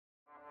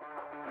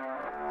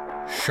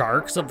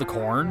Sharks of the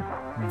Corn?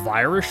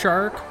 Virus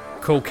Shark?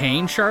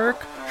 Cocaine Shark?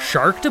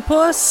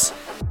 Sharktopus?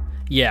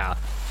 Yeah,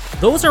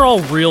 those are all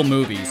real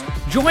movies.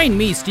 Join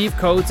me, Steve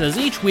Coates, as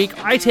each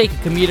week I take a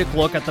comedic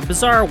look at the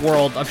bizarre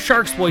world of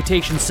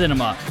sharksploitation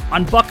cinema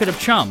on Bucket of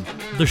Chum,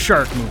 the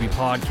Shark Movie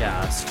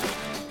Podcast.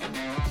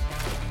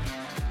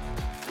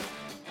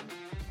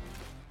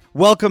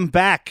 Welcome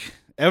back,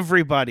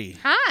 everybody.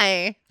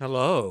 Hi.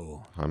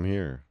 Hello. I'm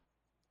here.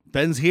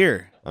 Ben's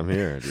here. I'm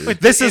here, dude. With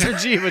this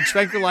energy of a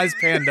tranquilized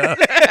panda.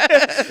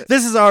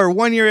 This is our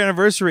 1-year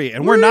anniversary,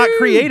 and we're not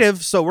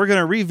creative, so we're going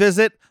to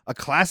revisit a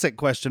classic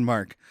question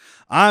mark.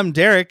 I'm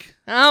Derek.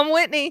 I'm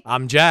Whitney.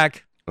 I'm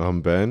Jack.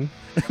 I'm Ben.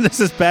 This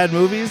is Bad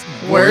Movies.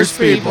 Worst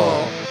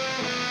People.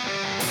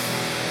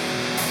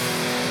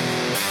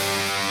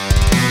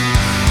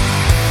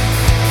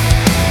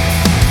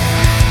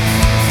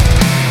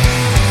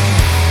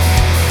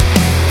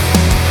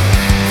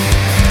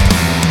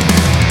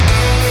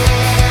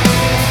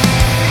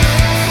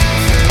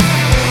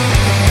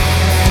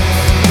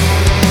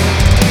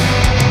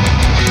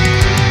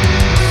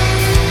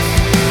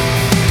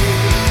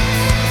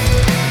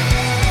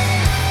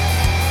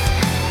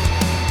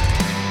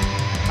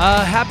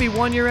 Happy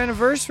 1-year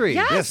anniversry.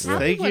 Yes,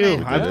 Thank happy you.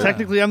 one.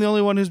 I'm the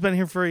only one who's been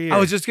here for a year. I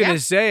was just going to Yeah.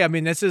 say, I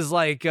mean, this is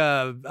like,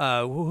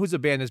 who's a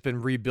band that's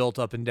been rebuilt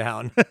up and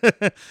down? I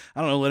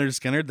don't know, Leonard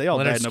Skinner. They all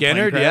Leonard died in a plane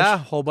Skinner, crash. yeah, a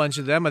whole bunch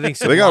of them. I think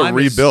They got Sublime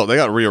is rebuilt. They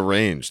got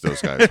rearranged,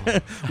 those guys.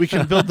 We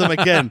can build them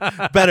again.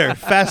 Better,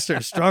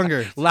 faster,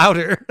 stronger.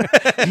 louder,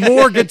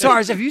 more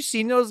guitars. Have you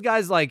seen those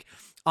guys like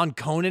on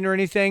Conan or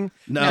anything?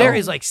 No. There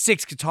is like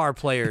 6 guitar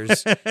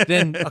players,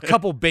 then a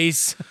couple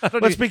bass.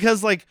 Well, it's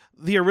because, like,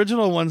 the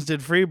original ones did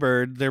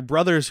Freebird. Their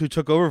brothers who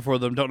took over for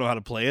them don't know how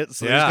to play it,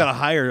 so they just Yeah. got to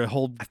hire a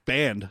whole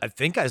band. I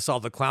think I saw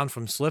the clown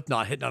from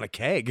Slipknot hitting on a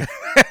keg.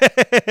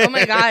 Oh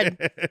my God.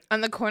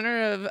 On the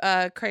corner of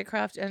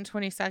Craycroft and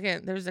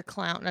 22nd, there's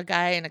a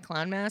guy in a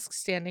clown mask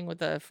standing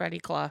with a Freddy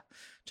claw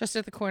just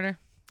at the corner.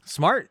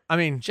 Smart. I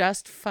mean,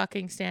 Just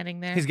fucking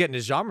standing there. he's getting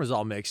his genres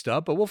all mixed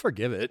up, but we'll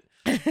forgive it.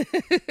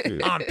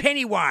 I'm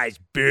Pennywise,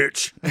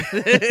 bitch.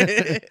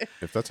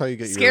 If that's how you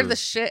get Scared your the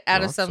shit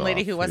out of rocks some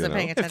lady off, who wasn't you know?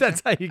 paying If attention.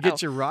 that's how you get Oh,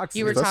 your rocks.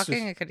 You were That's talking,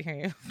 just- I couldn't hear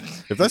you.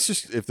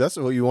 if that's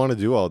what you want to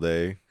do all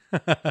day.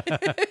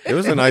 It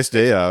was a nice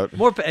day out.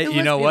 More, It you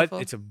was know beautiful.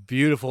 what? It's a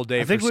beautiful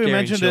day. I think for we scaring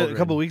mentioned it children. a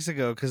couple weeks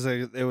ago because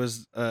it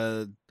was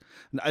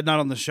not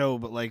on the show,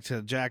 but like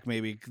to Jack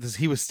maybe, because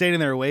he was standing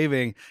there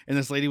waving, and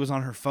this lady was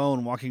on her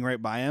phone walking right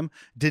by him,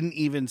 didn't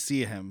even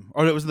see him.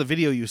 Or it was the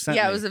video you sent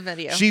Yeah, me. it was a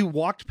video. She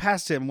walked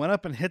past him, went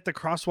up and hit the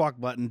crosswalk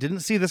button,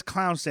 didn't see this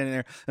clown standing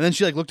there, and then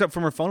she like looked up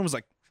from her phone and was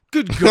like,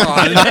 Good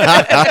God.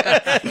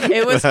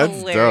 It was That's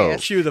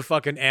hilarious. Cue the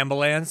fucking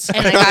ambulance.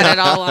 And I got it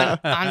all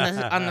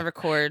on the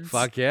records.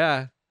 Fuck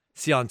yeah.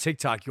 See you on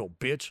TikTok, you old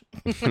bitch.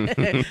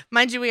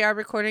 Mind you, we are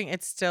recording.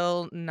 It's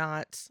still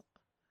not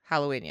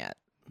Halloween yet.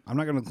 I'm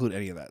not going to include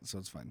any of that, so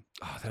it's fine.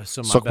 Oh, that was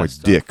some of Suck my my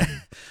best stuff. dick.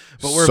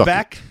 But we're Suck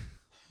back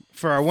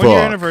for our 1-year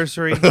Fuck.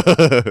 anniversary.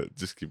 it.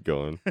 Just keep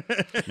going.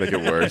 Make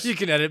it worse. You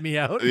can edit me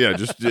out. Yeah,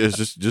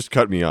 just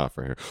cut me off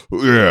right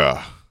here.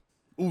 Yeah.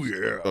 Oh,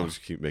 yeah. I'll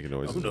just keep making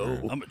noises. over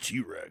here. I'm a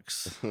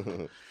T-Rex.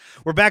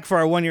 We're back for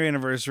our 1-year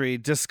anniversary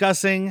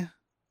discussing,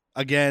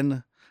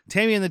 again,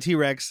 Tammy and the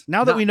T-Rex.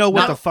 Now that we know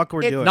what the fuck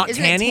we're doing. not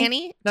Isn't Tanny? it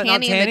Tanny? Not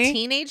Tanny and Tanny? the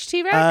Teenage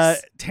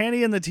T-Rex?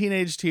 Tanny and the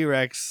Teenage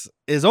T-Rex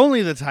is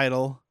only the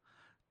title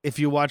if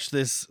you watch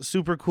this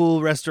super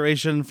cool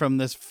restoration from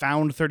this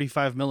found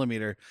 35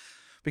 millimeter,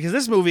 because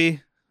this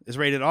movie is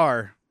rated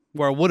R,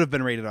 or it would have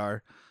been rated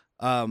R,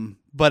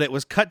 but it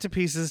was cut to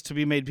pieces to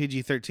be made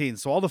PG-13.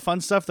 So all the fun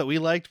stuff that we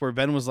liked, where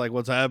Ben was like,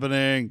 "What's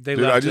happening?" They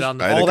Dude, left it on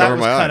the I had to all that cover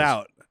was my cut eyes.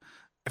 out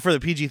for the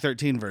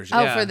PG-13 version.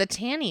 Oh, Yeah. for the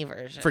Tanny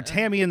version. For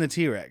Tammy and the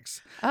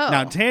T-Rex. Oh.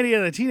 Now, Tanny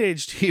and the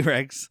Teenage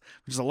T-Rex,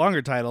 which is a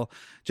longer title,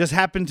 just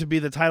happened to be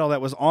the title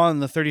that was on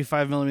the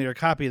 35 millimeter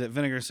copy that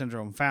Vinegar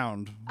Syndrome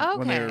found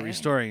when they were Okay.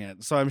 restoring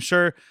it. So I'm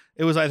sure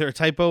it was either a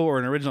typo or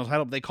an original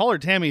title. They call her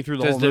Tammy through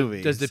the whole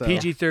movie. Does the so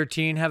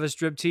PG-13 have a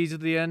striptease at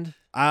the end?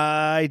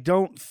 I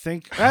don't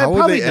think. How it would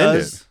probably they end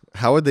does. it?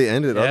 How would they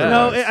end it Yeah.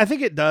 No, otherwise? I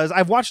think it does.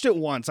 I've watched it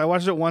once. I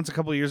watched it once a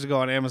couple years ago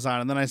on Amazon,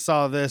 and then I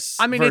saw this.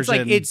 I mean, it's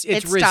like version. it's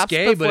It stops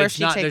risque, but before it's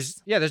she not.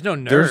 takes- There's no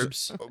There's-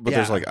 nerves. But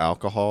there's Yeah. like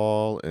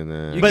alcohol and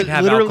then You But can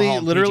have literally, alcohol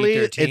in literally,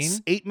 PG-13?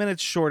 it's 8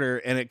 minutes shorter,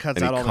 and it cuts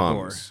and out he all the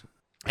gore. comes.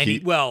 And he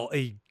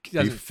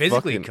doesn't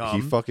physically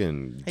come. He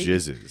fucking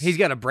jizzes. He's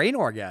got a brain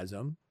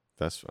orgasm.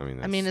 That's. I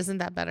mean, isn't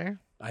that better?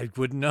 I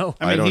wouldn't know.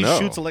 I mean, don't he know.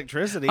 shoots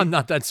electricity. I'm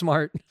not that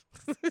smart.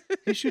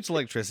 He shoots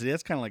electricity.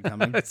 That's kind of like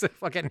coming. That's a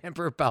fucking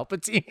Emperor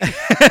Palpatine.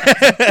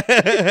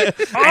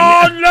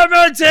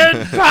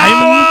 Unlimited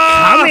power!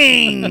 I'm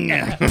coming!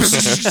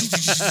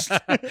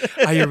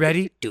 Are you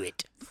ready? Do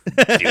it.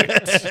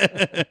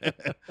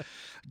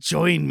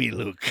 Join me,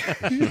 Luke.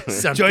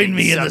 Join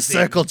me in the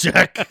circle,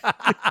 Jack.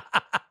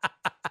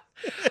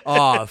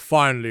 Ah,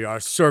 finally, our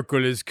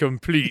circle is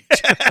complete.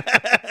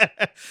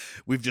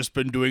 We've just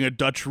been doing a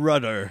Dutch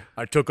rudder.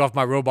 I took off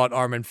my robot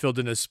arm and filled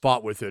in a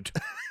spot with it.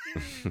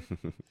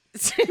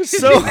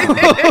 So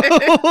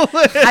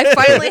I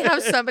finally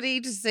have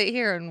somebody to sit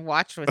here and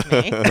watch with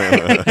me.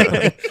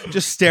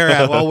 just stare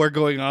at while we're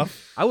going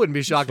off. I wouldn't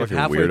be shocked if Fucking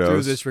halfway through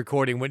weirdos. this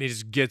recording, Whitney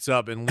just gets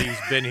up and leaves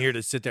Ben here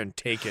to sit there and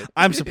take it.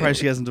 I'm surprised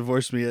she hasn't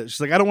divorced me yet. She's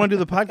like, I don't want to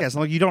do the podcast.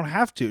 I'm like, you don't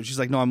have to. She's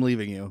like, no, I'm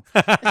leaving you.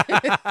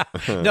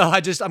 No,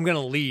 I'm going to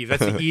leave.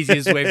 That's the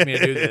easiest way for me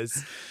to do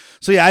this.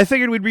 So yeah, I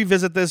figured we'd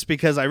revisit this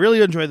because I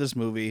really enjoyed this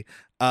movie.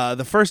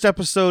 The first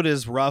episode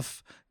is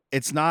rough.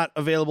 It's not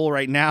available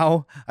right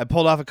now. I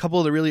pulled off a couple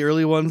of the really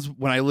early ones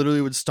when I literally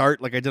would start,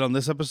 like I did on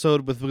this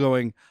episode, with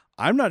going,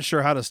 I'm not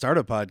sure how to start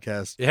a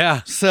podcast.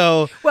 Yeah.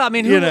 So, Well, I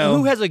mean,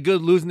 who has a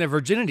good losing their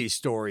virginity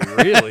story,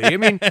 really? I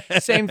mean,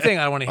 same thing.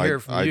 I want to hear it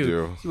from I you.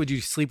 do. Would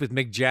you sleep with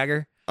Mick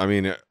Jagger? I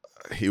mean,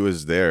 he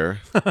was there.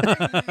 Is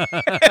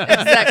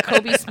that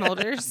Kobe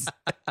Smulders?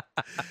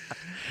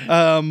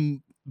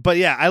 but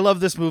yeah, I love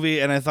this movie,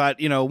 and I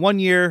thought, 1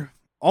 year,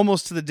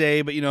 almost to the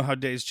day, but you know how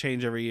days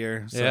change every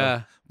year. So.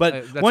 Yeah. But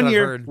That's 1 what I've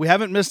year, heard. we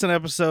haven't missed an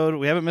episode.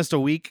 We haven't missed a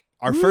week.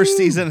 Our first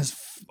season is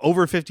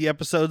over 50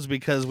 episodes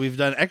because we've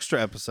done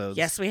extra episodes.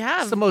 Yes, we It's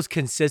have. the most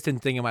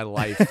consistent thing in my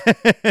life.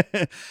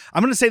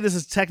 I'm going to say this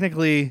is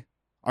technically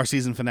our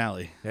season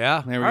finale.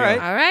 Yeah. There we All go. right.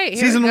 All right.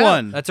 Here Season we go.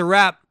 1. That's a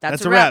wrap.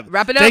 That's a wrap.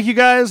 Wrap it up. Thank you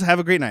guys. Have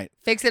a great night.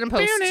 Fix it in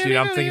post. Dude,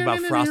 I'm thinking about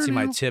frosting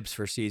my tips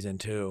for season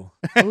 2.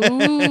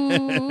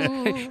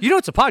 Ooh. You know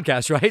it's a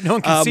podcast, right? No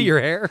one can see your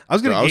hair. I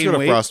was going I was to gain gonna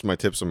weight. frost my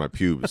tips on my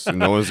pubes. And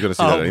no one's gonna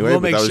see Oh, that anyway. we'll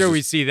but make that was sure we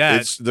just- see that.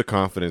 It's the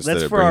confidence That's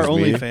that it for our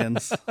brings me.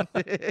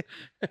 OnlyFans.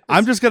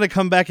 I'm just going to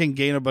come back and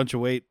gain a bunch of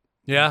weight.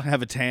 Yeah.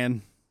 Have a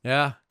tan.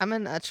 Yeah. I'm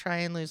going to try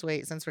and lose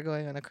weight since we're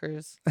going on a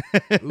cruise.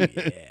 Ooh,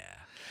 yeah.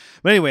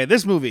 But anyway,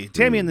 this movie,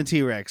 Tammy and the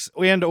T-Rex,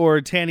 or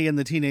Tanny and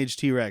the Teenage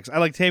T-Rex. I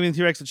like Tammy and the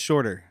T-Rex. It's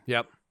shorter.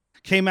 Yep.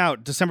 Came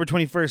out December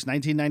 21st,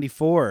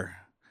 1994.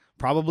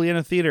 Probably in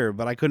a theater,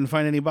 but I couldn't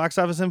find any box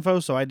office info,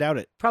 so I doubt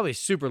it. Probably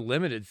super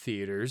limited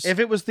theaters. If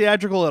it was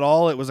theatrical at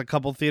all, it was a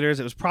couple theaters.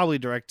 It was probably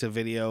direct to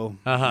video.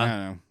 Uh-huh. I don't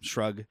know.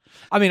 Shrug.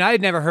 I mean, I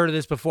had never heard of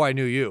this before I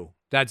knew you.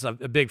 That's a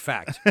big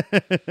fact.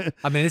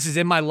 I mean, this is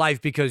in my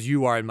life because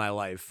you are in my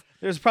life.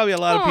 There's probably a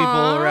lot of people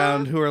Aw.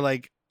 around who are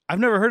like, I've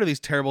never heard of these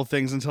terrible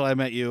things until I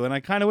met you, and I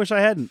kind of wish I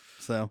hadn't.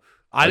 So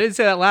I didn't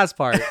say that last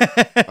part.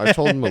 I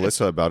told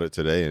Melissa about it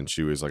today, and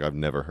she was like, "I've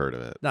never heard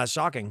of it." Not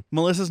shocking.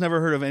 Melissa's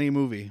never heard of any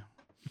movie.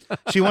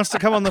 She wants to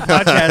come on the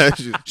podcast.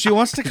 She- She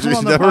wants to come She's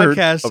on the never heard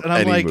podcast, of and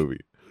I'm any like,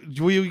 movie.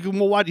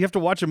 you have to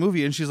watch a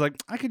movie, and she's like,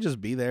 I could just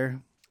be there.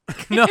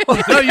 No,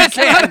 you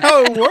can't.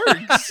 How it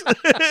works.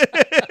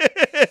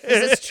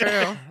 This is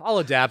true. I'll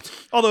adapt.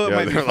 Although it Yeah,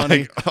 might be they're funny.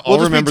 like, I'll We'll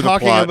just remember be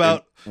talking the plot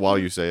about. while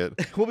you say it.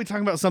 We'll be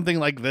talking about something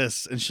like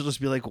this, and she'll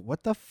just be like,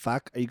 "What the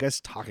fuck are you guys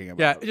talking Yeah,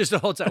 about?" just the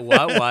whole time.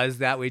 What was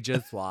that we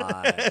just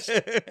watched?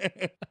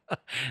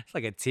 It's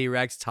like a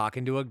T-Rex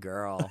talking to a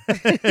girl.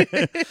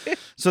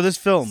 So this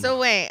film, So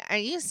wait, are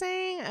you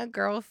saying a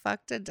girl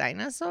fucked a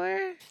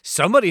dinosaur?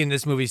 Somebody in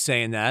this movie's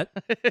saying that.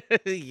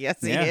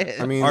 Yes, he Yeah.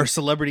 is. I mean, our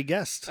celebrity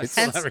guest. Hence,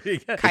 it's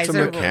a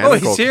Kaiser Oh, mechanical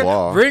he's here.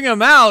 claw. Bring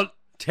him out.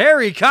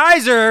 Terry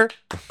Kaiser.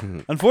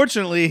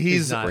 Unfortunately,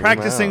 he's not.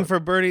 practicing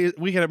Bring him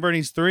for Weekend at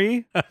Bernie's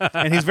 3,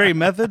 and he's very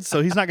method,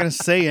 so he's not going to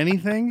say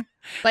anything.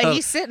 But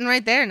he's sitting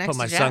right there next Put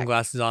my to Jack.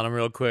 sunglasses on him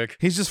real quick.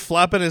 He's just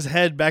flopping his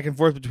head back and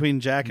forth between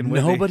Jack and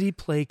Whitney. Nobody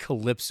play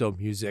calypso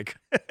music.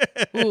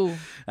 Ooh.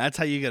 That's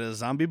how you get a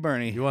zombie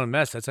Bernie. You want a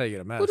mess? That's how you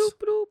get a mess. Boop,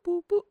 boop,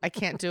 boop, boop. I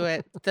can't do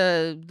it.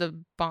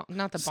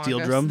 Not the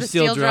Steel bongos. drums? The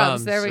Steel steel drums.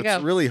 drums. There we It's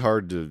go. really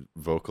hard to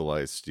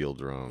vocalize steel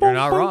drum. You're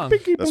not wrong.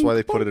 That's why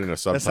they put it in a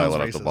sounds subtitle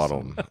at the racist.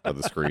 bottom of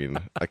the screen.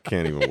 I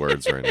can't even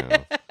words right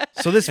now.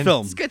 So this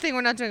film, It's a good thing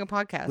we're not doing a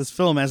podcast. this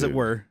film, as it Dude.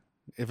 were,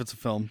 if it's a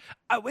film,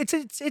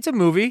 It's a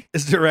movie.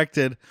 is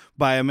directed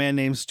by a man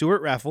named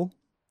Stuart Raffle,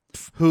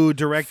 who Fake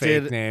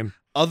directed name.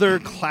 other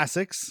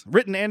classics,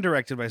 written and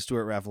directed by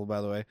Stuart Raffle, by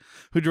the way,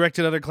 who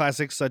directed other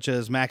classics such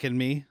as Mac and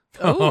Me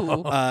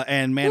Oh.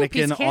 and piece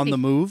Mannequin of on candy. the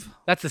Move.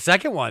 That's the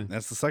second one.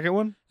 That's the second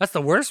one, That's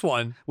the worst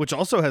one. which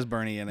also has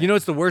Bernie in it. You know,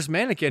 it's the worst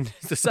mannequin.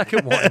 It's the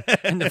second one.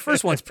 And the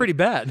first one's pretty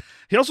bad.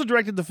 He also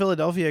directed The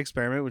Philadelphia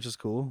Experiment, which is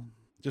cool.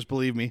 Just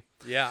believe me.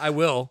 Yeah, I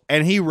will.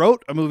 And he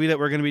wrote a movie that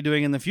we're going to be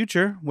doing in the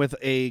future with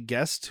a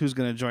guest who's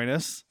going to join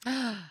us,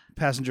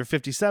 Passenger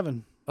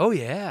 57. Oh,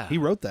 yeah. He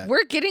wrote that.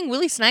 We're getting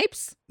Willie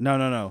Snipes?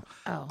 No.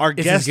 Oh. Our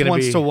This is guest gonna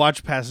wants be- to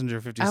watch Passenger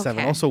 57.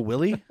 Okay. Also,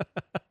 Willie.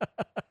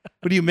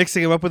 What are you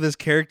mixing him up with his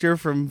character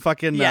from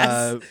fucking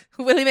Yes.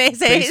 Willie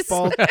Mays Hayes.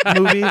 baseball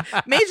movie?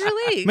 Major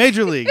League.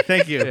 Major League.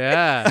 Thank you.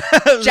 Yeah.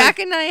 Jack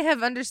and I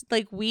have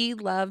we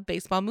love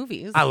baseball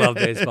movies. I love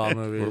baseball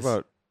movies. What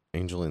about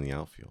Angel in the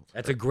Outfield?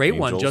 That's a great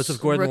one. Angels?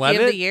 Joseph Rookie of the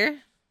Gordon-Levitt. Year?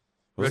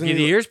 Wasn't Rookie of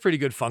he- the Year is pretty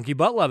good. Funky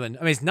Butt Lovin'.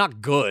 I mean, it's not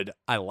good.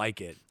 I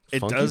like it. It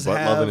Funky does Butt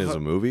have. Lovin' is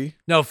a movie.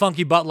 No,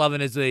 Funky Butt Lovin'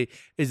 is the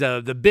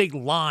big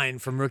line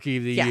from Rookie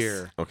of the Yes.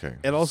 Year. Okay.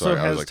 It also Sorry,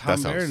 I was has like, Tom that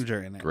sounds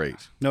Berenger in it. Great.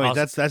 No, wait,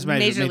 Also- that's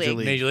Major League.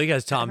 Major League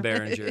has Tom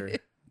Berenger,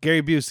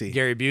 Gary Busey.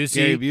 Gary Busey,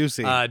 Gary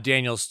Busey.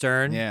 Daniel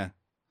Stern. Yeah.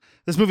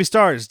 This movie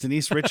stars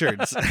Denise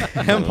Richards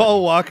and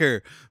Paul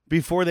Walker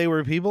before they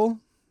were people.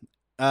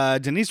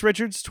 Denise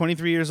Richards,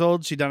 23 years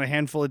old. She'd done a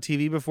handful of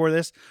TV before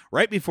this.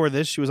 Right before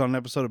this, she was on an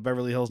episode of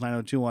Beverly Hills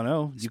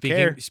 90210. You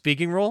care?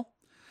 Speaking role?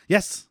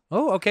 Yes.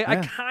 Oh, okay. I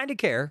Yeah. kind of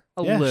care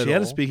a Yeah, little. she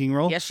had a speaking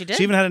role. Yes, she did.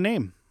 She even had a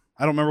name.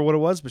 I don't remember what it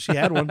was, but she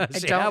had one.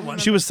 She don't had one.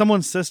 remember. She was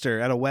someone's sister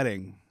at a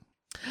wedding.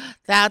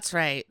 That's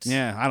right.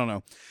 Yeah, I don't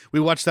know. We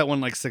watched that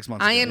one like 6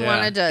 months ago. Ian Yeah.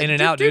 wanted to In and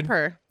dupe out, dude.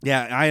 her.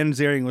 Yeah, Ian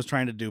Ziering was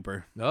trying to dupe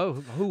her. Oh,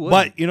 who would?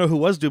 But you know who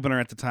was duping her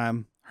at the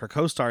time? Her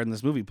co-star in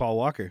this movie, Paul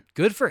Walker.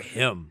 Good for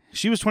him.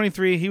 She was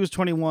 23, he was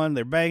 21.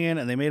 They're banging,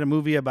 and they made a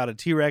movie about a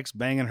T-Rex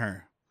banging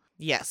her.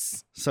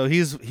 Yes. So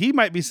he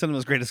might be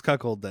cinema's greatest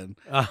cuckold then.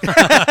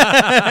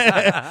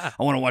 I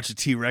want to watch a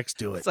T-Rex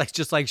do it. It's like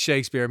just like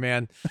Shakespeare,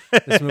 man.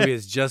 This movie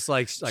is just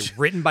like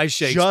written by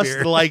Shakespeare.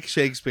 Just like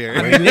Shakespeare.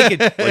 I mean,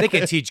 they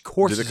could teach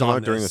courses. Did it come on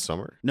out during the this.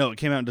 summer? No, it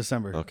came out in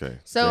December. Okay.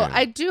 So Damn.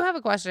 I do have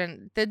a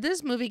question. Did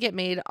this movie get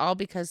made all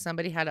because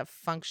somebody had a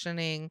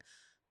functioning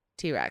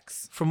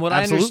T-Rex? From what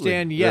Absolutely. I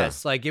understand,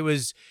 yes. Like it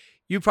was.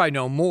 You probably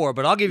know more,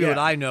 but I'll give you what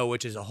Yeah. I know,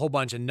 which is a whole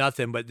bunch of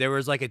nothing. But there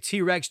was like a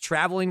T-Rex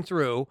traveling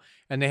through,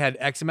 and they had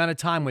X amount of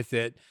time with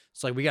it.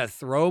 It's like we got to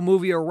throw a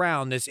movie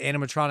around this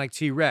animatronic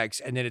T-Rex,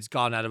 and then it's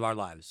gone out of our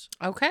lives.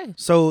 Okay.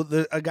 So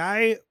a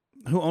guy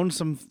who owned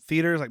some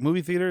theaters, like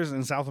movie theaters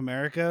in South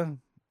America,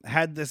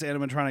 had this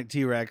animatronic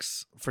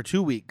T-Rex for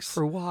 2 weeks.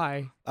 For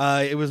why?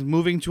 It was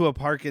moving to a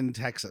park in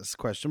Texas?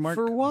 Question mark.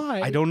 For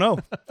why? I don't know.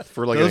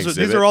 For like an These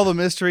exhibit? are all the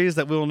mysteries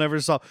that we will never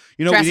solve.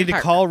 You know, Jurassic we need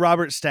Park. to call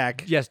Robert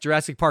Stack. Yes,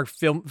 Jurassic Park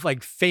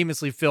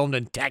famously filmed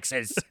in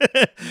Texas.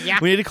 Yeah.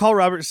 We need to call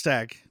Robert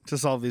Stack to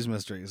solve these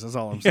mysteries. That's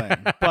all I'm saying.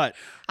 But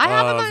I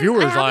have him on,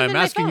 viewers, I have him I in am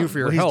my asking you phone. for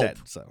your well, he's help. dead.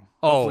 So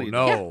Oh hopefully he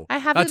no, Yeah, I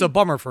have that's him- a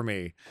bummer for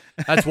me.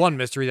 That's one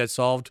mystery that's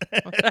solved.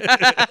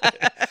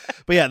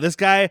 But yeah, this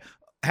guy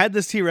had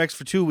this T-Rex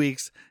for 2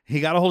 weeks. He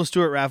got a hold of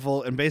Stuart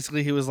Raffle, and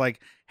basically he was like,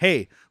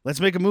 hey, let's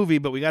make a movie,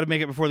 but we got to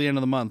make it before the end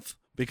of the month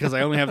because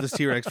I only have this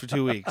T-Rex for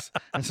 2 weeks.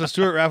 And so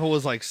Stuart Raffle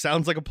was like,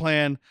 sounds like a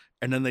plan,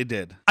 and then they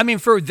did. I mean,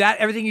 for that,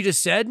 everything you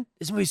just said,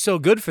 this movie's so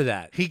good for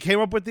that. He came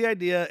up with the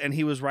idea, and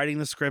he was writing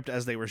the script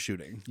as they were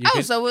shooting. You Oh,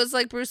 could- so it was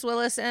like Bruce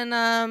Willis and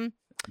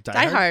Die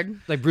Die Hard.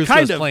 like Bruce kind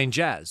Willis of. playing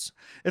jazz.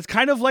 It's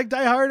kind of like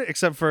Die Hard,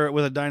 except for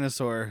with a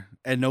dinosaur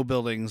and no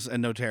buildings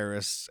and no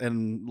terrorists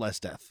and less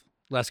death.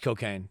 Less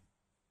cocaine.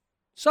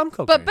 Some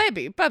cocaine. But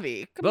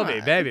Bubby, come on.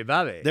 Baby.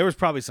 There was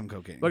probably some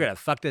cocaine. We're gonna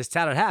fuck this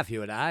town in half,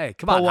 you and I.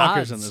 Come Paul on,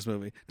 Walker's Hans. in this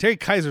movie. Terry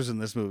Kaiser's in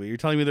this movie. You're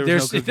telling me there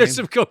was no cocaine? There's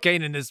some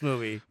cocaine in this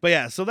movie. But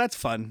yeah, so that's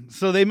fun.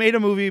 So they made a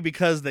movie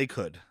because they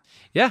could.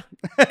 Yeah.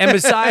 And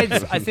besides,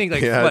 I think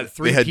like yeah, what,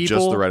 3 they had people,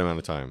 just the right amount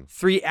of time.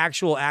 3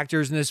 actual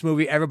actors in this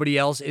movie. Everybody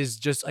else is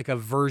just like a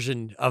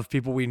version of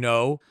people we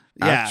know.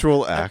 Yeah.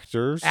 Actual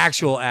actors.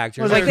 Actual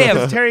actors. Well, Like they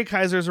have Terry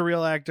Kaiser's a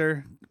real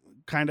actor,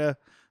 kind of.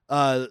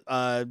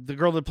 The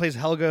girl that plays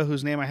Helga,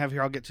 whose name I have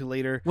here, I'll get to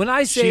later. when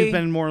I say She's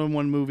been in more than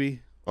one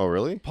movie. Oh,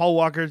 really? Paul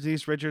Walker,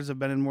 Denise Richards have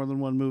been in more than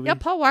one movie. Yeah,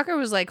 Paul Walker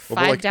was like Well,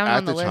 5 but, like, down at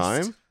on the list.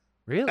 time?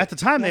 really? At the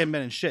time, they hadn't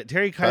been in shit.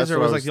 Terry Kaiser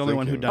what I was like was the only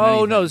one who'd thinking. done Oh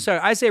anything. no, sorry.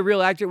 I say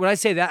real actor. When I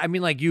say that, I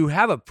mean like you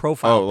have a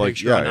profile Oh, like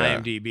picture yeah, on yeah.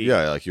 IMDb.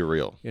 Yeah, like you're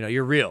real. You know,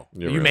 you're real.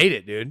 You're you real. made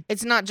it, dude.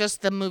 It's not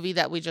just the movie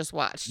that we just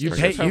watched. You It's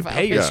pay your you profile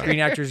pay your picture. Yeah. Screen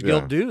Actors Yeah.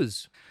 Guild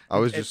dues. I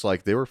was just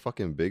like, they were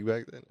fucking big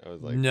back then. I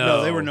was like,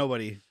 No, they were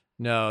nobody.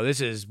 No, this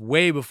is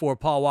way before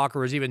Paul Walker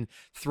was even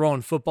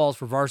throwing footballs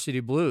for Varsity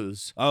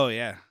Blues. Oh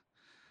yeah,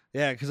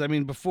 yeah. Because I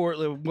mean, before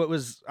what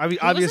was I mean, He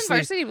was in obviously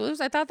Varsity Blues.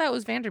 I thought that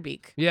was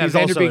Vanderbeek. Yeah, he's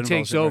also Vanderbeek involved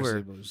takes in over.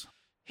 Varsity Blues.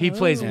 He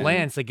plays Oh.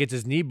 Lance that gets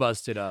his knee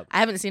busted up. I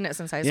haven't seen it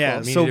since high school. Yeah.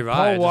 Me So neither have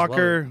I. I Paul just love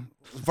Walker,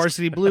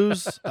 Varsity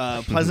Blues,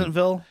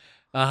 Pleasantville.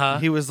 Uh-huh.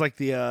 He was like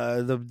the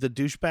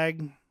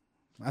douchebag.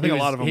 I think a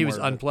lot of them. He was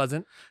were, but-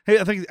 unpleasant. Hey,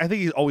 I think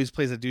he always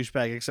plays a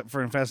douchebag, except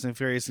for in Fast and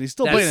Furious, and he's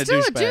still That's playing a still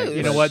a douchebag. dude.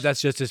 You know what?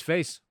 That's just his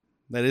face.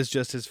 That is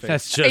just his face.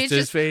 That's Are you just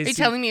his face. Are you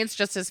telling me it's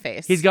just his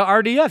face? He's got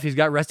RDF. He's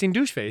got resting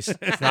douche face.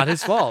 It's not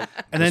his fault.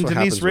 And That's then what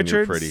Denise happens when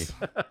you're Richards.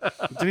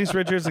 Denise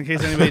Richards, in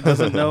case anybody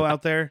doesn't know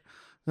out there,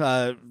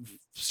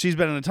 she's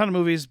been in a ton of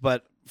movies.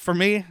 But for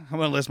me, I'm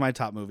going to list my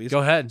top movies: Go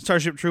ahead.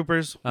 Starship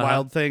Troopers, Uh-huh.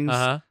 Wild Things,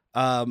 Uh-huh.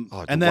 Oh, and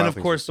dude, then Wild of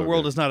Things course, is so The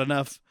World good. Is Not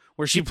Enough,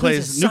 where She she plays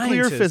plays a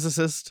nuclear scientist.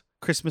 physicist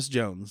Christmas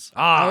Jones.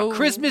 Ah, Oh.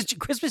 Christmas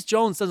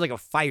Jones sounds like a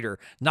fighter,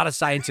 not a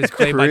scientist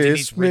played by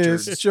Denise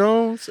Christmas Richards.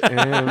 Jones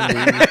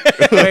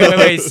and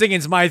wait.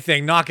 Singing's my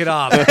thing. Knock it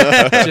off.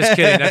 Just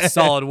kidding. That's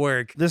solid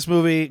work. This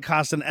movie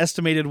cost an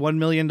estimated $1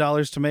 million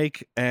to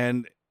make,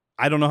 and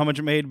I don't know how much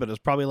it made, but it was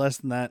probably less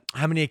than that.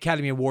 How many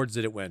Academy Awards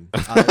did it win?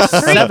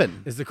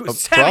 7. Is the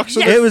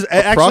approximately, It was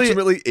actually.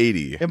 approximately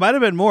 80. It might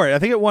have been more. I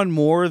think it won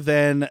more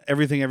than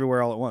Everything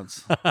Everywhere All at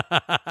Once.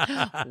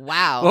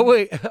 Wow. Well,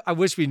 wait, I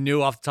wish we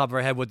knew off the top of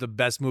our head what the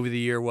best movie of the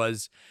year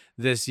was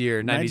this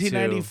year, 92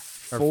 or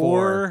 4.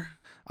 1994.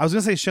 I was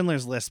gonna say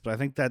Schindler's List, but I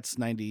think that's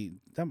 90.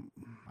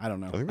 I don't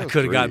know. I think I that was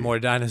could have gotten 3. more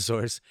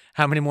dinosaurs.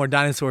 How many more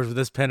dinosaurs would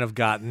this pen have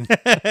gotten?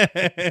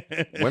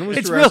 When was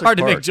It's real Jurassic hard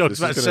to Park? make jokes This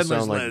about is gonna Schindler's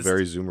sound like List.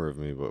 very Zoomer of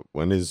me, but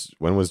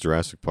when was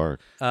Jurassic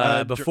Park?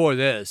 Before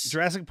this.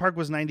 Jurassic Park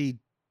was 92.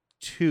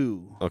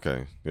 2.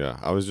 Okay, yeah.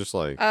 I was just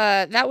like,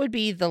 That would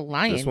be The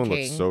Lion this one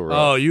King. looks so rough.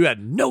 Oh, you had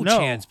no No.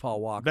 chance,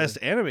 Paul Walker. Best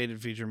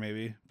animated feature,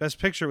 maybe. Best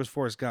picture was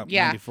Forrest Gump,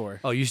 Yeah.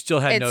 94. Oh, you still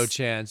had no It's-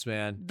 chance,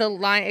 man.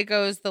 It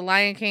goes The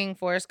Lion King,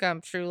 Forrest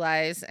Gump, True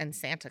Lies, and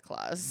Santa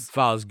Claus. If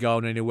I was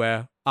going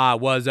anywhere, I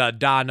was a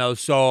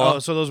dinosaur. Oh,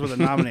 so those were the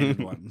nominated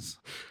ones.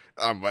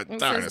 I'm a says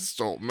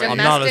dinosaur, I'm man.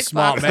 not a domestic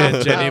smart box man,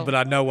 office. Jenny, Oh. but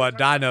I know what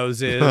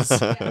dinos is.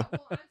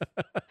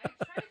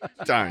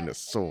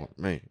 Dinosaur,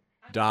 man.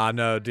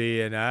 Dino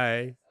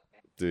DNA.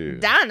 Dude.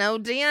 Dino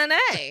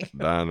DNA.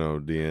 Dino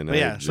DNA. But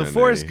yeah, so Gen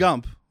Forrest A.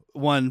 Gump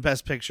won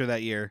Best Picture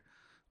that year,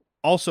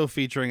 also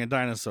featuring a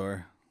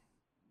dinosaur.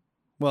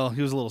 Well,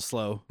 he was a little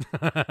slow.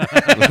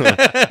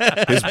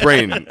 His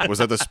brain was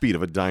at the speed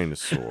of a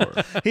dinosaur.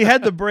 He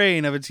had the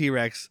brain of a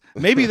T-Rex.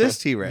 Maybe this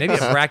T-Rex. Maybe a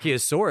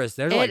brachiosaurus.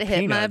 They're It like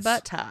hit my peanuts.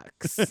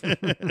 buttocks.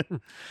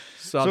 Something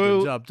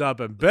So- jumped up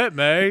and bit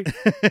me.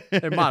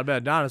 It might have been a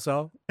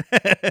dinosaur.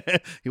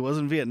 He was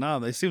in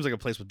Vietnam. It seems like a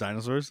place with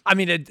dinosaurs. I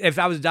mean, if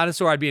I was a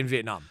dinosaur, I'd be in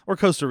Vietnam. Or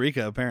Costa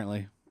Rica,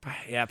 apparently.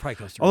 Yeah, probably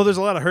Costa Rica. Although there's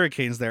a lot of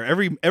hurricanes there.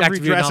 Every to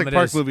Jurassic Vietnam it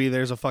Park is. movie,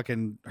 there's a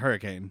fucking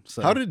hurricane.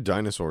 So How did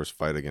dinosaurs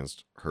fight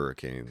against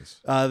hurricanes?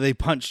 they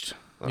punched?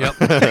 Yep.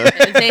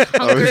 They I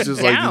hunkered was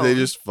just like, down. did they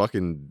just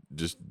fucking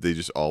they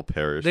just all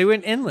perished? They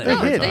went inland. They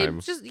No, did. they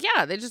Time.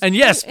 just. And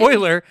yes,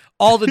 spoiler,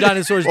 all the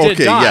dinosaurs did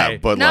Okay, die. yeah,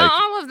 but Not like,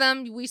 all of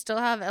them. We still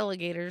have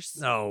alligators.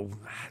 No,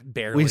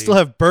 barely. We still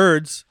have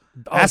birds.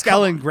 Oh, Ask come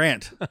Alan on.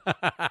 Grant.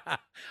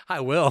 I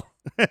will.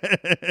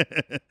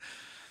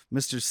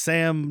 Mr.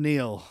 Sam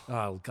Neill.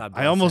 Oh God,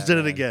 I almost bless did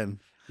that it man. again.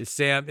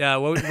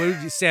 Sam, what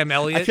did you, Sam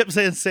Elliott? I kept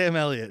saying Sam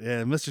Elliott.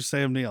 Yeah, Mr.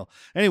 Sam Neill.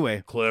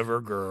 Anyway.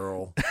 Clever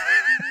girl.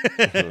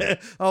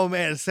 Oh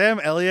man, Sam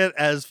Elliott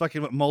as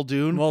fucking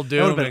Muldoon. Well, That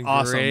dude, would've been been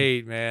awesome.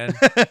 great, man.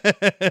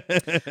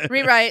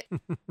 Rewrite.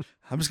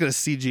 I'm just gonna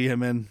CG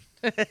him in.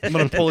 I'm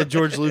gonna pull a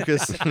George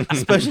Lucas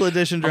special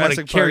edition I'm gonna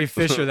Jurassic Carrie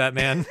Park. Fisher that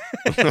man.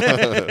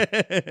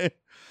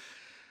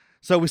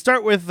 So we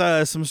start with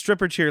some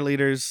stripper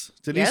cheerleaders,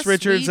 Denise Yes,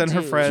 Richards we and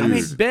her do. friends. I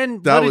mean, Dude,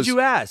 Ben, that what was- did you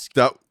ask?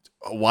 that.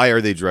 Why are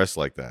they dressed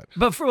like that?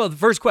 But the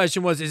first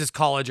question was, is this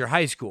college or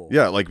high school?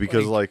 Yeah, like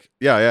because like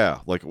yeah,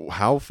 like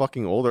how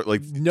fucking old are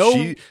like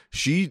No-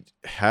 she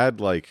had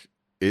like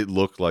it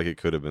looked like it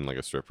could have been like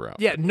a stripper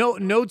outfit. Yeah,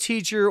 no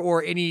teacher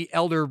or any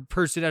elder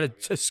person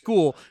at a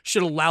school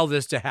should allow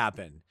this to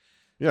happen.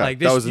 Yeah, Like,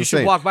 that this- was you should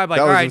insane. walk by like,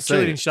 That all was right,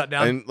 insane. cheerleading shut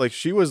down. And like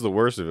she was the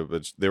worst of it,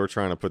 but they were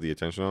trying to put the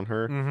attention on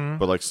her. Mhm.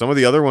 But like some of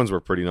the other ones were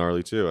pretty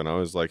gnarly too, and I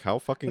was like, how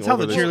fucking That's how old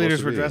the are they supposed cheerleaders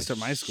to were be? dressed at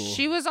my school.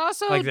 She was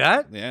also Like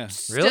that? Yeah.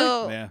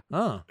 Still, Yeah.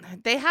 Oh.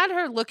 They had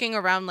her looking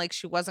around like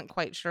she wasn't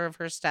quite sure of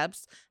her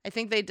steps. I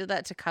think they did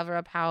that to cover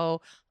up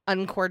how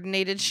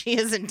uncoordinated she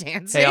is in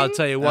dancing. Hey, I'll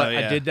tell you what. Oh, I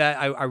yeah. did that.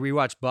 I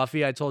rewatched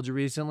Buffy. I told you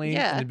recently.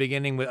 Yeah. In the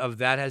beginning of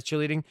that has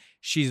cheerleading.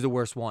 She's the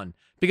worst one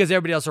because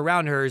everybody else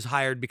around her is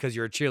hired because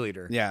you're a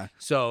cheerleader. Yeah.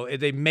 So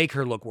they make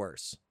her look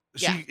worse.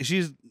 Yeah.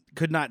 She's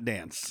could not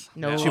dance.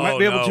 No. She might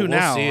be able no, to we'll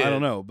now. see I it.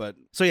 don't know, but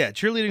so yeah,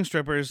 cheerleading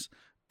strippers,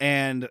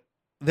 and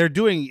they're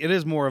doing it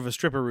is more of a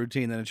stripper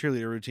routine than a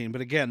cheerleader routine.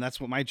 But again, that's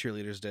what my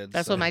cheerleaders did.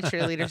 That's so. what my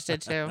cheerleaders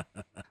did too.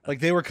 Like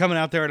they were coming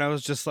out there, and I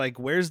was just like,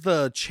 "Where's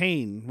the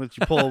chain which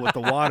you pull with the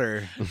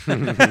water?" She's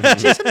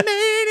a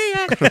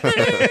maniac,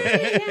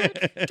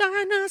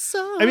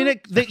 dinosaur. I mean,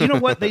 you know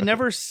what? They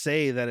never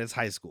say that it's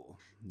high school.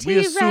 We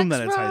assume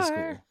that it's high T-Rex school.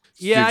 roar.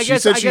 Yeah, Dude, I she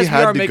guess said I she guess we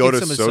had are to making go to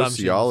some assumptions.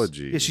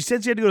 sociology. Yeah, she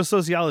said she had to go to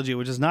sociology,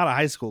 which is not a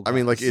high school. I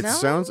mean, like it No,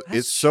 sounds that's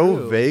it's so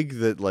true. vague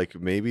that like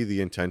maybe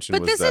the intention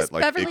But was this that is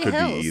like Beverly it could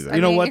Hills. be either. I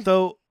You know mean- what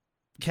though?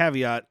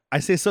 Caveat: I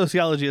say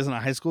sociology isn't a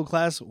high school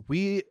class.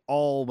 We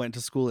all went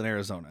to school in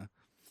Arizona.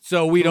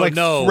 So we don't like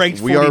know.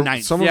 Ranked We are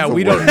 49th. some of Yeah, the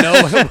we don't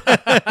worst.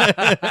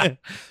 know.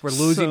 We're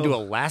losing to So-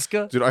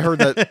 Alaska. Dude, I heard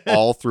that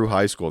all through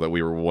high school that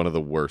we were one of the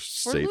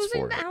worst We're states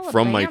losing for to it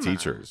from my Alabama.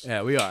 teachers.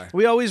 Yeah, we are.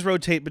 We always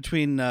rotate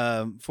between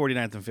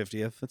 49th and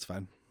 50th. That's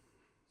fine.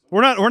 We're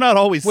not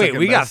always. Wait, second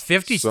we got best.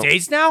 50 So-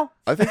 states now?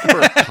 I think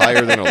we're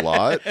higher than a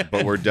lot,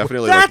 but we're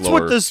definitely That's like what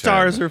lower the 10.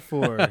 stars are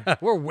for.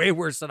 We're way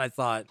worse than I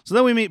thought. So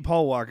then we meet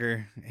Paul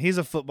Walker. He's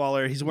a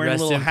footballer. He's wearing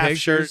Rest a little in half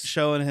shirt pictures.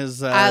 showing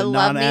his I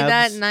love me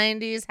that non-abs.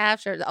 90s half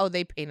shirt. Oh,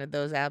 they painted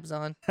those abs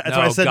on. That's No,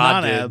 why I said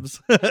God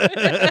non-abs.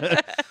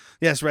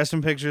 Yes, rest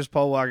in pictures.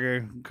 Paul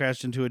Walker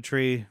crashed into a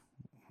tree.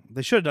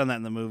 They should have done that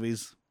in the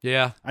movies.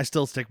 Yeah. I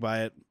still stick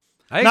by it.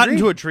 I Not agree.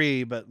 into a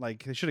tree, but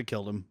like they should have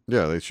killed him.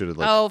 Yeah, they should have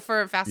like Oh,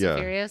 for Fast yeah. and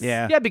Furious?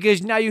 Yeah. Yeah,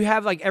 because now you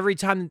have like every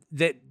time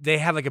that they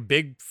have like a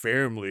big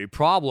family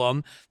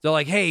problem, they're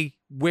like, "Hey,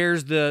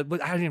 where's the?"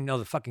 I don't even know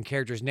the fucking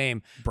character's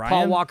name. Brian?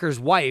 Paul Walker's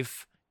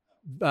wife,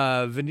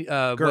 girl,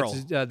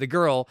 the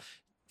girl,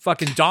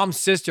 fucking Dom's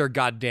sister.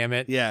 God damn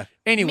it. Yeah.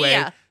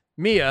 Anyway,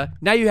 Mia.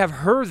 Now you have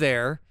her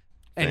there,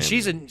 and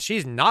Family.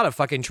 she's not a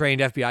fucking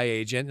trained FBI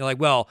agent. They're like,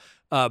 well,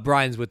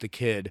 Brian's with the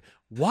kid.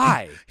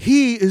 Why?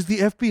 He is the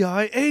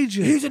FBI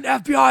agent. He's an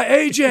FBI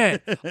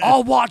agent.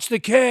 I'll watch the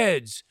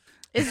kids.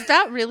 Is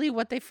that really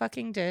what they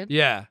fucking did?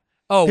 Yeah.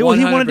 Oh, he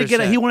 100%.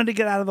 wanted to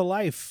get out of the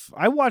life.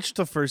 I watched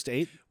the first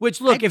 8.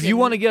 Which, look, I if you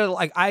want to didn't. get,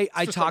 like, I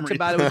For some talked reason.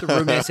 about it with the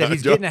roommate and said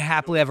he's getting a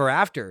happily ever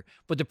after.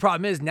 But the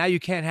problem is now you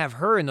can't have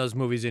her in those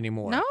movies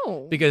anymore.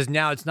 No. Because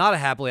now it's not a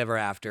happily ever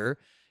after.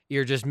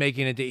 You're just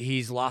making it that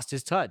he's lost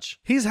his touch.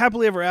 He's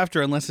happily ever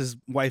after unless his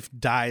wife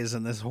dies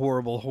in this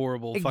horrible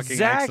fucking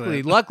Exactly.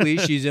 accident. Luckily,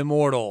 she's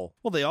immortal.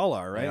 Well, they all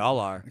are, right? They all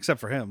are. Except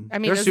for him. I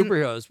mean, They're isn't-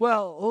 superheroes.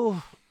 Well,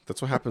 oh.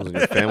 That's what happens when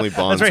your family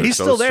bonds. That's right. are He's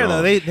so still there strong.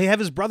 though. They have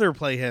his brother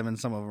play him in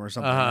some of them or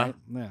something. Uh-huh.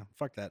 Right? Yeah.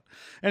 Fuck that.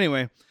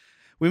 Anyway,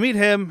 we meet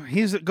him.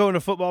 He's going to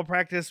football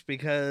practice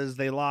because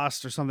they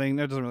lost or something.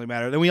 That doesn't really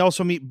matter. Then we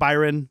also meet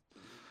Byron,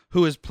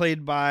 who is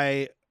played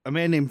by a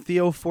man named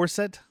Theo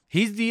Forsett.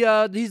 He's the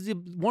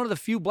one of the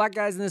few black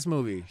guys in this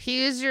movie.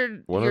 He is your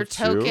One your of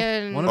two?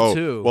 token. One of Oh,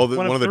 two. well, One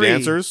one of of the three.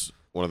 dancers.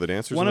 One of the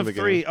dancers. One in of the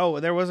three. Game. Oh,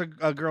 there was a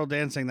girl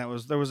dancing there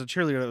was a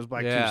cheerleader that was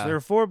black too. Yeah. So there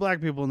are 4 black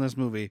people in this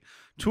movie.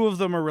 2 of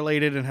them are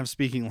related and have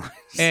speaking lines.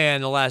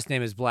 And the last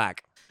name is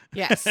Black.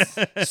 Yes.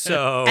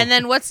 So And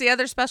then what's the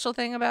other special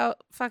thing about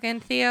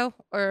fucking Theo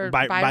or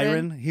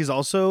Byron, he's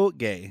also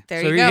gay.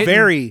 There So you you're go. hitting-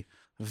 Very,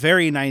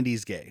 very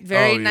 90s gay.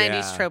 Very Oh,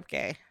 90s yeah. trope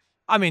gay.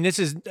 I mean, this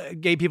is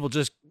gay people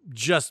just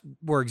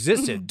were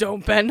existed.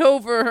 Don't bend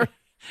over.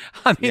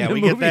 I mean, Yeah, the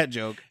we movie, get that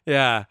joke.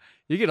 Yeah,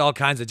 you get all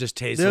kinds of just The,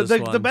 tasteless the,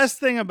 ones. the best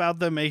thing about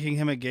them making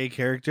him a gay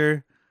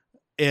character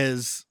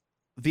is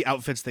the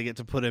outfits they get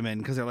to put him in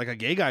because they're like a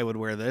gay guy would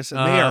wear this and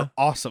they Uh-huh. are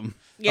awesome.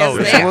 Yes, Oh,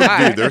 they Some of-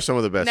 are. dude, they're some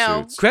of the best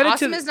no, suits. Credit to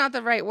awesome the- is not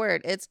the right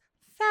word. It's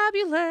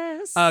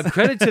fabulous.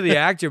 Credit to the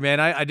actor, man.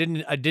 I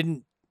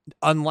didn't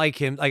unlike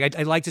him. Like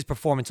I liked his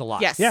performance a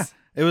lot. yes. Yeah,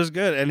 it was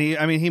good, and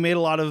he made a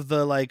lot of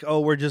the like, oh,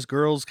 we're just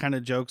girls kind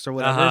of jokes or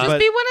whatever. Uh-huh. Just But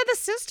be one of the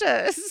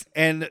sisters.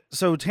 and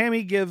so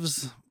Tammy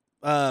gives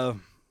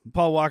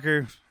Paul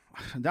Walker.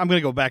 I'm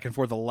gonna go back and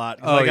forth a lot.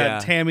 'cause Oh, I got yeah.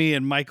 Tammy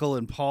and Michael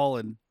and Paul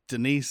and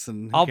Denise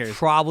and who I'll cares?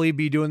 probably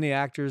be doing the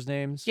actors'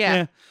 names.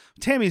 Yeah.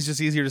 Tammy's just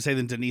easier to say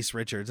than Denise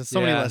Richards. It's so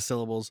many Yeah. less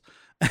syllables.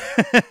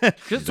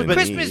 Just Denise.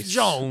 Christmas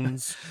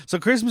Jones. So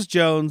Christmas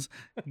Jones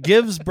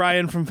gives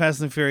Brian from Fast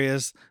and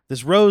Furious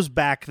this rose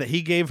back that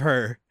he gave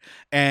her,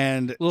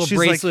 and Little she's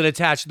bracelet like,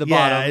 attached to the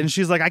yeah, bottom. and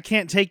she's like, I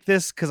can't take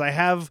this because I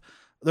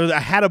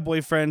had a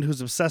boyfriend who's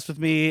obsessed with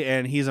me,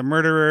 and he's a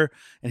murderer,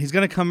 and he's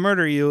gonna come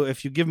murder you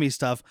if you give me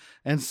stuff.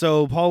 And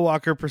so Paul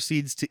Walker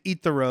proceeds to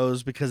eat the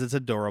rose because it's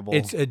adorable.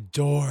 It's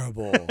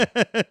adorable.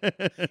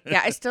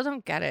 Yeah, I still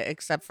don't get it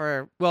except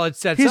for Well, it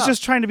sets He's up.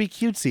 just trying to be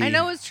cutesy. I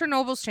know it's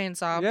Chernobyl's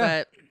chainsaw, Yeah.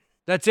 but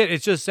That's it.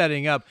 It's just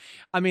setting up.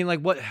 I mean, like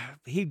what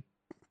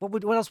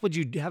else would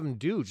you have him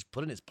do? Just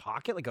put it in his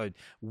pocket like a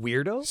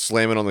weirdo?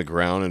 Slam it on the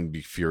ground and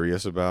be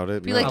furious about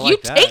it. be No. like, I you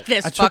like that. take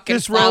this I took fucking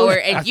this flower rose,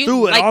 and I you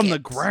threw it like on the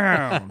it.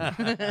 ground.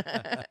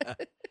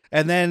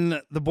 And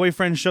then the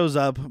boyfriend shows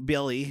up,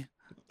 Billy.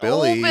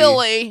 Billy, Oh,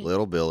 Billy.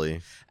 little Billy.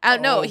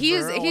 No, Oh,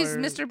 he's Billy.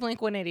 Mr.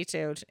 Blink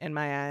 182 in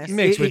my eyes.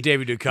 Mixed It- with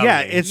David Duchovny.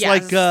 Yeah, it's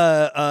Yes.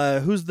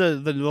 like who's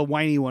the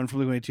whiny one from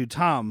Blink-182?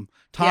 Tom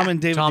Yeah.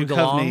 and David Tom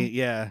Duchovny. DeLonge?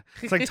 Yeah,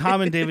 it's like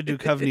Tom and David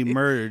Duchovny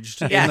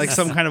merged in Yes. like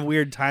some kind of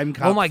weird time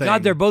cop. Oh my God,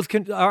 thing. they're both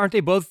aren't they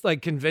both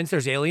like convinced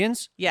there's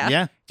aliens? Yeah.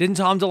 yeah. Didn't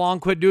Tom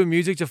DeLonge quit doing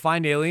music to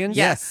find aliens?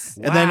 Yes.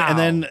 And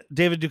then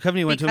David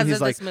Duchovny went to him. Because He's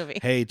of like, this movie.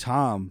 "Hey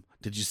Tom,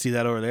 did you see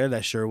that over there?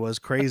 That sure was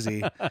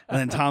crazy." And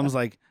then Tom's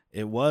like,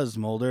 "It was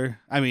Mulder.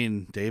 I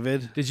mean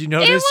David." Did you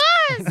notice?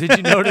 was! Did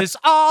you notice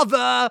all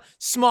the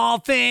small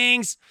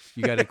things?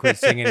 You got to quit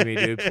singing to me,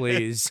 dude,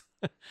 please.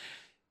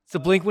 It's the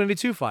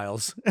Blink-182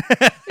 files.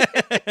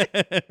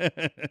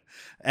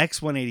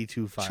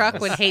 X182 files. Truck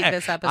would hate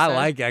this episode. I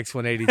like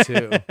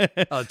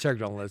X182. Oh, Chuck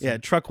don't listen. Yeah,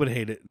 Truck would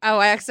hate it. Oh,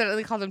 I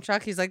accidentally called him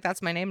Truck. He's like,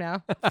 that's my name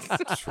now.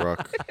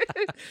 Truck.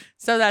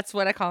 So that's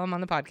what I call him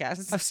on the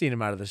podcast. I've seen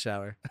him out of the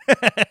shower.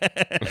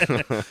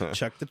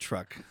 Chuck the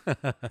Truck.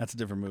 That's a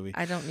different movie.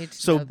 I don't need to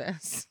So- know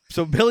this.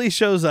 So Billy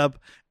shows up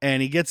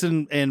and he gets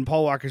in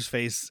Paul Walker's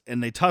face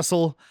and they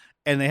tussle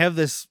and they have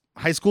this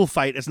high school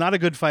fight. It's not a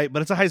good fight,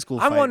 but it's a high school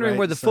fight. I'm wondering right?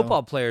 where the So-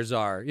 football players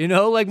are. You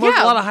know, like a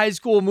Yeah. lot of high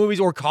school movies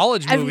or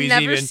college I've movies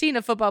never even. seen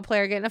a football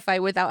player get in a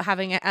fight without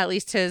having at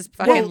least his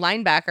fucking Well,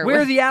 linebacker. Where are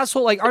with- the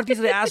asshole? Like, aren't these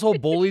the asshole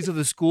bullies of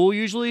the school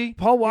usually?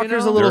 Paul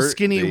Walker's know? a little They're-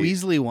 skinny they-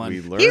 Weasley one. we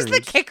He's the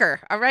learned. kicker,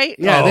 all right?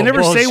 Yeah, they Oh,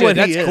 never say bullshit. what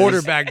That's he is.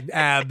 quarterback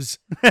abs.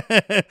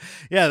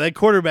 Yeah, that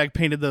quarterback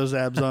painted those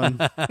abs on.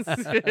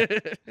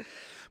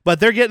 But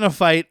they're getting a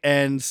fight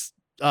and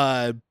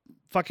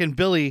fucking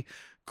Billy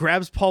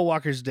grabs Paul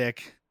Walker's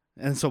dick.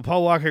 And so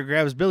Paul Walker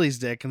grabs Billy's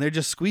dick and they're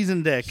just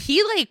squeezing dick.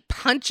 He like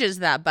punches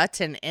that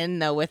button in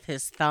though with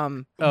his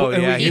thumb. Oh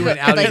And yeah, we- he went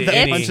out like, into it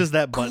any. punches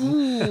that button.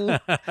 Ooh.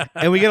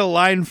 And we get a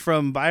line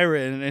from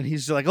Byron and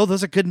he's like, "Oh,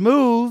 those are good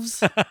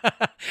moves."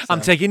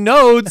 I'm taking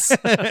notes.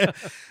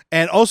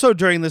 And also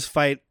during this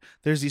fight,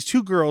 there's these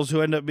two girls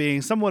who end up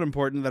being somewhat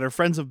important that are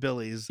friends of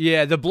Billy's.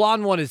 Yeah, the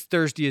blonde one is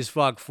thirsty as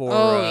fuck for.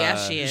 Oh, yeah,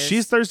 she is.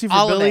 She's thirsty for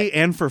All of Billy it.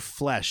 and for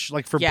flesh,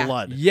 like for Yeah.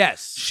 blood.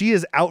 Yes. She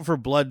is out for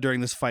blood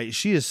during this fight.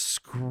 She is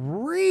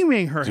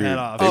screaming her Dude, head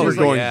off. they Oh, were She's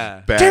going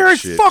yeah. bad tear his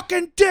shit.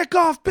 fucking dick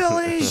off,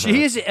 Billy.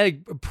 She is a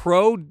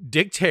pro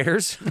dick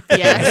tears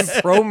Yes.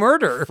 and pro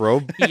murder.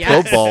 Pro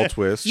Yes. ball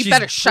twist. You She's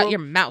better shut pro- your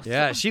mouth.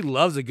 Yeah, she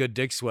loves a good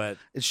dick sweat.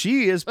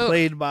 She is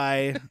played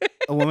by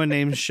a woman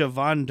named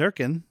Siobhan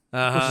Durkin, which is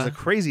Uh-huh. a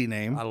crazy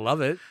name. I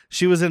love it.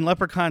 She was in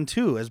Leprechaun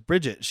 2 as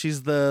Bridget.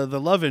 She's the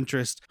love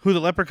interest who the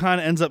leprechaun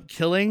ends up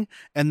killing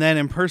and then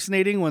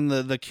impersonating when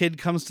the kid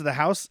comes to the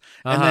house.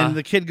 And then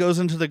the kid goes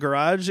into the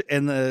garage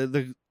and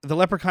the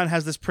leprechaun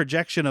has this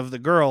projection of the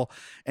girl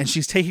and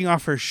she's taking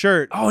off her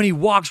shirt. Oh, and he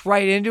walks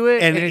right into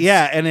it. And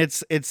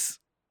it's- it's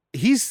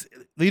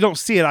you don't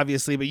see it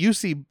obviously, but you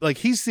see like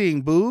he's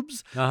seeing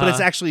boobs, but it's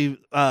actually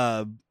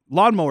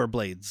lawnmower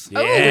blades. Yeah.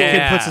 The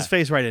kid puts his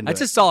face right into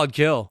That's it. a solid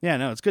kill. Yeah,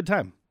 no, it's a good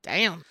time.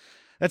 Damn.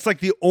 That's like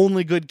the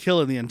only good kill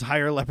in the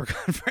entire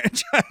Leprechaun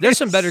franchise. There's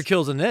some better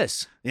kills than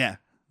this. Yeah.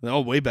 Oh,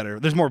 way better.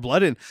 There's more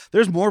blood in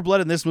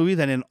this movie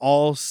than in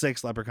all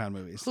 6 Leprechaun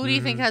movies. Who do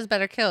you think has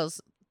better kills?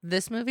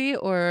 This movie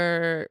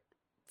or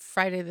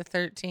Friday the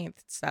 13th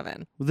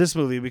 7? This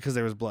movie because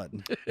there was blood.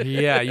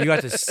 Yeah, you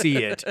got to see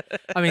it.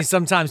 I mean,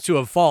 sometimes to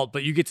a fault,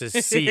 but you get to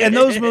see it. And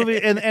those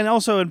movies and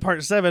also in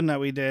part 7 that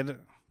we did,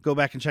 go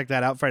back and check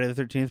that out. Friday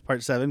the 13th,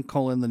 part 7, :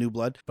 The New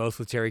Blood. Both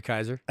with Terry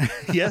Kaiser.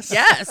 Yes.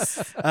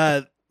 Yes.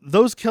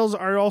 Those kills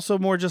are also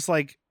more just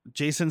like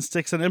Jason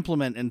sticks an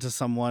implement into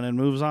someone and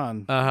moves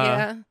on. Uh-huh.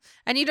 Yeah.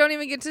 And you don't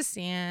even get to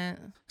see it.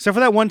 Except for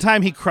that one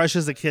time he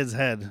crushes a kid's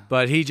head.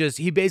 But he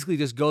basically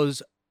just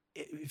goes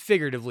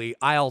figuratively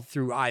aisle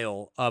through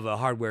aisle of a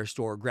hardware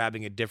store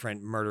grabbing a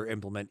different murder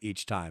implement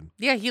each time.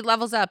 Yeah, he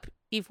levels up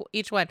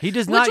each one. He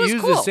does which not was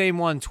use cool. the same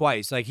one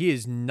twice. Like he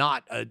is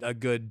not a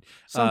good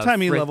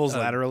Sometimes he levels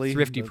laterally,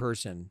 thrifty but-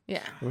 person.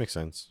 Yeah. That makes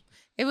sense.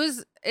 It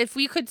was, if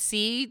we could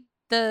see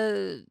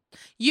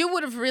you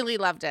would have really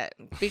loved it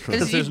because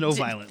Because there's you no d-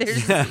 violence.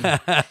 there's-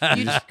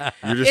 you-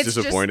 You're just It's just-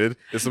 disappointed.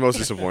 It's the most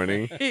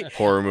disappointing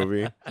horror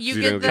movie. You So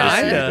get don't the- get to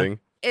see Kinda. anything.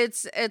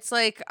 it's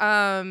like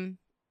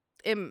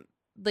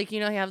like, you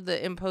know, you have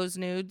the imposed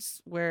nudes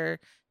where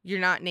you're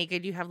not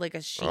naked, you have like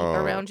a sheet Oh.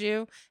 around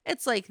you.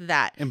 It's like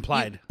that.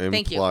 Implied.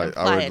 Thank you, Implied.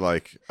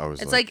 I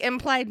was It's like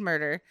implied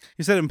murder.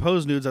 You said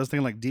imposed nudes. I was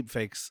thinking like deep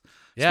fakes.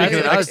 Yeah, Speaking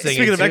that's of, what I was thinking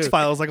speaking of too.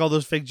 X-Files, like all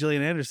those fake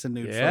Gillian Anderson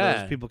nude Yeah.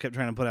 photos people kept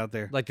trying to put out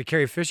there. Like the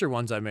Carrie Fisher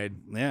ones I made.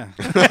 Yeah.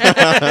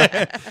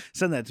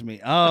 Send that to me.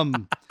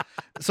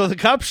 So the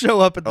cops show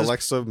up at this.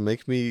 Alexa,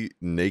 make me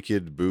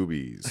naked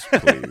boobies,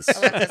 please.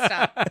 Alexa,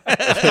 stop.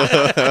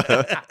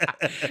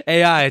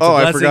 AI, it's Oh, a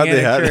I blessing forgot and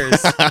they a had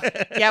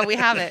curse. Yeah, we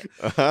have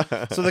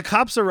it. So the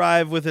cops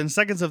arrive within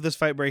seconds of this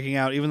fight breaking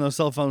out, even though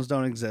cell phones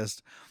don't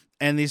exist.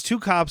 And these two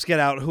cops get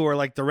out who are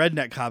like the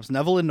redneck cops,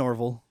 Neville and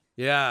Norval.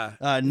 Yeah.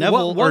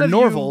 Neville One or of you-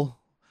 Norval,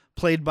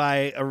 played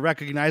by a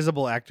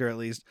recognizable actor at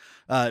least,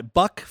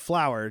 Buck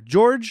Flower,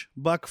 George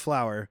Buck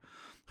Flower,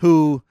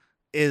 who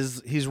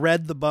he's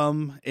Red the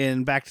bum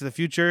in Back to the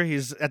Future.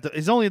 He's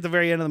only at the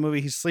very end of the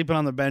movie. He's sleeping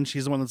on the bench.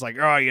 He's the one that's like,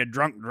 "Oh, you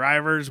drunk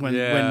drivers," when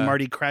Yeah.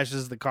 Marty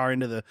crashes the car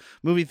into the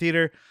movie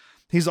theater.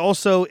 He's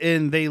also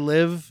in They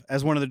Live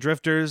as one of the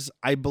drifters.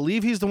 I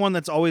believe he's the one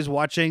that's always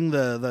watching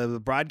the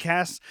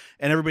broadcasts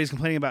and everybody's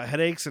complaining about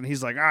headaches and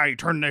he's like, you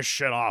turn this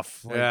shit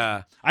off. Like,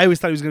 Yeah. I always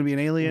thought he was going to be an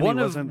alien. One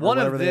he of wasn't, or one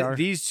whatever of they are.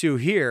 these two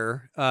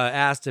here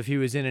asked if he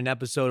was in an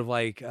episode of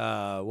like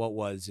what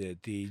was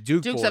it, the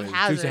Dukes of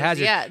Hazzard,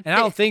 yeah. and I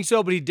don't think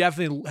so, but he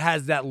definitely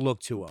has that look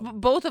to him.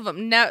 Both of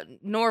them.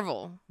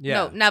 Norval. Yeah.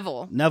 No,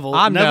 Neville. Neville.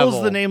 I'm Neville's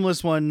Neville. the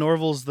nameless one.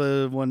 Norval's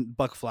the one,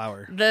 Buck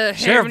Flower. The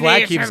Sheriff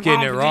Black keeps Sheriff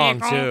getting it wrong,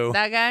 Vehicle, too.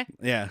 That guy,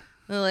 Yeah.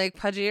 the like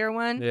pudgier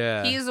one.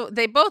 Yeah.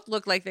 They both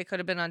look like they could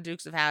have been on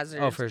Dukes of Hazzard.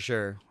 Oh, for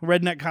sure.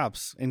 Redneck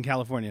cops in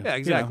California. Yeah,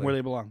 You know, exactly. where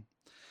they belong.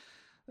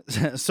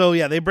 So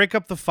yeah, they break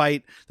up the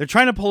fight. They're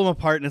trying to pull them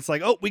apart, and it's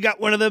like, oh, we got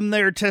one of them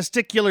there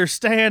testicular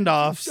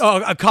standoffs.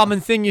 Oh, a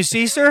common thing you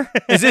see, sir?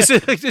 Is this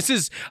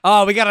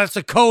we got us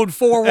a code That's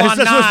what I was about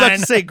 419.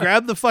 to say.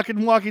 Grab the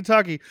fucking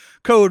walkie-talkie.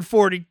 Code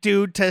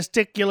 42,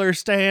 testicular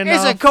standoff.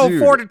 It's a code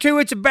Dude. 42.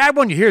 It's a bad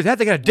one. You hear that?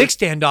 They got a dick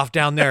standoff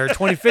down there,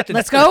 25th and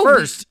Let's go.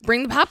 1st.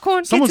 Bring the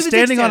popcorn. Someone's to the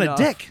dick standing on a standoff.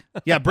 dick.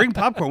 Yeah, bring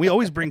popcorn. We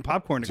always bring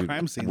popcorn to Dude,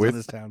 crime scenes with, in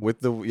this town. with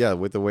the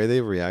way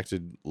they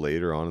reacted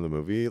later on in the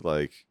movie,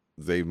 like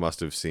they must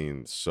have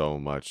seen so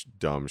much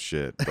dumb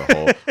shit. The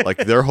whole like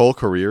their whole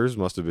careers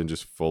must have been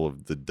just full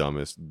of the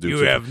dumbest Dukes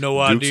You of, have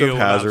no Dukes idea of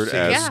what I've Hazzard seen.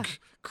 esque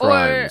Or-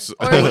 crimes.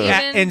 or even-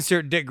 Yeah,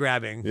 insert dick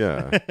grabbing.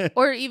 yeah.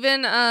 Or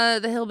even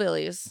the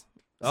Hillbillies.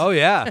 Oh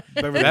yeah,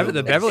 Beverly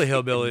the Beverly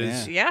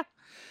Hillbillies. Yeah.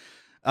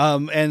 Yeah.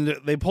 And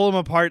they pull him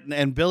apart,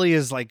 and Billy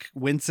is like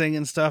wincing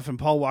and stuff, and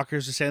Paul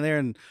Walker's just standing there,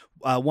 and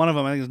one of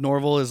them, I think, is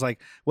Norval, is like,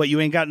 "What? You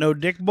ain't got no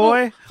dick,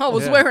 boy?" I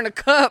was Yeah. wearing a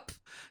cup.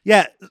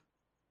 Yeah.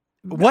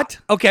 What?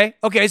 Okay.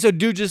 So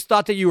dude just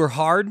thought that you were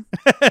hard.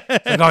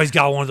 Like, oh, he's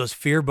got one of those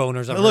fear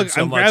boners. I've Look, heard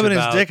so I'm much grabbing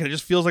about. his dick and it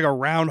just feels like a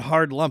round,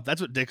 hard lump.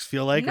 That's what dicks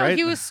feel like, No, right?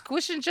 he was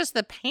squishing just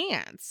the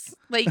pants.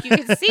 Like you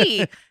could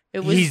see.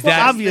 It was He's just the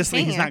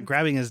Obviously, he's not pants.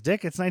 grabbing his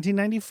dick. It's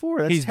 1994.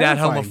 That's He's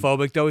terrifying. that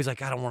homophobic though. He's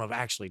like, I don't want to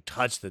actually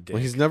touch the dick.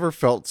 Well, he's never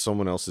felt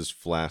someone else's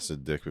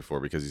flaccid dick before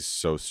because he's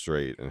so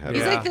straight and He's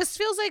Yeah. like, this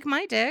feels like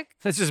my dick.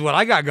 This is what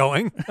I got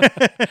going.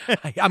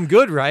 I'm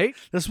good, right?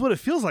 That's what it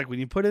feels like when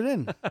you put it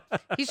in.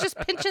 He's just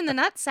pinching the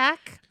nutsack.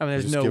 I mean,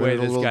 there's Just no giving way it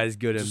a this little- guy's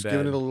good in Just bed.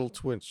 giving it a little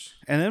twitch.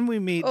 And then we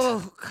meet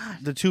Oh God.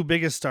 the two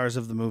biggest stars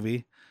of the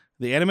movie,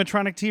 the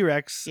animatronic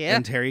T-Rex Yeah.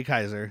 and Terry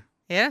Kaiser.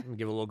 Yeah.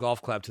 Give a little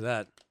golf clap to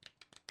that.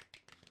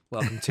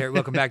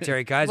 Welcome back,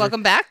 Terry Kaiser.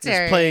 Welcome back, He's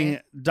Terry. playing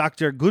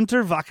Dr.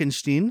 Gunther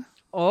Wachenstein.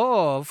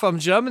 Oh, from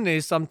Germany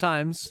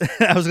sometimes.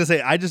 I was going to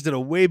say, I just did a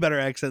way better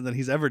accent than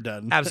he's ever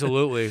done.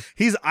 Absolutely.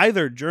 He's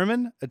either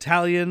German,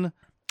 Italian,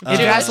 It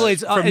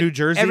vacillates from New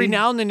Jersey. Every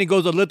now and then he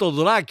goes a little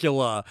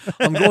Dracula.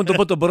 I'm going to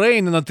put the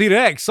brain in a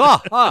T-Rex.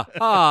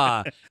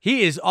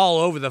 He is all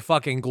over the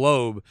fucking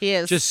globe. He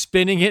is. Just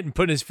spinning it and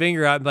putting his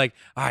finger out and like,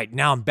 all right,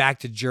 now I'm back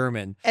to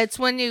German. It's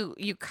when you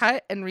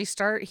cut and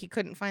restart. He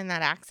couldn't find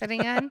that accent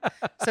again,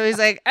 so he's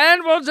like,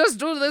 "And we'll just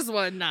do this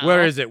one now."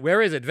 Where is it?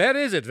 Where is it? Where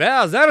is it?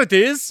 There it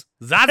is.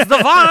 That's the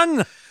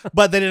one.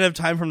 But they didn't have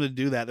time for him to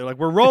do that. They're like,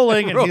 we're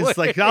rolling. And he's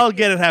like, I'll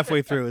get it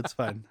halfway through. It's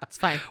fine. It's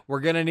fine. We're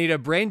going to need a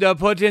brain to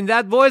put in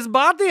that boy's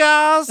body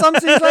or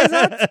something like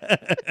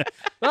that.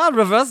 I'll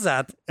reverse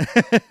that.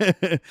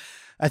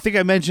 I think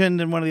I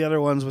mentioned in one of the other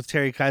ones with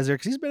Terry Kaiser,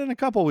 because he's been in a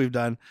couple we've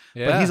done.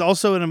 But Yeah. he's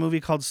also in a movie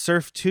called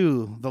Surf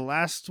 2. The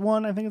last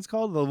one, I think it's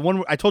called. The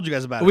one I told you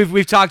guys about.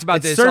 We've talked about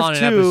It's this Surf on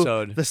an 2,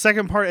 episode. The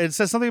second part, it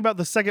says something about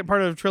the second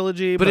part of the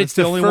trilogy, but It's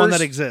the only one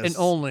that exists. and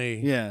only.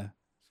 Yeah.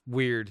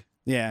 Weird.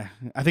 Yeah.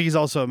 I think he's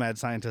also a mad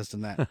scientist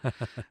in that.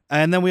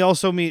 And then we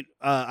also meet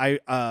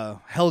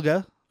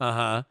Helga.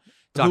 Uh-huh.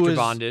 who Dr. is-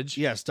 Bondage.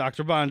 Yes,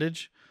 Dr.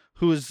 Bondage,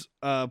 who is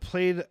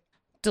played.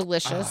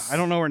 Delicious. I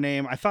don't know her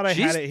name. I thought I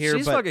had it here,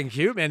 she's but fucking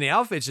cute, man. The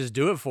outfits just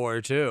do it for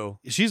her, too.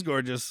 she's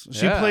gorgeous.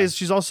 She Yeah. plays.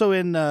 She's also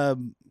in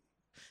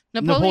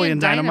Napoleon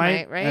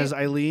Dynamite right? as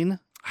Eileen.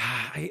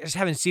 I just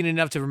haven't seen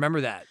enough to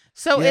remember that.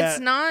 So Yeah.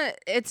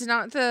 it's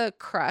not the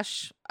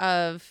crush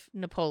of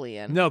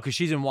Napoleon. No, because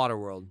she's in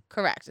Waterworld.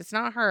 Correct. It's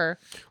not her.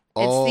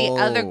 It's the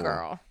other Oh.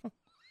 girl.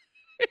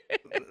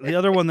 The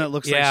other one that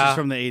looks like Yeah. she's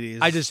from the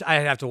 80s. I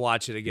have to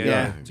watch it again.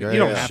 Yeah. Yeah, You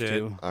don't yeah. have Shit.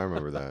 to. I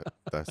remember that.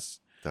 That's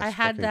I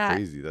had fucking that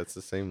crazy. That's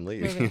the same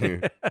lady.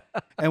 movie.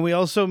 And we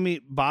also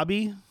meet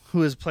Bobby,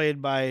 who is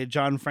played by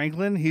John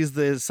Franklin. He's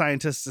the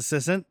scientist's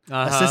assistant.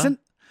 Uh-huh. Assistant?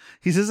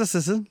 He's his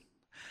assistant.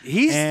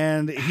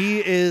 And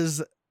he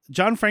is.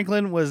 John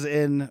Franklin was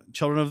in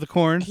Children of the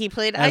Corn He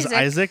played as Isaac.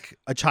 Isaac,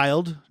 a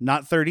child,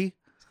 not 30.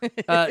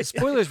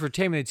 Spoilers for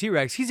Tammy the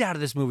T-Rex. He's out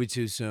of this movie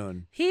too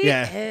soon. He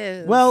Yeah.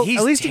 is. Well, He's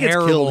at least he gets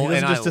terrible, killed. He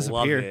doesn't and just I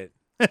disappear.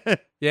 love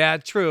it. Yeah,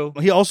 true.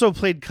 He also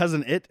played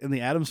Cousin It in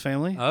the Addams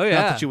Family. Oh, Not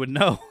yeah. that you would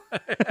know.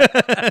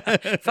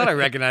 Thought I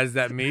recognized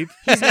that meat.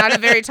 he's not a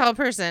very tall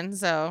person,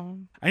 so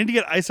I need to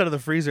get ice out of the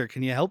freezer.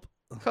 Can you help?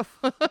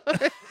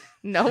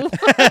 no.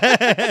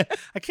 I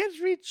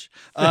can't reach.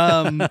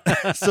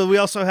 So we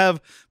also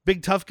have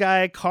big tough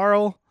guy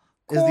Carl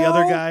is the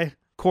other guy.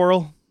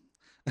 Coral.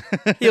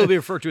 He'll be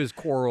referred to as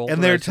Coral.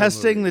 And they're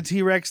testing the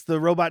T-Rex, the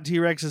robot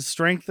T-Rex's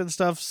strength and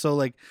stuff. So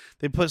like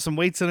they put some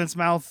weights in its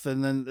mouth,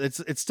 and then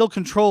it's still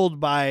controlled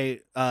by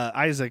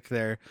Isaac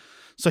there.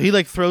 So he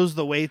like throws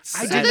the weights.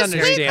 I So didn't this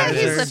understand weight that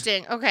he's this.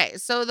 lifting. Okay,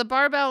 so the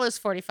barbell is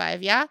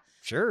 45, yeah,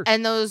 Sure.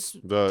 and those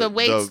the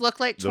weights look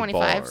like the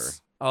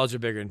 25s. Oh, those are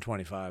bigger than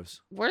 25s.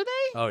 Were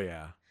they? Oh,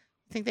 yeah.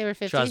 I think they were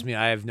 50. Trust me,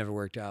 I have never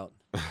worked out.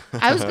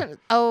 I was gonna.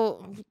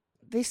 Oh,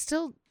 they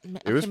still.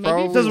 It was okay,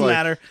 probably maybe. Doesn't like-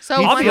 matter. So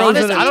He I'll be throws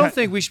honest, it at I don't ti-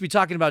 think we should be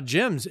talking about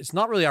gyms. It's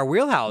not really our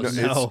wheelhouse.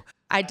 No, No.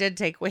 I did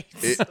take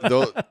weights.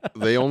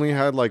 They only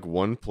had like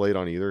one plate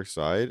on either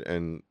side,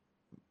 and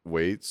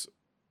weights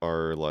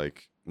are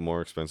like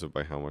more expensive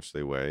by how much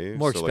they weigh.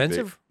 More So, like,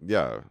 expensive?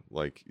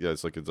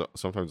 It's like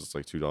sometimes it's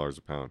like $2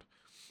 a pound,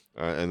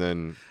 and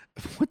then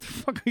What the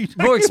fuck are you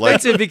talking More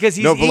expensive because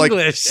he's no, but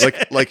English.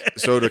 like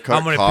so to cut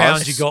How many costs,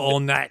 pounds you go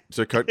all night?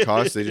 to cut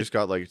costs, they just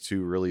got like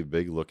two really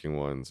big looking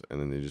ones, and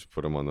then they just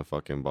put them on the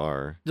fucking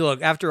bar.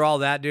 Look, after all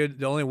that, dude,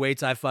 the only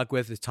weights I fuck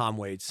with is Tom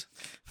weights.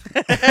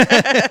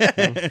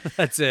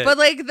 That's it. But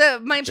like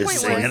my point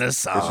It's singing was, a It's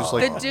song. just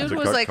like The dude to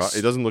was cut like-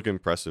 it doesn't look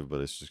impressive,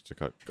 but it's just to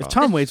cut If costs.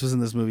 Tom Waits was in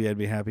this movie, I'd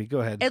be happy. Go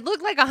ahead. it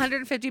looked like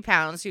 150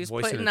 pounds. He was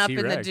Voice of putting the up in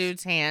the T-Rex.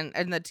 dude's hand,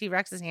 in the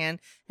T-Rex's hand,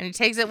 and he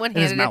takes it one In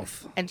his handed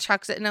mouth. and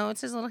chucks it. No,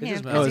 it's his little It's his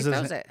hand mouth. because Oh, he it's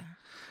his throws hand. it.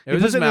 it He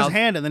was puts his it in his mouth.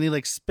 hand and then he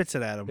like spits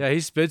it at him. Yeah, he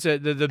spits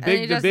it. The he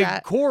big does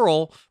that.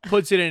 coral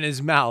puts it in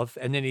his mouth,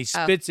 and then he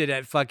spits it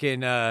at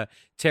fucking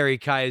Terry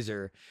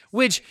Kaiser.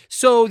 Which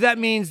so that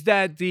means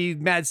that the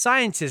mad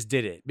scientist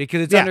did it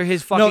because it's Yeah. under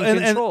his fucking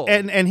control.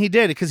 And he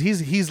did it because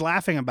he's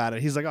laughing about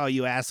it. He's like, "Oh,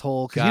 you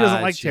asshole," because he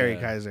doesn't like Gotcha. Terry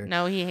Kaiser.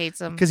 No, he hates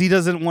him. Because he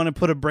doesn't want to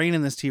put a brain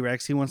in this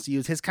T-Rex. He wants to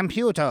use his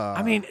computer.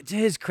 I mean, to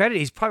his credit,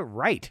 he's probably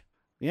right.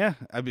 Yeah,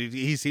 I mean,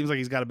 he seems like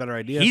he's got a better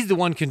idea. He's the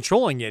one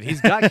controlling it. He's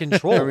got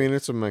control. I mean,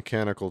 it's a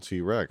mechanical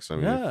T-Rex. I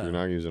mean, Yeah. if you're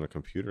not using a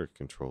computer to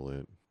control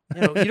it,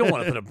 You don't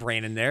want to put a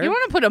brain in there. You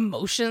want to put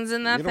emotions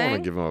in that you don't want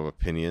thing? to give him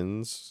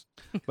opinions.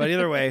 But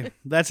either way,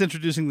 that's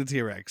introducing the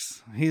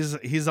T-Rex.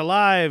 He's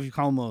alive,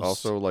 almost.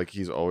 Also, like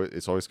it's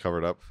always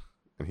covered up,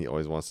 and he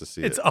always wants to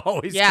see It's it.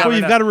 always Yeah. oh, covered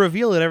you've up. got to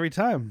reveal it every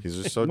time. He's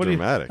just so What do you-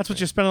 dramatic. That's what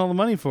you're spending all the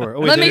money for.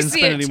 Oh, wait, Let they me didn't see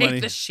spend it. any Take money.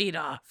 the sheet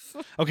off.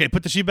 Okay,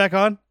 put the sheet back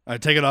on.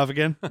 Take it off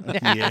again.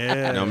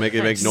 Yeah. Now make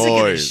it make Sick of this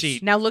noise.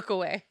 sheet. Now look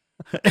away.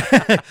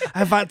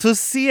 I want to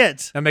see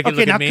it. Now make it okay,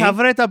 look now at me.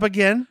 cover it up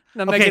again.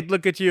 Now make Okay. it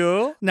look at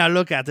you. Now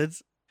look at it.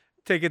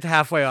 Take it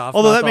halfway off.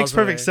 Although that mouth makes all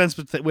the perfect way.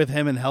 sense with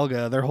him and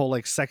Helga, their whole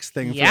like sex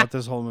thing Yeah. throughout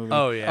this whole movie.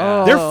 Oh yeah.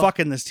 Oh. They're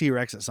fucking this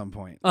T-Rex at some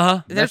point.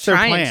 Uh-huh. They're That's their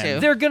trying plan. to.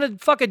 They're gonna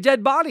fuck a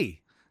dead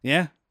body.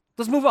 Yeah.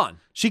 Let's move on.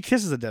 She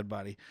kisses a dead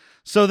body.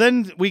 So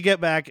then we get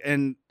back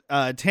and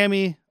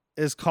Tammy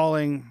is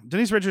calling,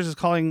 Denise Richards is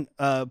calling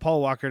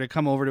Paul Walker to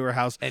come over to her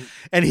house.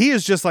 And he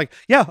is just like,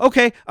 yeah,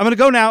 okay, I'm going to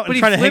go now and But he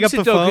trying to hang up flips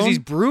the it though because phone. he's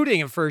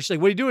brooding at first. Like,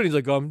 what are you doing? He's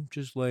like, I'm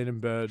just laying in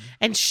bed.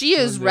 And she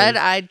is One day.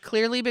 red-eyed,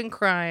 clearly been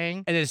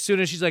crying. And as soon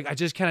as she's like, I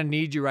just kind of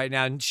need you right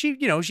now. And she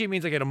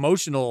means like an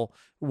emotional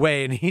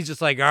way. And he's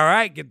just like, all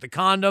right, get the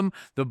condom,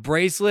 the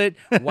bracelet,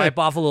 wipe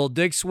off a little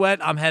dick sweat.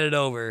 I'm headed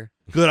over.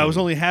 Good, I was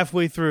only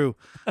halfway through.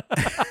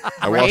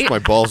 I washed my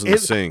balls in the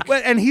sink.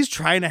 And he's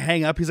trying to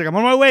hang up. He's like, I'm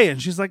on my way.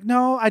 And she's like,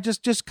 no, I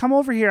just come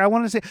over here. I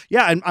want to say,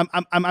 yeah,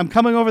 I'm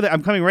coming over there.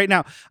 I'm coming right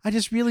now. I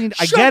just really,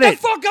 I Shut get the it.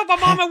 fuck up.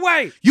 I'm on my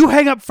way. You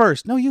hang up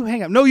first. No, you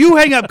hang up. No, you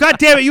hang up. God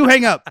damn it, you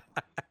hang up.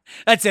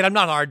 That's it. I'm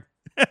not hard.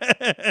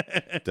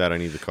 Dad, I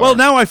need the car. Well,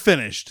 now I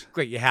finished.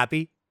 Great. You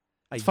happy?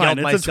 I It's fine. yelled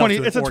It's a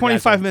myself to an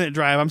 25 orgasm. minute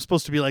drive. I'm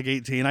supposed to be like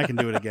 18. I can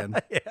do it again.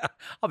 Yeah.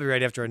 I'll be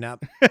right after a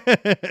nap.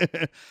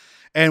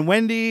 And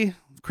Wendy,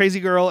 crazy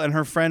girl, and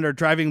her friend are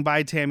driving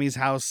by Tammy's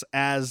house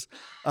as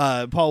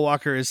Paul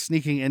Walker is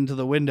sneaking into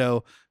the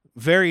window.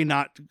 Very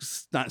not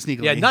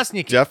sneakily. Yeah, not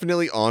sneaky.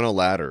 Definitely on a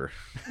ladder.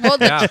 Well,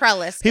 the Yeah.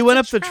 trellis. He It's went a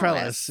up the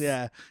trellis,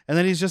 yeah, and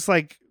then he's just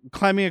like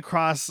climbing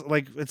across,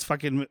 like it's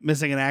fucking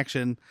missing in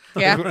action.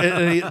 Yeah.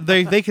 And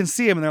they can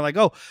see him, and they're like,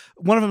 "Oh,"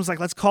 one of them's like,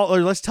 "Let's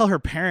tell her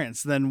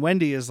parents." Then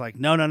Wendy is like,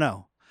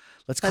 "No,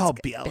 let's call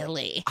Billy."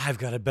 Billy. I've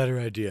got a better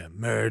idea.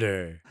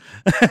 Murder.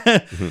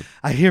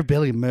 I hear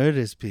Billy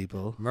murders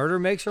people. Murder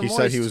makes her He moist.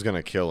 said he was going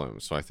to kill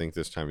him, so I think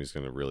this time he's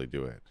going to really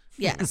do it.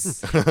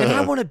 Yes. And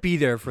I want to be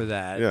there for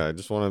that. Yeah, I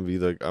just want to be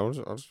the. I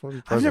just want to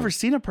be present. I've never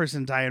seen a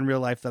person die in real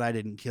life that I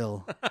didn't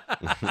kill.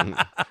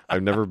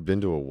 I've never been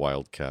to a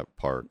wildcat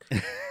park.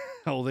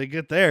 Oh, they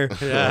get there.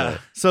 Yeah.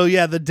 So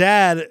yeah, the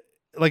dad,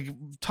 like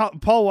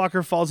Paul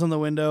Walker falls in the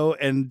window,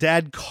 and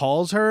Dad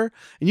calls her.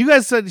 And you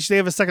guys said they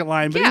have a second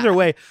line, but Yeah. either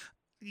way,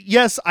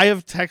 yes, I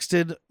have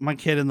texted my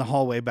kid in the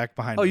hallway back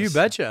behind. Oh, us. you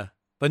betcha.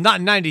 But not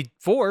in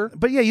 94.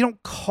 But yeah, you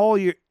don't call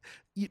your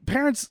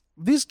parents.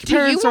 These Do you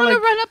parents want are to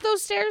like run up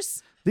those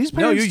stairs? these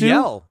No, parents you do.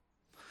 yell.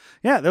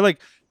 Yeah, they're like,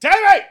 Tammy,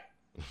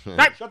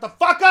 shut the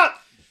fuck up.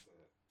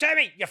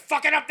 Tammy, you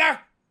fucking up there.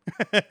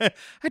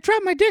 I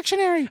dropped my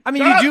dictionary. I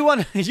mean,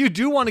 you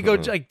do want to go.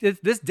 Like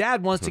this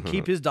dad wants to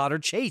keep his daughter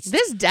chaste.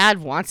 This dad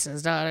wants his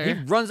He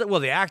daughter. runs it.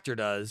 Well, the actor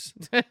does.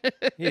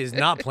 He is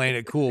not playing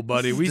it cool,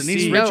 buddy. We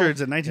Denise see.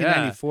 Richards in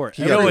 1994.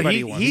 Yeah. You know what, Everybody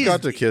he- wants. He He's-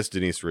 got to kiss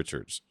Denise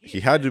Richards.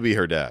 He had to be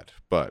her dad,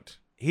 but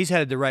He's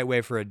headed the right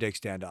way for a dick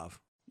standoff.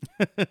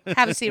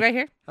 Have a seat right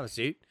here. Have a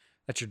seat.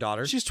 That's your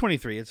daughter. She's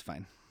 23. It's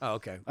fine. Oh,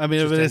 okay. I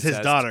mean, if Just it is his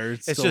incest. daughter,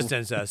 it's It's still- just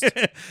incest.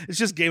 It's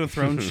just Game of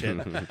Thrones shit.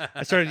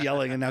 I started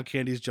yelling, and now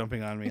Candy's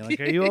jumping on me.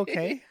 Like, are you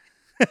okay?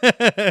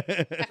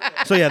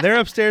 So yeah, they're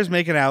upstairs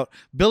making out.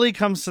 Billy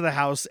comes to the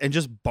house and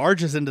just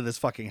barges into this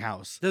fucking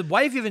house. The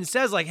wife even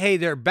says, like, hey,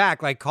 they're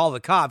back. Like, call the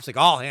cops. Like,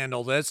 I'll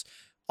handle this.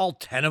 All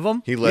 10 of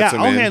them. he lets Yeah,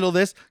 him I'll in. handle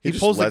this. He He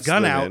just pulls the lets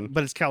gun them out, in.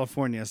 but it's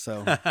California,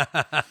 so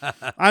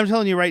I'm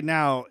telling you right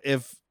now,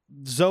 if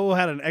Zoe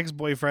had an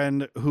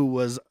ex-boyfriend who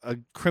was a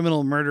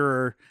criminal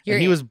murderer You're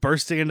and he in. was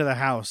bursting into the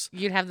house,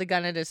 You'd have the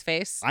gun at his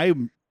face.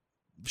 I'm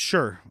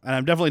sure, and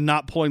I'm definitely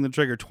not pulling the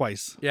trigger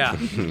twice. Yeah.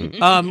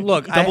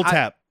 Look, Double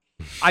tap.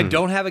 I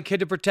don't have a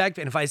kid to protect,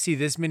 and if I see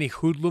this many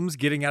hoodlums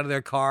getting out of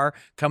their car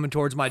coming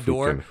towards my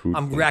door, Fucking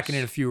I'm hoodlums. racking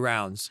in a few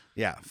rounds.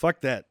 Yeah,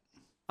 fuck that.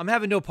 I'm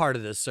having no part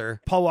of this, sir.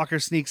 Paul Walker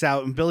sneaks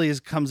out, and Billy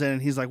comes in,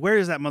 and he's like, "Where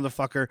is that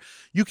motherfucker?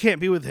 You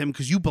can't be with him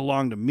because you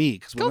belong to me.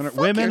 Because Go fuck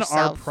women are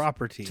yourself."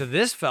 property." To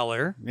this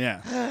feller,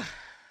 Yeah.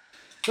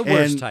 the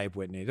worst And- type,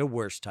 Whitney. The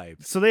worst type.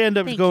 So they end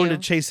up Thank going you.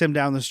 to chase him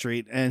down the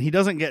street, and he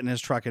doesn't get in his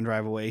truck and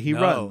drive away. He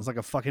No. runs like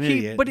a fucking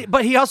idiot.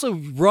 But he also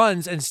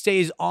runs and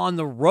stays on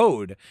the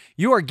road.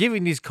 You are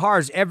giving these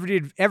cars every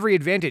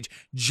advantage.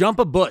 Jump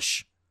a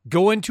bush.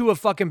 Go into a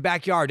fucking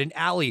backyard, an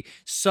alley,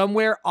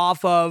 somewhere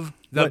off of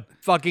the What?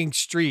 fucking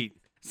street.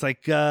 It's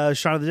like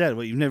Shaun of the Dead.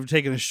 What, you've never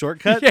taken a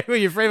shortcut? Yeah,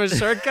 you frame a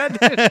shortcut.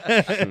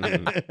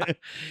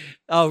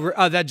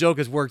 That joke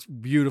has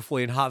worked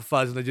beautifully in Hot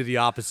Fuzz, and they do the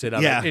opposite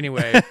of Yeah. it.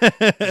 Anyway,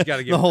 you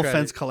gotta give the whole credit.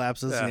 fence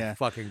collapses. Yeah.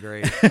 Fucking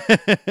great.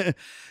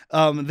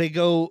 They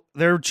go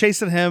they're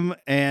chasing him,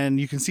 and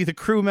you can see the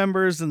crew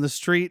members in the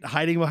street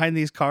hiding behind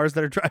these cars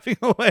that are driving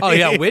away. Oh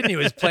yeah, Whitney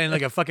was playing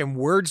like a fucking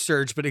word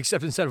search, but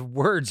except instead of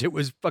words, it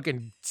was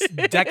fucking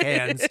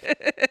deckhands.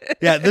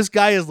 Yeah, this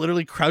guy is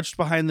literally crouched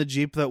behind the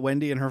Jeep that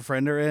Wendy and her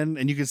friend are in,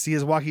 and you can see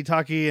his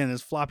walkie-talkie and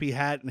his floppy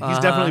hat. And he's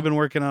definitely been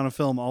working on a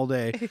film all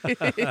day.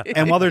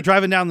 And while they're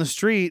driving down the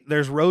street,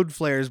 there's road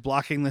flares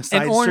blocking the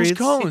side And orange streets.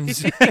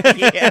 cones.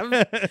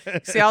 Yeah.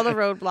 See all the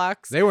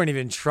roadblocks. They weren't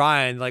even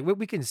trying. Like,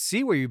 we can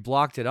see where you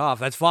blocked it off.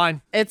 That's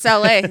fine. It's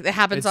LA. It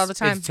happens all the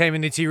time. It's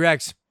taming the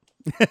T-Rex.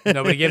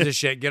 Nobody gives a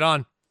shit. Get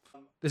on.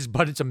 This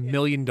budget's $1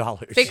 million.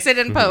 Fix it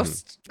in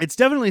post. It's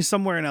definitely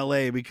somewhere in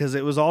LA because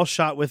it was all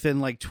shot within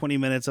like 20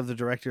 minutes of the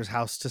director's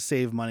house to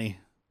save money.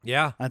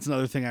 Yeah, That's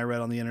another thing I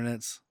read on the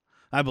internets.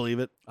 I believe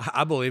it.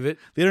 I believe it.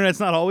 The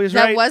internet's not always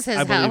That right. was his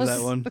I believe house.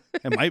 that one.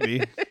 It might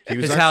be. He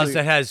was His house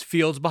that has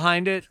fields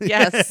behind it.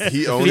 Yes.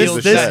 he owns This-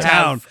 the this shed.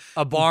 town. Have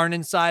a barn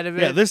inside of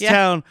it. Yeah, this Yeah.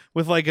 town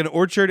with like an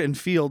orchard and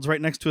fields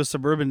right next to a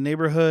suburban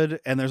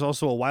neighborhood, and there's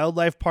also a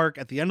wildlife park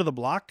at the end of the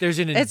block. There's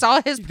an It's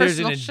all his there's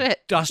personal an shit.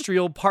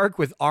 industrial park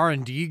with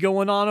R&D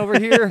going on over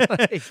here.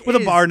 Like, with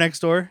a bar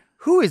next door.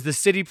 Who is the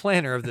city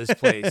planner of this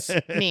place?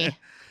 Me.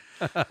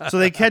 So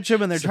they catch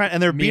him and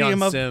they're Me beating on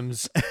him up.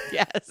 Sims.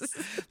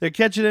 Yes. They're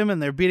catching him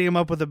and they're beating him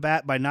up with a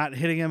bat by not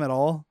hitting him at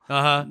all.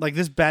 Uh-huh. Like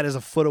this bat is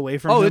a foot away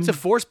from Oh, him. it's a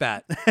force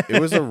bat.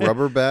 It was a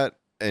rubber bat,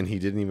 and he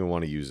didn't even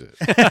want to use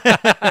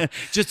it.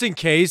 Just in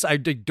case I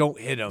don't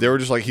hit him. They were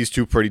just like, he's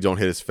too pretty, don't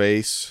hit his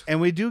face.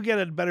 And we do get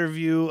a better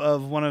view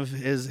of one of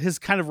his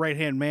kind of right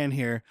hand man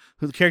here,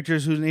 the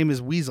characters whose name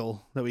is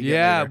Weasel that we get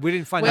yeah, later, we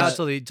didn't find Which- out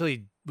until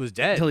he was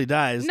dead. until he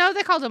dies. No,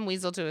 they called him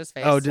Weasel to his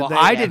face. Oh, did Well, they?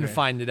 I didn't Okay.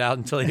 find it out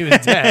until he was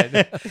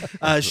dead.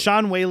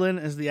 Sean Whalen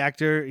is the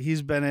actor.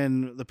 He's been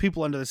in The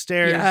People Under the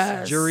Stairs.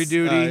 Yes. Jury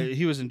duty.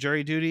 He was in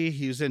Jury Duty.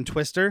 He was in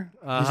Twister.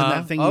 He's in Uh-huh.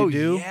 That Thing oh, You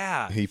Do.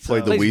 Yeah. He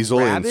played the Plays weasel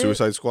Rabbit? in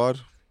Suicide Squad.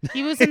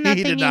 He was in that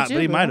He thing did you not, do.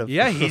 but he might have.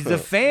 Yeah, he's the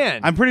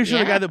fan. I'm pretty sure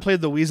the Yeah. guy that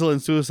played the Weasel in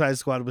Suicide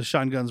Squad was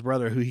Sean Gunn's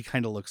brother, who he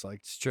kind of looks like.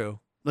 It's true.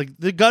 Like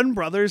the Gunn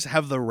brothers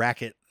have the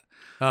racket.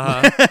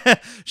 Uh-huh.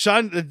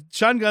 Sean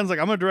Gunn's like,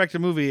 I'm gonna direct a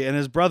movie, and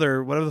his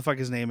brother, whatever the fuck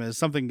his name is,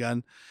 something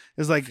Gunn,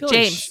 is like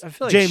James. I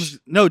feel like James.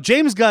 No,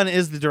 James Gunn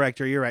is the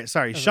director. You're right.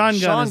 Sorry, Sean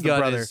Gunn is the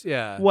brother.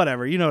 yeah.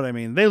 Whatever, you know what I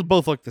mean. They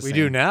both look the We same.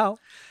 do now.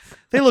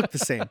 They look the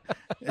same.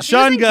 was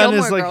Sean in Gunn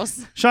Gilmore is like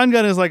Girls. Sean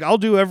Gunn is like, I'll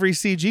do every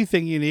CG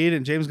thing you need,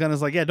 and James Gunn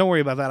is like, yeah, don't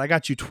worry about that. I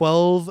got you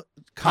 12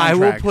 I will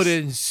contracts. put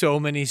in so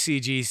many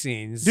CG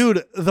scenes.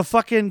 Dude, the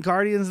fucking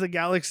Guardians of the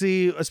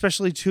Galaxy,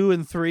 especially 2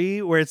 and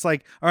 3, where it's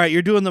like, all right,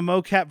 you're doing the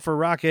mocap for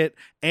Rocket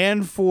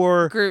and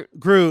for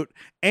Groot.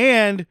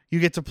 and you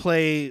get to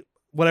play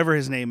whatever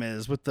his name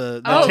is with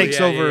that Oh, takes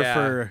yeah, over yeah.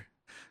 for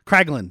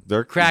Kraglin.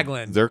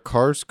 Kraglin. Their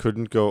cars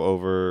couldn't go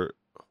over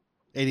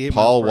 88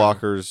 Paul miles per hour.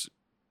 Walker's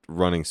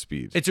running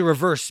speed. It's a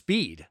reverse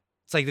speed.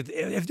 It's like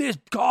if this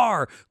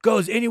car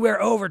goes anywhere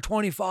over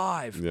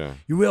 25, Yeah.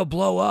 you will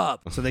blow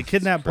up. So they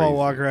kidnap Paul Crazy.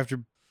 Walker after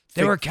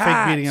They were fake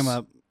beating him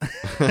cats.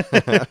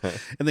 up.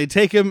 And they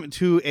take him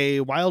to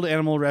a wild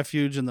animal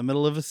refuge in the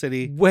middle of a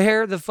city.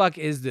 Where the fuck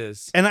is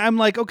this? And I'm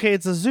like, okay,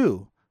 it's a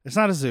zoo. It's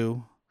not a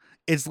zoo.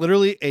 It's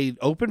literally a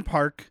open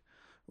park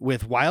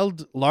with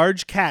wild,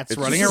 large cats It's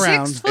running just-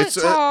 around. 6 foot It's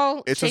a-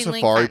 tall. It's a chain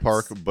link safari fence.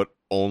 park, but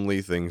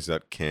only things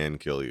that can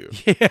kill you.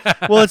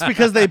 Well, it's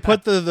because they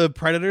put the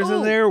predators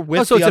in there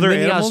with so the it's other a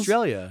mini animals.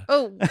 Australia.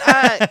 Oh,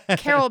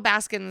 Carol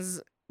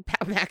Baskin's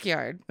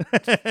backyard.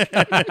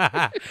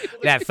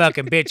 That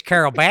fucking bitch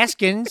Carol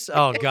Baskins.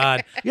 Oh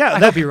God. Yeah, I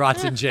that hope he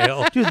rots in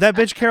jail. dude, that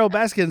bitch Carol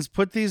Baskins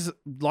put these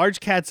large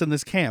cats in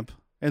this camp,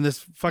 in this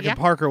fucking Yeah.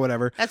 park or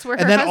whatever, That's where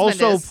her and then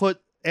husband also is.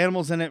 put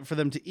animals in it for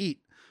them to eat,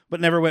 but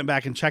never went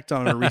back and checked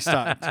on it or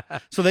restocked.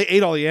 So they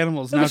ate all the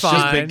animals. Now it's just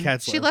Fine. big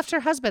cats. She left her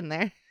husband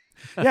there.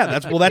 Yeah,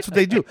 that's what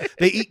they do.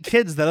 They eat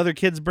kids that other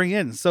kids bring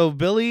in. So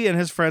Billy and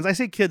his friends, I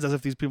say kids as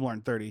if these people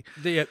aren't 30.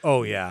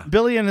 Oh yeah.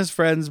 Billy and his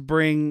friends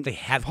bring They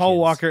have Paul kids.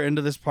 Walker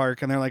into this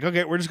park, and they're like,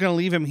 okay, we're just gonna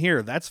leave him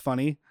here. That's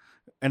funny.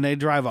 And they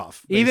drive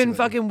off. Even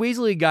basically. fucking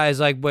Weasley guys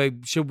like,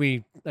 wait, should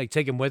we like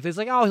take him with us?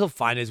 Like, oh, he'll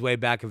find his way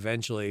back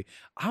eventually.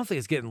 I don't think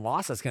it's getting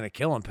lost that's gonna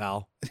kill him,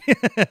 pal.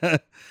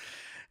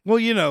 Well,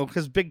 you know,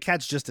 because big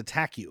cats just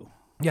attack you.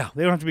 Yeah.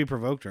 They don't have to be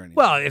provoked or anything.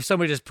 Well, if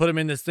somebody just put him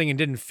in this thing and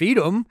didn't feed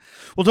him,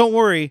 Well, don't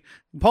worry.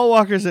 Paul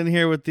Walker's in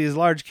here with these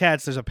large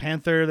cats. There's a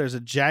panther, there's a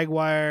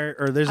jaguar,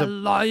 or there's a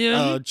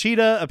lion.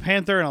 cheetah, a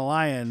panther, and a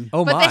lion.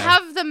 Oh But my! they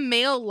have the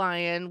male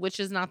lion, which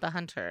is not the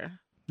hunter.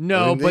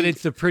 no, I mean, but they-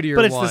 it's the prettier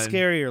But it's one. the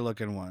scarier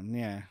looking one.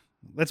 Yeah.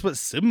 That's what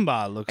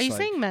Simba looks Are you like.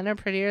 saying men are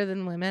prettier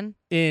than women?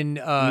 in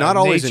Not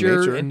always in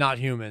nature. and not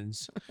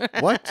humans.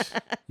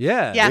 What?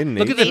 Yeah. Yeah. In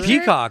Look at the nature?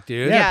 peacock,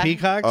 dude. Yeah, Yeah.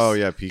 peacocks. Oh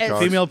yeah,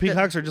 peacocks. Female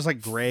peacocks are just like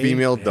gray.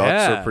 Female ducks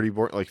Yeah. are pretty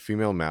boring. Like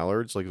female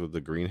mallards, like with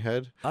the green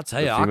head. I'll tell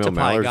The you, female octopi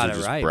mallards got are it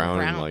just right. brown,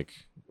 Brown. and like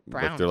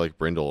Brown. they're like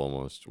brindle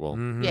almost. Well,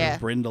 Mhm. Yeah.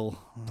 Brindle.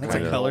 That's a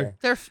Brindle. color.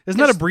 They're Isn't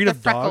that a breed they're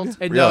of dog? freckled.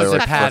 It yeah, knows they're a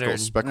like pattern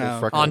speckled Oh.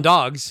 freckle. on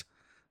dogs.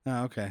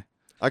 Oh, okay.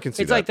 I can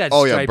see It's that. like that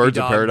Oh yeah, stripy birds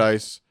dog. of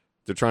paradise.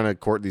 They're trying to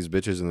court these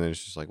bitches, and then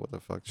it's just like, what the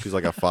fuck? She's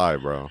like a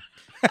 5, bro.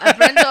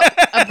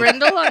 A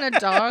brindle on a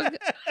dog.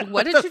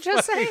 What did you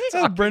just say?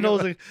 Brindle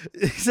was like,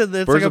 he said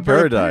that's Birds like a of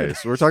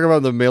Paradise. We're talking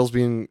about the males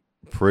being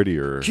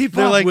prettier. Keep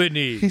They're up, like,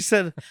 Whitney. He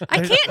said,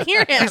 I can't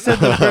hear him. he said,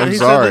 he said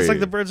sorry. that's like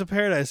the Birds of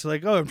Paradise. They're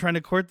like, oh, I'm trying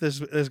to court this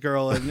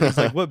girl, and it's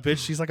like, what, bitch?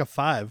 She's like a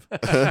 5.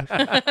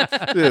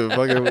 Dude,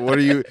 fucking, what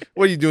are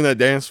you doing that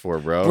dance for,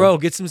 bro? Bro,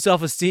 get some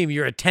self-esteem.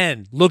 You're a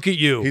 10. Look at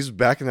you. He's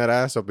backing that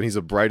ass up, and he's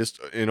the brightest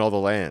in all the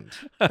land.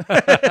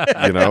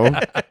 You know?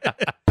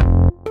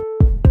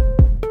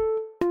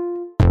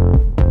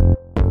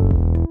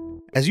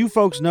 As you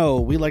folks know,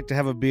 we like to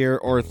have a beer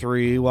or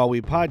 3 while we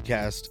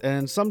podcast,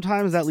 and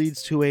sometimes that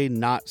leads to a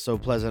not so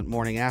pleasant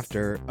morning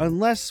after,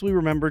 unless we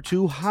remember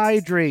to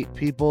hydrate,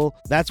 people.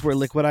 That's where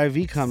Liquid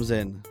IV comes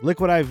in.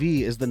 Liquid IV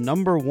is the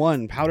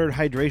 #1 powdered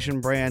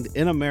hydration brand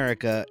in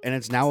America, and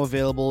it's now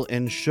available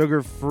in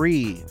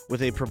sugar-free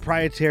with a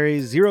proprietary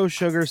zero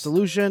sugar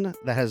solution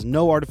that has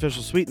no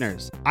artificial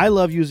sweeteners. I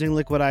love using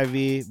Liquid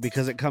IV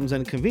because it comes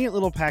in convenient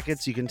little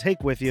packets you can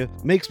take with you,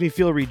 makes me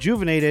feel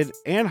rejuvenated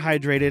and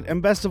hydrated,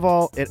 and best of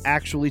all, it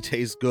actually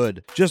tastes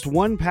good. Just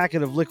 1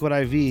 packet of Liquid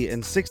IV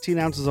and 16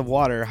 ounces of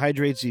water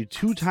hydrates you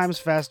 2 times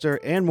faster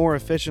and more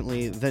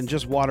efficiently than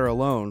just water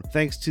alone,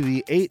 thanks to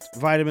the 8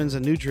 vitamins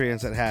and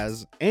nutrients it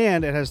has,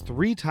 and it has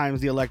 3 times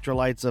the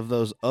electrolytes of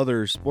those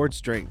other sports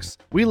drinks.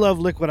 We love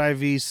Liquid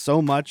IV so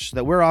much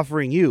that we're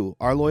offering you,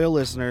 our loyal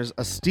listeners,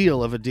 a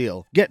steal of a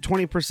deal. Get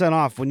 20%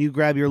 off when you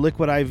grab your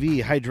Liquid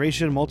IV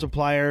Hydration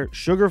Multiplier,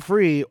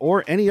 sugar-free,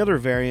 or any other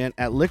variant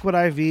at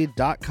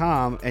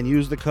liquidiv.com and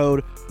use the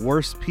code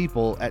WORSTPEOPLE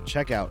at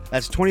checkout.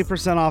 That's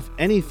 20% off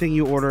anything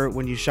you order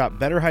when you shop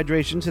Better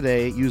Hydration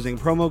today using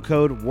promo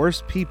code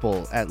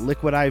WORSTPEOPLE at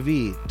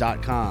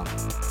liquidiv.com.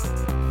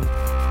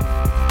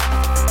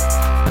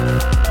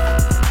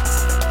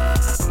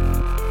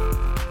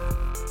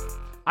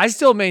 I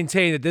still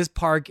maintain that this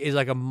park is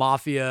like a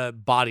mafia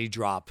body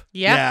drop.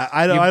 Yeah,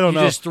 I You don't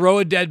know. just throw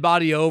a dead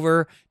body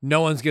over.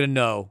 No one's going to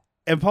know.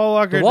 And Paul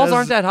Walker The walls does-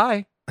 aren't that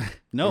high.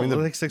 No, I mean, they're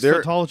like 6 they're-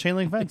 foot tall chain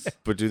link fence.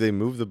 But do they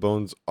move the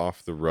bones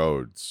off the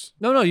roads?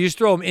 No, you just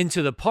throw them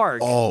into the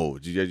park. Oh,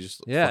 did you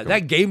just... Yeah, fucking-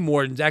 that game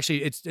warden's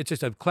actually, it's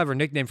just a clever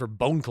nickname for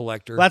bone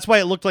collector. That's why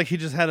it looked like he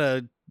just had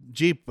a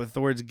Jeep with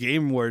the words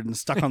Game Warden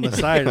stuck on the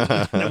side.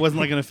 It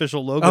wasn't like an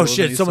official logo. Oh of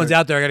shit, any someone's sort.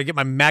 out there. I got to get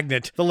my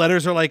magnet. The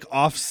letters are like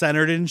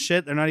off-centered and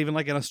shit. They're not even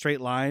like in a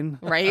straight line.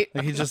 Right?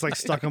 Like he just like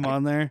stuck them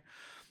on there.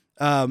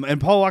 And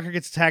Paul Walker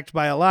gets attacked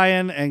by a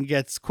lion and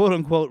gets quote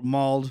unquote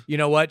mauled. You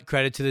know what?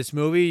 Credit to this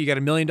movie. You got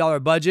 $1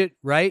 million budget,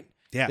 right?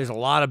 Yeah. There's a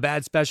lot of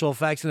bad special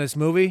effects in this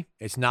movie.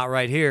 It's not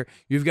right here.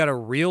 You've got a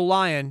real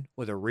lion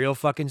with a real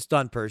fucking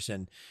stunt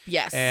person.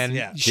 Yes. And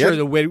Yeah. sure,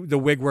 Yeah. the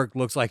wig work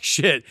looks like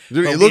shit.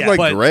 Dude, but it looked yeah, like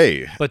but-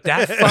 gray. But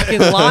that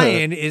fucking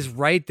lion is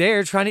right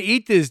there trying to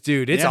eat this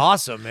dude. It's Yeah.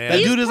 awesome, man. That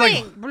He's dude is like-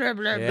 playing blah,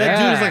 blah, Yeah. That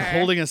dude is like blah.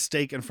 holding a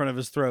steak in front of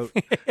his throat.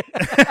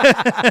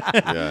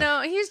 Yeah.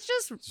 No, he's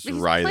just he's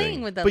writhing.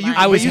 playing with the But you- lion.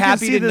 I was you can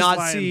happy see to this not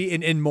lion. see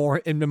in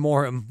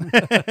memoriam.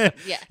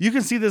 Yeah. You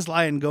can see this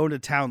lion go into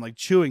town like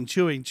chewing.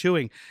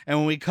 And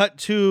when we cut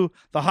to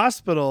the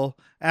hospital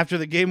after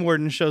the game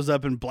warden shows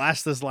up and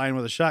blasts this lion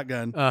with a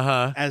shotgun,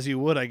 Uh-huh. as you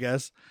would, I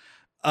guess,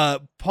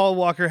 Paul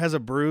Walker has a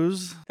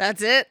bruise.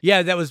 That's it.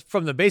 Yeah, that was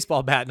from the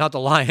baseball bat, not the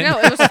lion. No,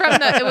 it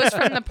was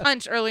from the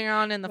punch earlier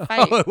on in the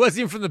fight. Oh, it wasn't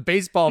even from the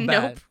baseball bat.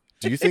 Nope.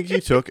 Do you think he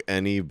took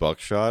any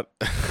buckshot?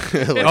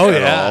 Like, Oh,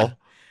 at yeah. all?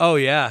 Oh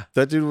yeah.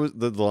 That dude was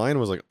the lion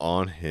was like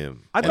on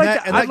him. I'd And like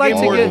that, to. and I'd that like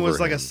game to warden get. was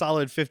over like a him.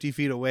 solid 50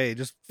 feet away,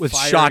 just With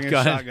firing shotgun.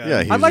 a shotgun.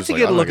 Yeah, he I'd was like just to like,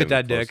 get a I'm look not at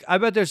that getting dick. I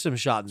bet there's some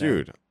shot in there.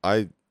 Dude,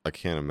 I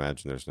can't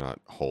imagine there's not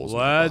holes. in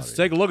the Let's body.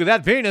 take a look at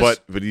that penis.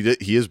 But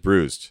he is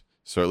bruised.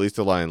 So at least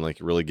the lion like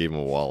really gave him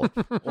a wallop.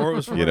 Or it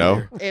was from You know?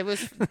 earlier. It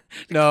was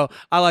No,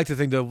 I like to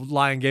think the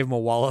lion gave him a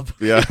wallop.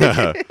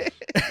 Yeah.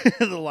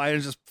 The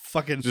lion's just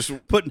fucking Just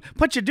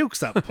put your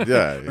dukes up.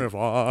 yeah. If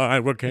I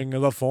were king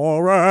of the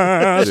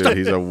forest. Dude,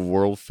 he's a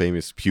world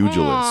famous pugilist.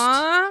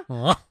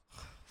 Aw.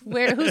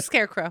 Who's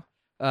Scarecrow?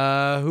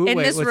 Who In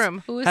wait, this what's-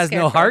 room, who is has no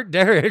Scarecrow? heart,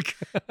 Derek?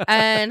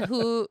 And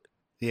who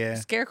Yeah.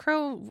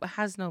 Scarecrow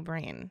has no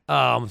brain. Oh,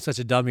 I'm such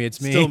a dummy.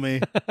 It's me. Still me.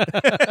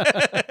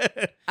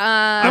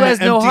 Um, has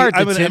no heart, the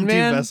I'm an Tin empty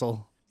Man?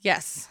 vessel.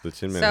 yes. The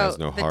Tin Man so has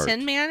no the heart.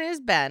 Tin Man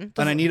is Ben.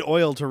 And I need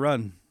oil to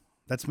run.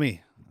 That's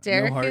me.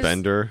 Derek heart. is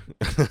Bender.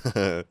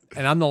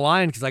 And I'm the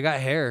lion because I got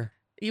hair.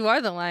 You are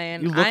the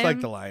lion. You look like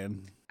I'm- the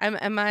lion.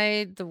 Am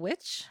I the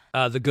witch?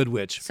 The good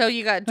witch. So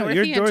you got No,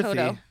 Dorothy you're and Dorothy.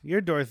 Toto.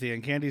 You're Dorothy,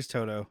 and Candy's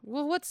Toto.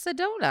 Well, what's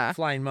Sedona?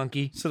 Flying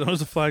monkey. So that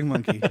was a flying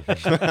monkey. Does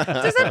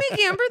that make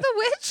Amber the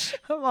witch?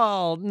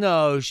 Oh,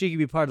 no. She could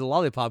be part of the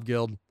Lollipop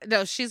Guild.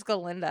 No, she's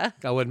Glinda.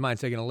 I wouldn't mind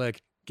taking a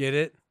lick. Get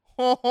it?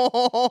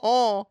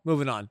 Oh,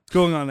 Moving on. What's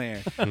going on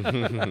there?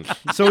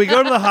 So we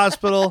go to the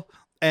hospital,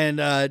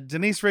 And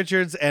Denise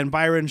Richards and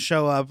Byron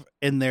show up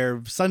in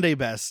their Sunday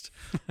best.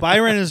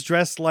 Byron is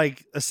dressed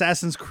like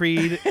Assassin's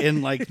Creed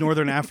in like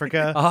Northern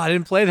Africa. Oh, I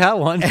didn't play that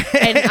one.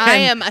 And I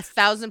am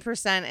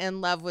 1,000%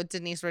 in love with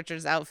Denise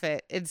Richards'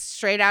 outfit. It's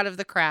straight out of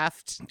The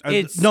Craft.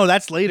 No,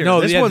 that's later.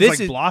 No, this yeah, one's this like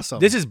is- Blossom.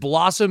 This is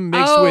Blossom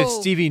mixed with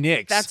Stevie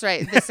Nicks. That's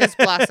right. This is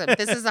Blossom.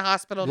 This is a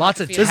hospital. Lots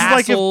not of a this funeral. is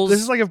like tassels.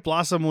 this is like if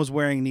Blossom was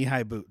wearing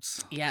knee-high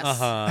boots. Yes.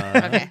 Uh-huh.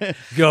 Okay.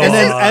 Go And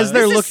then on. as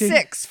they're This looking, is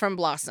 6 from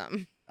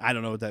Blossom. I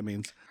don't know what that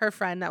means. Her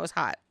friend that was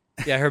hot.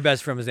 Yeah, her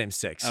best friend was named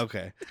Six.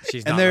 Okay.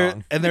 She's And not they're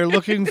wrong. and they're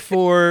looking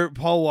for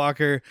Paul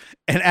Walker,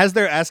 and as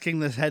they're asking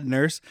this head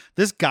nurse,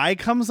 this guy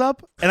comes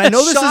up, and I know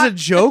this is a Shot.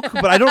 joke,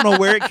 but I don't know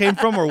where it came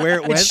from or where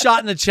it went. It's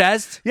shot in the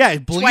chest. Yeah,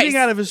 bleeding Twice.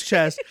 out of his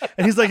chest,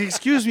 and he's like,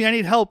 "Excuse me, I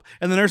need help."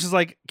 And the nurse is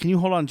like, "Can you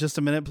hold on just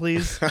a minute,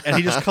 please?" And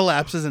he just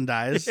collapses and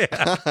dies.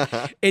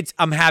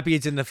 I'm happy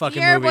it's in the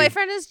fucking Your movie.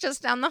 boyfriend is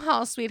just down the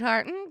hall,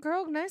 sweetheart.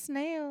 Girl, nice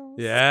nails.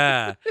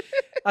 Yeah.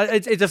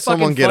 It's a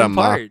Someone fucking get a fun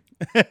mop.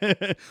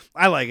 part.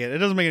 I like it. It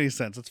doesn't make any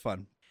sense. It's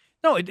fun.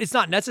 No, it's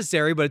not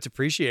necessary, but it's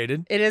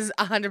appreciated. It is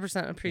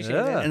 100%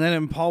 appreciated. Yeah. And then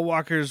in Paul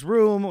Walker's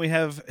room, we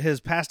have his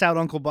passed out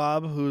Uncle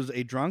Bob, who's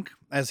a drunk,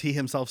 as he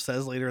himself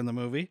says later in the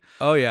movie,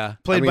 Oh, yeah.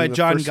 played I mean, by the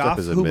John first step Goff,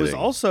 is who was admitting.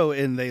 also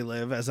in They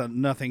Live as a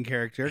nothing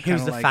character. He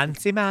was kinda the like,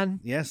 fancy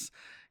man. Yes.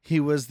 He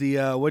was the,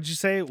 what'd you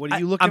say? What are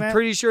you looking I'm at?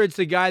 pretty sure it's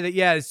the guy that,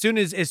 yeah, as soon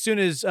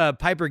as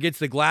Piper gets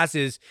the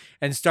glasses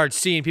and starts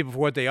seeing people for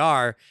what they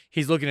are,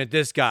 he's looking at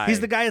this guy. He's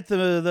the guy at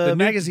the new-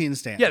 magazine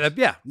stand. Yeah,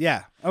 yeah.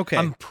 Yeah. Okay.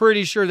 I'm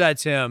pretty sure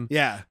that's him.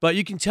 yeah. But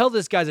you can tell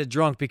this guy's a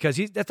drunk because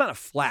that's not a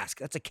flask.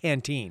 That's a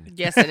canteen.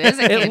 Yes, it is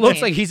a It canteen.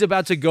 looks like he's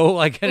about to go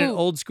like in an Ooh.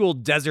 old school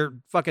desert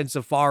fucking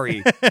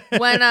safari.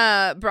 When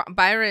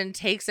Byron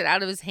takes it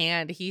out of his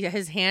hand,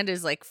 his hand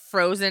is like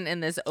frozen in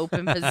this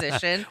open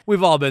position.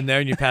 We've all been there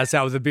and you pass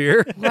out with a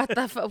beer. What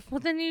the fuck? Well,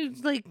 then you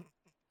like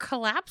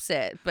collapse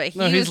it. But he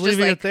No, was he's just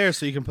leaving like, it there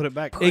so you can put it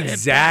back. Put it back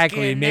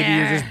Exactly. in Maybe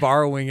you're there. just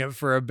borrowing it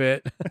for a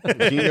bit.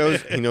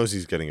 He knows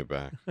he's getting it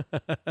back.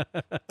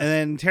 And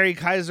then Terry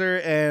Kaiser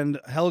and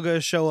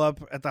Helga show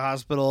up at the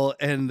hospital,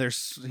 and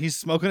he's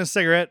smoking a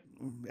cigarette,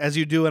 as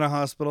you do in a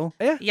hospital.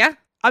 yeah.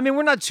 I mean,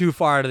 we're not too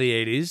far out of the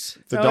 80s.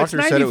 The No, doctor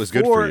it's said it was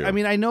good 94. for you. I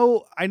mean, I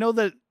know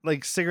that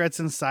like cigarettes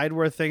inside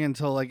were a thing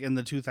until like in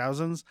the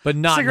 2000s. But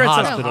not in cigarettes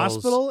in a hospitals.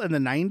 hospital in the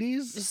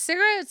 90s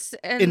Cigarettes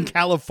and in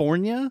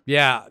California.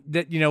 Yeah,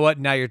 you know what?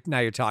 Now you're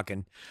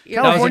talking. you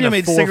know, California the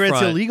made cigarettes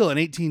forefront. illegal in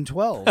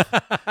 1812.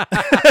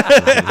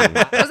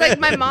 I was like,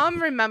 my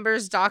mom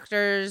remembers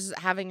doctors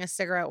having a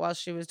cigarette while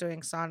she was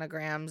doing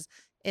sonograms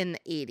in the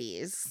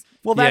 80s.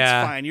 Well, that's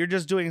Yeah. fine. You're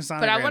just doing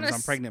But I sonograms wanna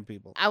on pregnant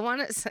people. I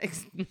want to say,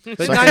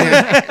 But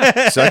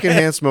now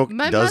Secondhand smoke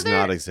My does mother-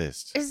 not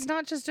exist. it's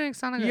not just doing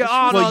sonograms. yeah,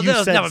 oh, Well, no, you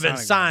there's said never been sonogram.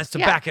 science to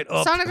Yeah, back it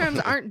up.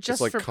 Sonograms aren't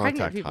just like for pregnant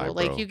contact people. high,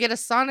 Like bro. you get a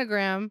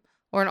sonogram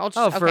or an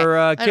ultrasound. Oh, for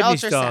an kidney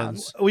ultrasound.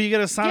 stones. Well, you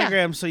get a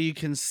sonogram so you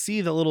can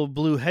see the little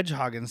blue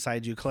hedgehog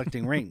inside you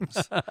collecting rings.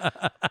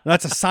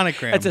 That's a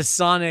sonogram. That's a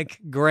sonic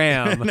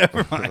gram.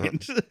 Never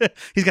mind.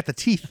 He's got the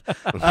teeth.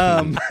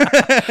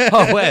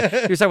 Oh, wait.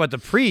 You're talking about the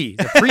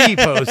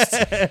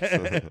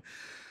pre-post.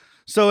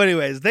 So,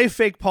 anyways, they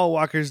fake Paul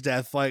Walker's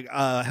death. Like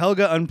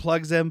Helga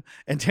unplugs him,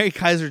 and Terry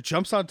Kaiser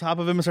jumps on top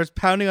of him and starts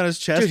pounding on his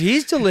chest. Dude,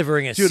 he's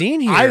delivering a Dude,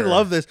 scene here. I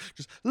love this.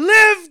 Just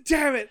live,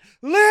 damn it,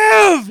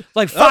 live.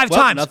 Like Oh, five well,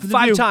 times. nothing to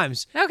 5 do.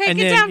 times. Okay, and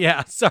get then, down.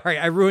 Yeah, sorry.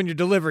 I ruined your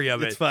delivery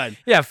of It's it. fine.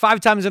 Yeah, 5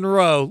 times in a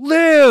row.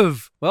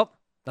 Live. Well,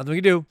 nothing we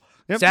can do.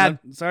 Yep, Sad.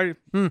 no, sorry.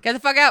 Get the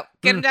fuck out.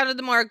 Get him down to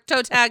the morgue.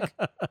 Toe tag.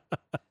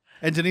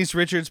 And Denise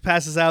Richards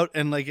passes out,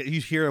 and like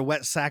you hear a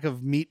wet sack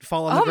of meat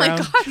fall on Oh the my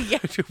ground. god. Yeah.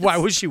 Why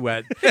was she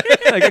wet?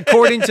 Like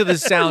according to the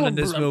sound in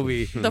this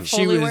movie, The she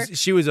Foley was work?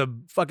 she was a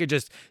fucking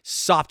just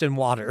sopped in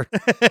water.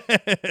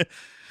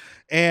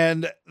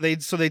 And they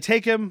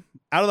take him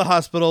out of the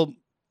hospital.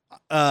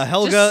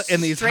 Helga Just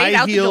in these straight high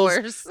out the heels,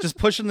 doors. just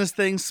pushing this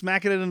thing,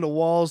 smacking it into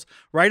walls,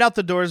 right out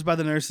the doors by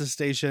the nurse's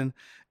station.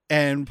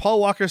 And Paul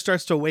Walker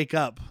starts to wake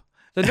up.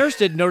 The nurse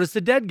didn't notice the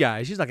dead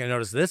guy. She's not gonna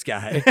notice this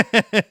guy.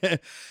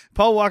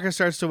 Paul Walker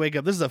starts to wake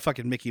up. This is a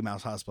fucking Mickey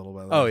Mouse hospital,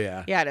 by the way. Oh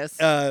yeah. Yeah, it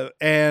is.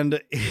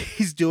 And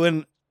he's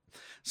doing.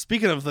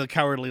 Speaking of the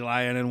Cowardly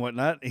Lion and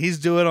whatnot, he's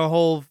doing a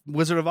whole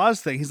Wizard of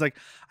Oz thing. He's like,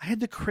 I had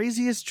the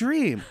craziest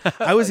dream.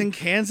 I was in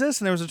Kansas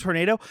and there was a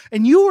tornado,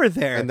 and you were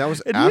there. And that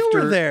was you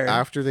were there.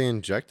 after they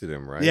injected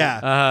him, right?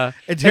 Yeah.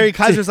 And Terry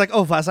Kaiser's like,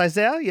 oh, was I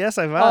there? Yes,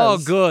 I Oh,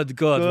 was. good,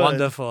 Good.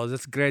 wonderful.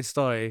 That's a great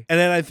story. And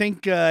then I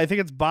think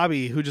it's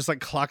Bobby who just like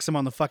clocks him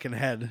on the fucking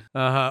head.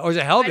 Or is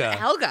it Helga? And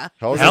Helga.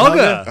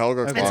 Helga.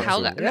 Helga It's clocks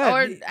Helga. him. Yeah.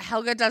 Or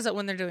Helga does it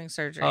when they're doing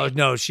surgery. Oh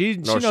no, she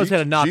No, knows how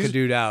to knock a she's-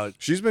 dude out.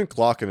 She's been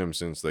clocking him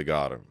since they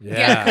got got him.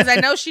 Yeah, because I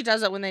know she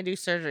does it when they do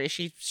surgery.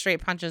 She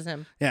straight punches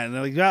him. Yeah, and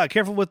they're like, "Ah,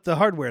 careful with the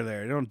hardware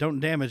there. Don't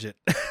damage it."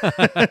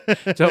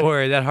 Don't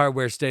worry, that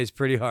hardware stays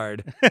pretty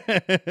hard.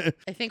 I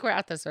think we're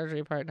at the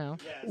surgery part now.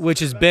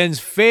 Which is Ben's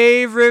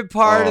favorite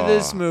part of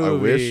this Oh,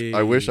 movie.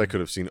 I wish I could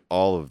have seen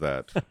all of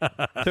that.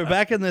 They're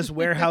back in this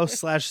warehouse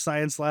 /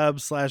 science lab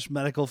 /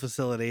 medical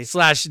facility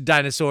 /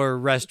 dinosaur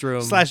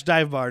restroom /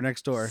 dive bar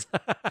next door.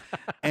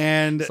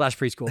 And /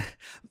 preschool.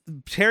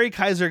 Terry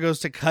Kaiser goes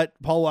to cut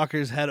Paul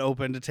Walker's head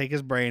open to take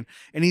his brain,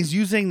 and he's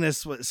using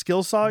this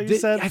skill saw. You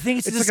said I think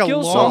it's the like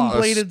skill a saw.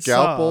 long-bladed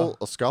saw.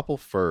 A scalpel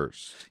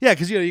first. Yeah,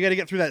 because you got to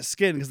get through that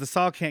skin because the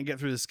saw can't get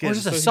through the skin. Or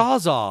just a So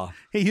sawzall.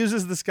 he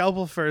uses the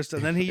scalpel first,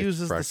 and then he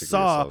uses the practically a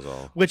saw,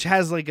 sawzall. which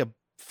has like a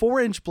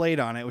 4-inch blade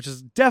on it, which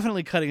is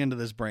definitely cutting into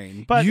this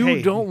brain. But You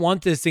hey, don't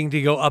want this thing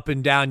to go up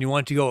and down. You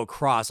want it to go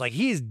across. Like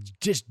he's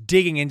just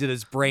digging into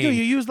this brain. you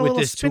use the with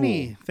little this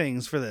spinny tool.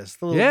 things for this.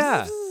 The little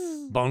Yeah.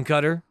 Bone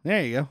cutter.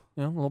 There you go.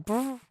 You know,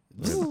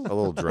 A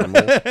little Dremel.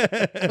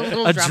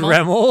 a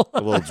Dremel.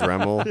 A little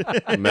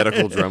Dremel.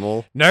 Medical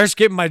Dremel. Nurse,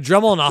 get my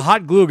Dremel and a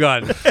hot glue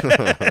gun.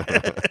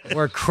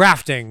 We're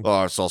crafting.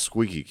 Oh, it's all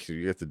squeaky. So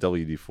you get the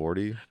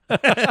WD-40.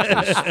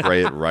 You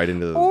spray it right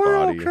into the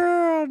body.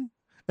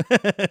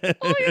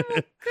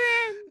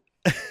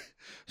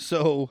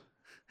 So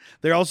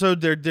they're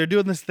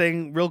doing this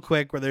thing real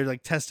quick where they're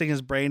like testing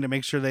his brain to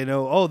make sure they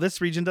know, oh, this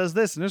region does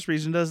this and this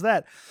region does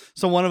that.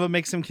 So one of them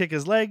makes him kick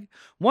his leg.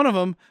 One of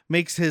them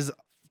makes his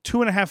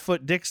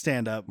 2.5-foot dick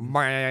stand up.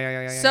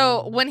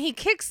 So when he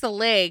kicks the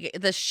leg,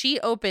 the sheet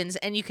opens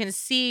and you can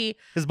see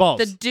His balls.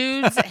 the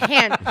dude's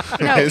hand.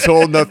 No, His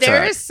whole nutsack.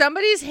 there is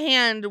somebody's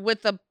hand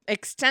with the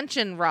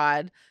extension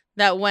rod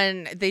that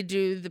when they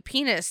do the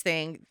penis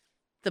thing,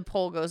 the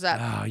pole goes up.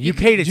 Oh, you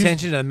paid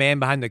attention to the man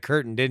behind the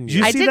curtain, didn't Did you?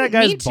 you I see didn't that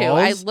guy's mean to.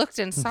 I balls? looked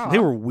and saw. They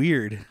were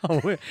weird.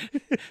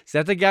 Is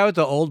that the guy with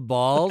the old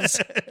balls?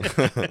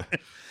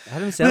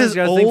 Adam With Sandler's his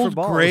got a thing for old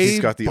balls. gray He's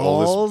got the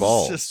oldest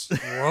balls. Just-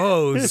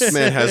 Gross. This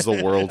man has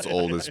the world's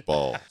oldest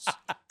balls.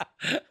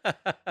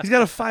 he's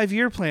got a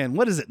 5-year plan.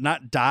 What is it?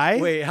 Not die?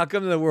 Wait, how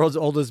come the world's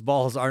oldest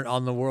balls aren't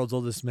on the world's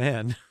oldest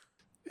man?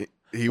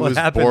 He What was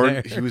happened born.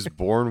 there? He was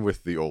born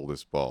with the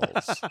oldest balls.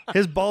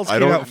 His balls I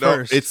came don't out know.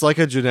 first. It's like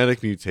a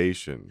genetic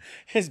mutation.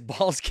 His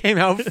balls came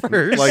out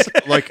first.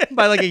 Like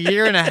by like a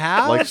year and a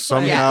half? like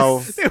somehow.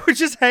 Yes. They were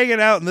just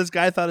hanging out, and this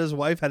guy thought his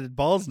wife had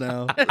balls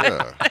now.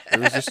 Yeah. It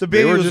was just, The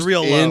baby they were was just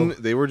real low.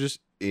 They were just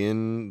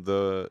in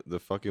the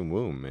fucking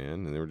womb,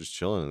 man, and they were just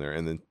chilling in there.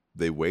 And then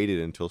they waited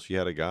until she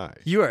had a guy.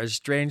 You are a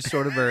strange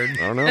sort of bird.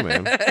 I don't know,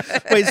 man.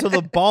 Wait, so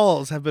the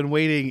balls have been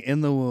waiting in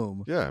the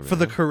womb Yeah, for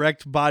the man.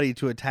 correct body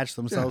to attach Yeah,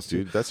 themselves to.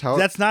 dude. That's how.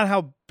 That's not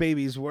how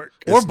babies work.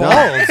 Or It's not.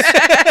 balls.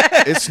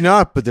 It's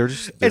not, but they're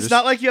just. It's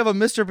not like you have a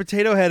Mr.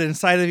 Potato Head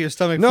inside of your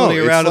stomach No, floating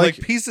it's around, and like-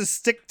 like pieces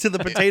stick to the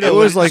potato. It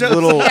was when like shows-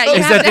 little. Yeah, you Is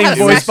have that to thing have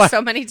voiced sex by-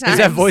 so many times. Is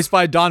that voiced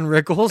by Don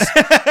Rickles?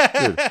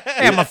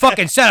 Hey, I'm a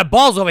fucking set of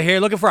balls over here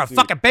looking for a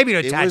fucking baby to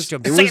It attach was, to.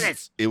 it, Say was,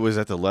 this. it was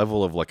at the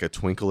level of like a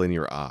twinkle in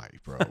your eye,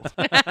 bro.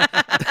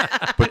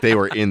 But they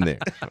were in there,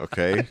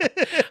 okay?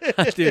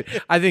 Dude,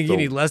 I think you The-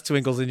 need less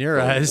twinkles in your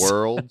The eyes.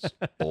 world's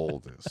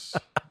oldest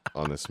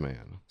on this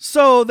man.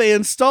 So they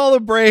install a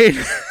brain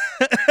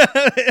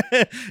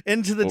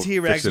into the We'll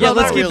T-Rex. fix it Yeah, up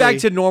let's for get you. back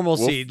to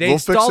normalcy. They We'll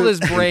fix install it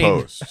his in brain.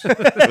 post.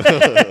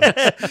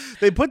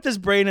 They put this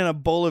brain in a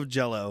bowl of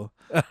Jello,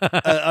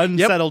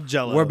 unsettled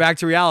Jello. We're back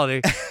to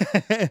reality.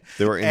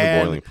 They were in the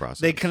And boiling process.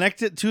 They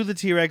connect it to the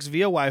T-Rex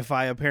via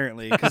Wi-Fi,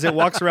 apparently, because it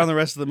walks around the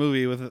rest of the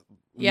movie with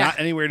Yeah. not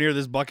anywhere near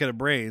this bucket of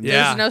brains.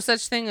 Yeah. There's no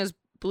such thing as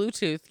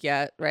Bluetooth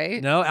yet,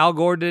 right? No, Al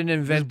Gore didn't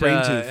invent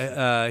brain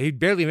tooth. he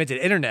barely invented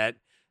internet,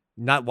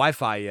 not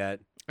Wi-Fi yet.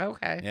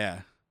 Okay. Yeah.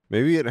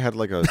 Maybe it had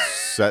like a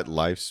set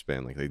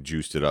lifespan. Like they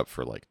juiced it up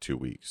for like 2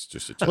 weeks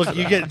just to test Look, it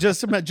you out. get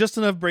just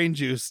enough brain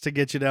juice to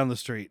get you down the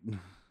street.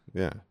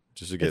 Yeah,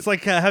 just to get. It's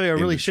like having a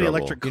really into shitty trouble.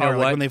 electric You know car,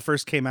 like what? when they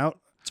first came out.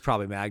 It's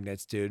probably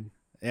magnets, dude.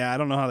 Yeah, I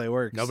don't know how they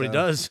work. Nobody so-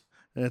 does.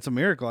 And it's a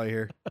miracle, I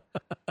hear.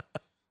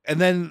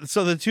 And then,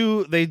 so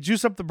they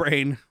juice up the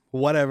brain,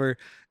 whatever,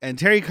 and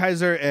Terry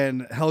Kaiser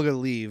and Helga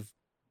leave.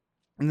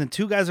 And then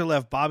 2 guys are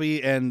left,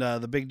 Bobby and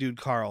the big dude,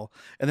 Carl.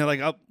 And they're like,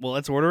 oh, well,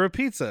 let's order a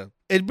pizza.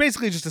 It's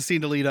basically just a scene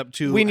to lead up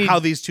to We need- how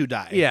these 2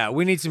 die. Yeah,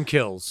 we need some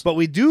kills. But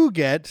we do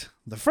get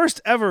the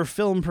first ever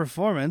film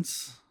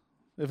performance,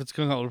 if it's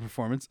called a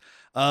performance,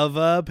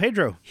 of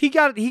Pedro. He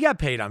got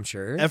paid, I'm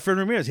sure. Efren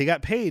Ramirez. He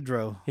got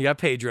Pedro. He got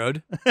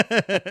Pedro'd.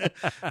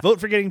 Vote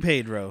for getting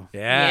Pedro.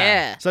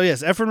 Yeah. So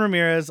yes, Efren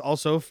Ramirez,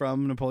 also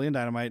from Napoleon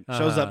Dynamite,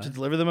 shows up Uh-huh. to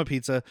deliver them a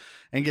pizza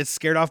and gets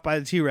scared off by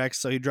the T-Rex.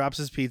 So he drops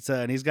his pizza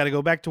and he's got to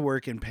go back to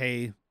work and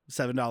pay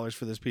 $7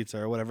 for this pizza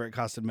or whatever it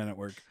costed men at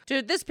work.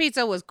 Dude, this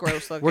pizza was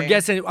gross looking.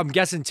 I'm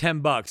guessing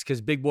 $10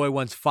 because Big Boy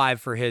wants 5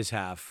 for his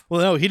half.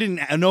 Well, no, he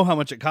didn't know how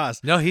much it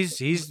cost. No, but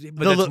that's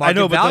market I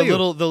know, but value.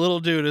 the little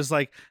dude is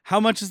like, "How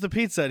much is the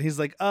pizza?" And he's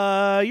like,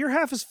 your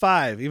half is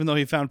 5," even though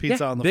he found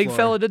pizza on the big floor.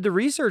 fella did the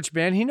research,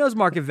 man. He knows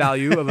market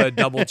value of a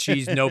double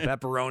cheese, no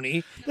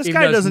pepperoni. This even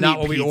guy though it's doesn't not eat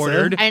what we pizza.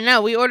 ordered. I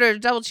know. We ordered a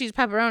double cheese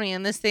pepperoni,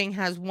 and this thing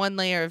has 1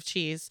 layer of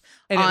cheese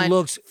And on it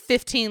looks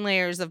 15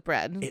 layers of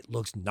bread. It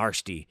looks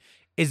nasty.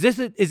 Is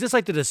this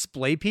like the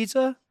display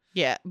pizza?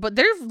 Yeah, but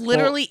they're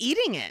literally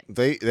eating it.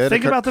 They had Think to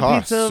cut about the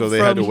costs, pizza so they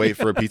had to from- wait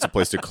for a pizza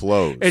place to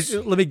close.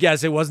 Let me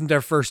guess, it wasn't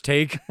their first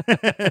take.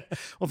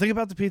 Well, think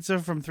about the pizza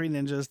from Three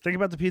Ninjas. Think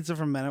about the pizza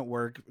from Men at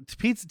Work.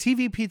 Pizza,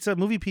 TV pizza,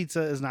 movie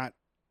pizza is not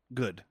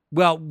good.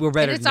 Well, we're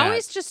better And it's than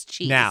always that. just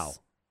cheese. Now,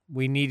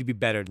 we need to be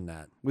better than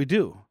that. We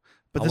do.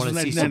 But I this was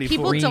wanna see some 1994.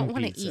 People don't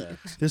cream want to pizza.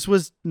 eat. This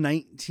was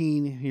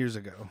 19 years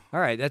ago. All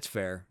right, that's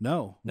fair.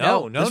 No.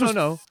 No, This was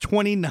no.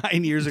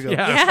 29 years ago.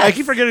 Yeah. Yes. I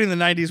keep forgetting the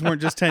 90s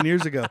weren't just 10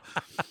 years ago.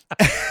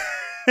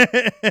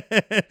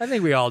 I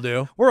think we all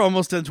do. We're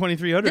almost at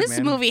 2300, This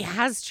man. movie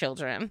has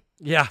children.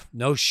 Yeah,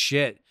 no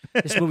shit.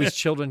 This movie's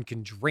children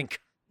can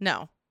drink.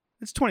 No.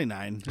 It's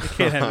 29. It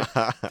can't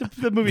have it.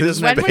 The movie This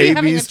doesn't When have were you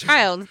having a babies-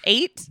 child?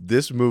 8?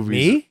 This movie.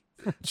 Me?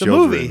 The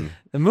movie.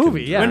 The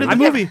movie, yeah. When did the I'm-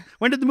 movie?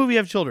 When did the movie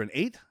have children?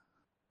 8?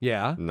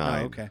 Yeah.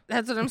 9. Oh, okay.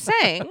 That's what I'm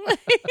saying.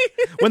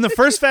 When the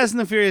first Fast and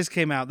the Furious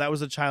came out, that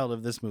was a child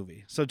of this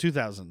movie. So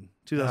 2000,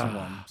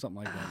 2001, something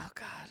like that. Oh,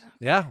 God.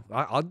 Yeah,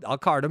 I'll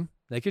card them.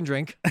 They can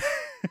drink.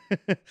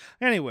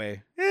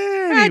 Anyway,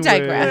 I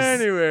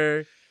digress.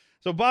 Anyway.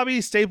 So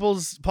Bobby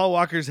staples Paul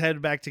Walker's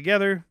head back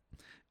together,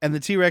 and the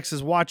T-Rex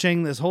is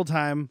watching this whole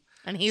time,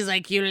 And he's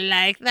like, you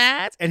like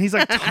that? and he's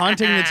like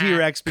taunting the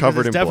T-Rex because Covered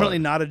it's in definitely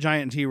blood. not a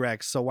giant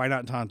T-Rex, so why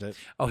not taunt it?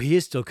 Oh, he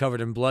is still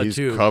covered in blood He's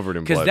too. covered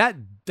in blood. Because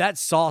that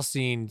Saw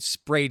scene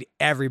sprayed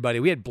everybody.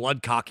 We had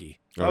blood cocky.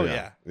 Oh,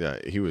 yeah. Yeah,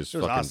 he was It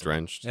was fucking awesome.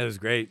 drenched. It was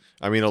great.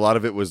 I mean, a lot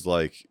of it was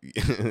like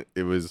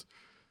it was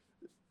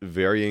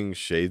varying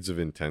shades of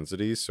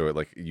intensity, so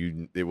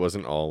it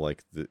wasn't all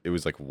like it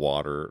was like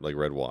water, like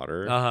red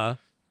water, Uh-huh.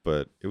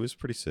 but it was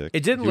pretty sick.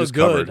 It didn't He was look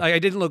good. covered. Like, it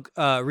didn't look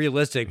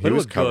realistic, He but it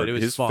was was covered. good. It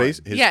was his fun.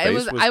 face, his Yeah, face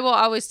it was. I will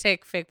always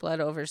take fake blood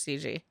over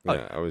CG.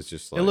 Yeah, I was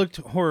just like, It looked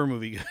horror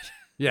movie good. it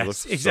Yes,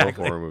 looked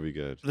exactly. so horror movie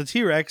good. The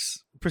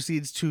T-Rex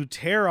proceeds to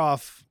tear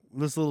off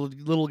this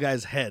little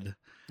guy's head,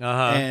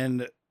 Uh-huh.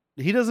 and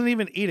he doesn't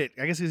even eat it.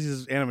 I guess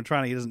he's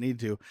animatronic. He doesn't need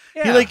to.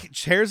 Yeah. He like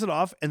tears it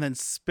off and then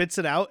spits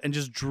it out and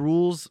just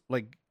drools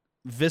like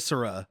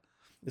viscera.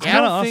 It's I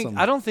kind of don't awesome. think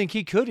I don't think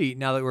he could eat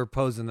now that we're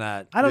posing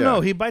that. I don't Yeah.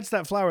 know. He bites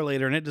that flower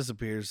later and it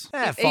disappears.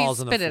 It He falls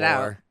on the spit it out.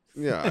 floor.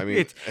 Yeah, I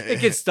mean, It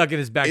gets stuck in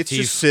his back it's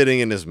teeth. just sitting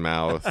in his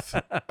mouth.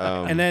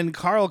 And then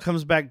Carl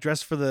comes back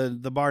dressed for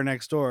the bar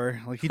next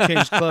door. Like he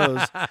changed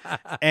clothes.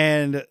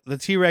 And the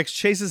T-Rex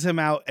chases him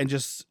out and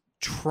just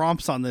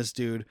tromps on this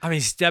dude. I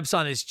mean, steps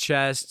on his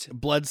chest,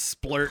 Blood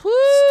splurt.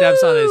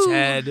 steps on his Woo!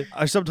 head.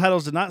 Our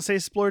subtitles did not say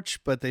splorch,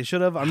 but they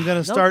should have. I'm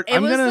gonna start. it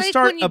I'm was gonna like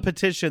start when you- a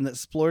petition that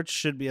splorch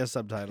should be a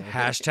subtitle.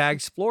 Hashtag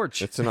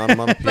splorch. it's an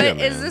onomatopoeia, But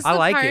man. is this I the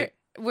like part it.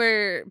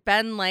 where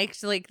Ben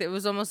liked, like, it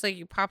was almost like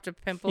you popped a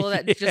pimple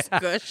that just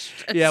gushed?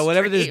 a Yeah,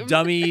 whatever this stream?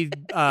 dummy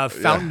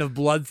fountain of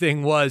blood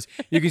thing was,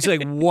 you can see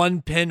like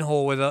one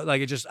pinhole with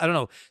it just, I don't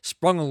know,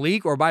 sprung a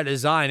leak or by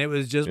design. It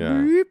was just, Yeah.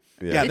 boop.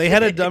 Yeah, they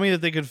had a dummy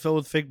that they could fill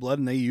with fake blood,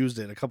 and they used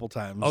it a couple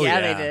times. Oh, yeah,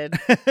 yeah.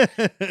 they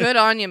did. Good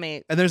on you,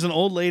 mate. And there's an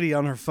old lady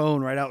on her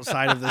phone right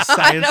outside of this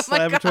science Oh my God.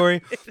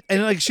 laboratory,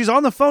 and like she's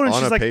on the phone, and On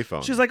she's a like,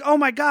 payphone. "Oh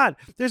my God,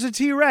 there's a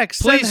T-Rex!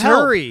 Send Please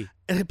help. hurry.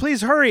 And please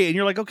hurry!" And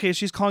you're like, "Okay."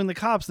 She's calling the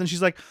cops. Then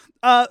she's like,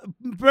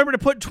 "Remember to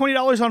put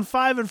 $20 on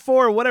 5 and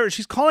 4 or whatever."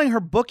 She's calling her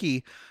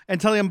bookie and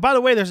telling him, "By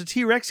the way, there's a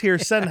T-Rex here.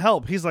 Send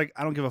help." He's like,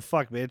 "I don't give a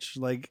fuck, bitch."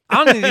 Like, I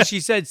don't think that she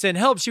said send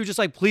help. She was just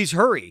like, please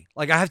hurry.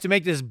 Like, I have to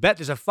make this bet.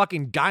 There's a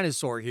fucking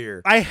dinosaur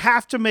here. I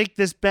have to make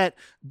this bet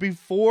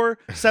before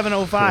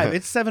 7:05.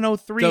 It's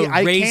 7:03. The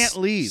I race can't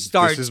leave.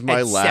 starts This is my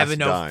at last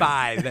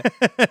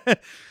 7:05.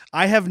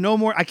 I have no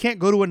more. I can't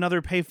go to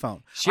another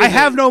payphone. She I has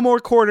have no more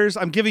quarters.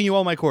 I'm giving you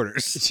all my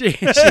quarters. She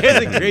has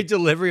a great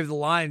delivery of the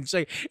line. She's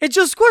like, it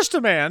just squished a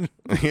man.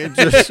 It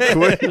just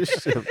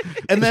squished him.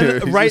 And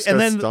then He right, just and got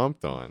then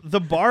stomped on. the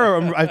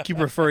bar I keep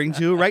referring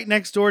to, right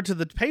next door to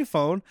the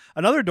payphone,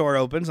 another door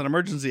opens, an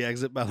emergency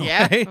exit, by the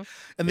Yeah. way.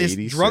 And this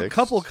 86. drunk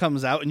couple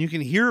comes out, and you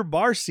can hear a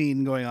bar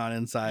scene going on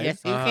inside. Yes,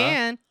 you Uh-huh.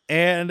 can.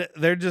 And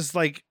they're just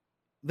like,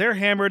 they're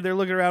hammered. They're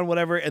looking around,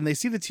 whatever, and they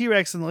see the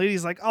T-Rex, and the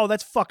lady's like, "Oh,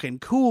 that's fucking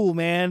cool,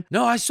 man."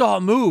 No, I saw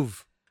a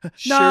move.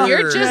 No,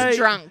 You're just Yeah,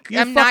 drunk.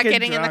 you're I'm not fucking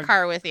getting in the drunk.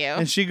 car with you.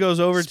 And she goes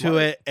over to Smart.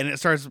 it, and it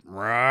starts,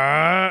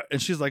 "Rah,"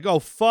 and she's like, "Oh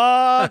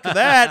fuck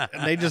that!"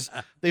 And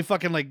they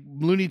fucking like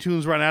Looney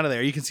Tunes run out of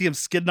there. You can see them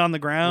skidding on the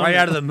ground, Right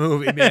out of the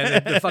movie,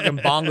 man. The fucking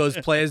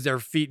bongos play as their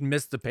feet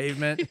miss the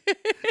pavement.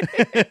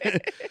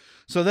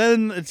 So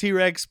then the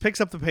T-Rex picks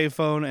up the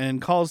payphone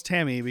and calls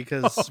Tammy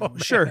because,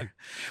 sure,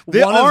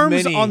 the One of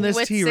arms many. on this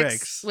with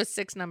T-Rex. with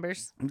 6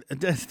 numbers.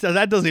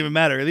 That doesn't even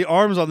matter. The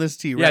arms on this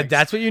T-Rex. Yeah,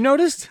 that's what you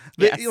noticed?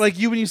 Yes. Like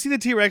when you see the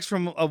T-Rex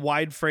from a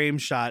wide frame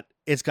shot,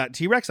 it's got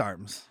T-Rex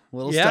arms,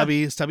 little Yeah.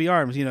 stubby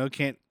arms.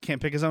 Can't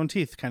pick his own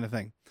teeth, kind of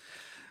thing.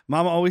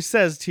 Mama always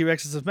says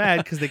T-Rexes are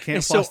mad because they can't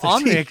It's so floss their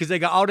on there teeth. because they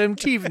got all them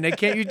teeth and they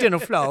can't use dental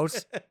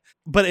floss.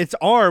 But its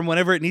arm,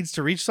 whenever it needs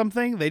to reach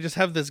something, they just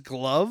have this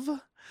glove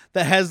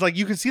that has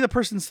you can see the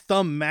person's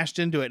thumb mashed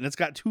into it, and it's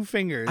got 2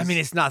 fingers. I mean,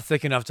 it's not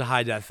thick enough to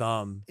hide that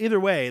thumb. Either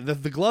way,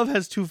 the glove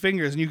has 2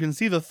 fingers, and you can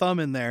see the thumb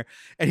in there.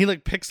 And he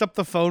picks up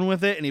the phone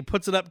with it, and he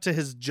puts it up to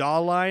his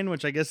jawline,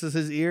 which I guess is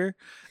his ear.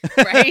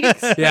 Right?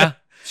 Yeah,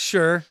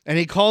 sure. And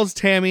he calls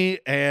Tammy,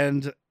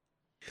 and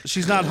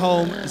she's not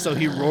home, so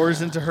he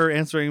roars into her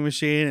answering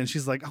machine, and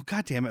she's like, "Oh,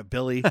 God damn it,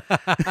 Billy!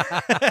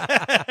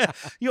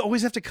 You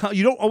always have to call.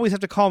 You don't always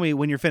have to call me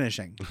when you're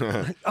finishing."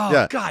 Oh,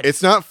 yeah, God.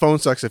 it's not phone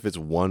sucks if it's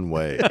one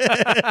way.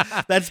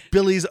 That's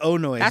Billy's O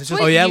noise. That's It's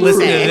just- Oh, what yeah, you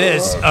listen say. to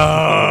this. Does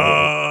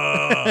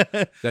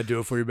that do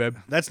it for you, babe?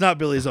 That's not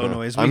Billy's O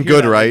noise. We I'm hear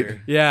good, that right?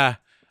 later. Yeah.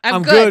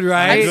 I'm good,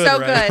 right? I'm so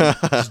Good,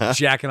 good. Just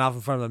jacking off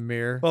in front of the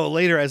mirror. Well,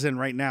 later, as in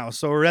right now.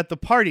 So we're at the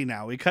party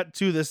now. We cut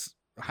to this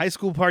high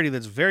school party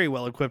that's very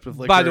well equipped with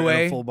liquor By the and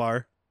way, a full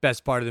bar.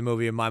 Best part of the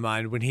movie in my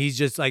mind when he's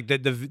just like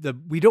the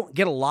we don't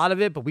get a lot of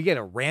it, but we get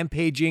a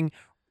rampaging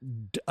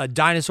a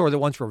dinosaur that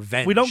wants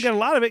revenge. We don't get a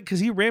lot of it because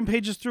he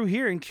rampages through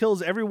here and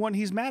kills everyone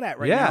he's mad at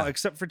right Yeah. now,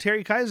 except for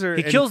Terry Kaiser.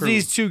 He and kills crew.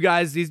 these 2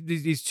 guys,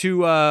 these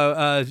 2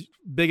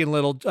 big and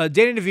little,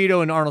 Danny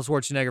DeVito and Arnold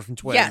Schwarzenegger from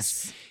Twins.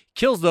 Yes.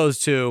 Kills those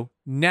 2.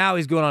 Now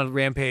he's going on a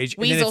rampage,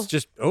 and then Weasel. it's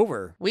just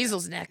over.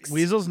 Weasel's next.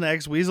 Weasel's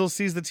next. Weasel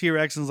sees the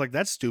T-Rex and is like,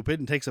 "That's stupid,"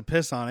 and takes a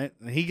piss on it.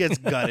 And he gets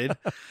gutted.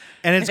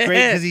 And it's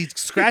great because he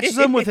scratches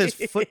him with his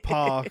foot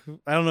paw.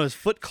 I don't know, his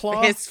foot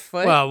claw? His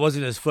foot. Well, it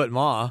wasn't his foot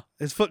maw.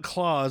 His foot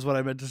claw is what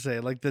I meant to say.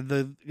 Like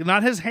the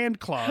not his hand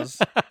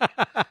claws.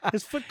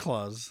 His foot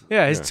claws.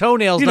 Yeah, his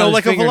toenails. You not know, his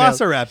like a fingernails.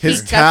 velociraptor. he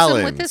his cuts him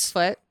talons. with his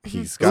foot.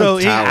 He's got So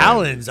he-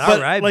 talons. Talons. All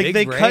But right, like big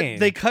they brain.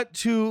 they cut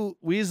to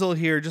Weasel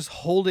here just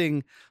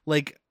holding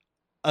like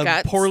a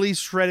Guts. poorly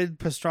shredded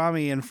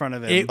pastrami in front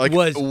of him. It Like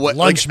was what?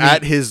 lunch Like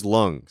at meat. his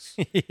lungs.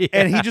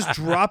 And he just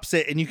drops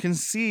it, and you can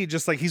see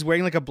just like he's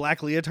wearing like a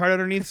black leotard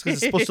underneath because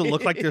it's supposed to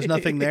look like there's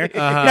nothing there.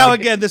 Uh-huh. Now,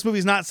 again, this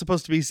movie's not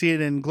supposed to be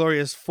seen in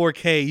glorious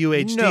 4K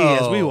UHD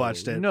as we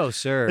watched it. No,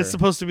 sir. It's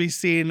supposed to be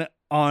seen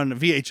on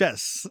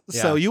VHS.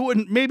 So Yeah. you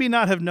wouldn't maybe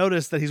not have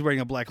noticed that he's wearing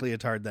a black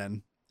leotard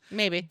then.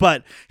 Maybe.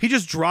 But he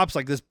just drops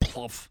like this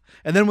plump.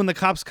 And then when the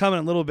cops come in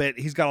a little bit,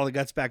 he's got all the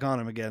guts back on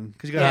him again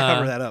because you got to Yeah.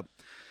 cover that up.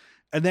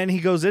 And then he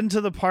goes into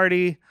the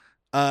party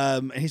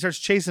and he starts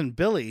chasing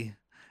Billy.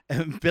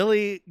 And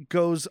Billy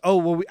goes, "Oh,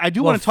 well, I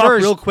do Well, want to talk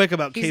first- real quick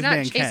about He's Caveman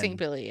not chasing Ken."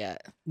 Billy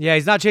yet. Yeah,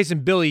 he's not chasing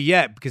Billy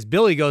yet because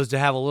Billy goes to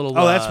have a little.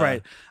 Oh, that's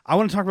right. I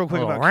want to talk real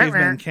quick Oh, about rah,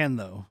 Caveman rah. Ken,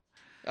 though.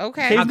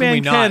 Okay. How can we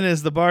Caveman not? Ken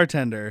is the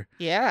bartender.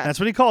 Yeah. That's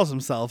what he calls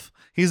himself.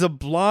 He's a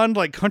blonde,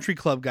 like country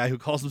club guy who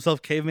calls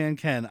himself Caveman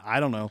Ken. I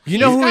don't know. You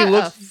know He's who he got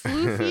looks. a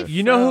floofy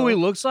You know who he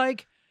fro. looks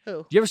like?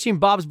 Who? You ever seen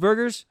Bob's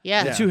Burgers?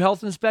 Yeah. The 2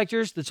 health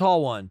inspectors, the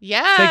tall one.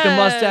 Yeah. Take the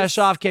mustache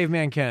off,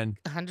 Caveman Ken.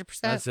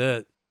 100%. That's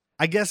it.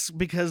 I guess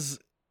because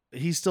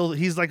he's of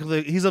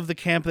the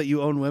camp that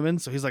you own women,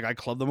 so he's like, I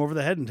club them over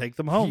the head and take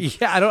them home.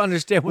 Yeah, I don't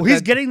understand what Well,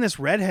 he's that- getting this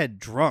redhead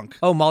drunk.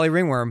 Oh, Molly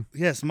Ringworm.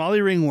 Yes,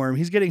 Molly Ringworm.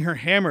 He's getting her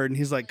hammered, and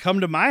he's like, "Come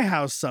to my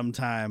house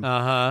sometime."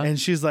 Uh-huh. And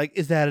she's like,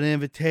 "Is that an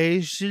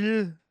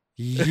invitation?"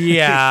 Yeah.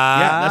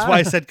 Yeah, that's why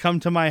I said, "Come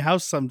to my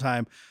house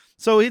sometime."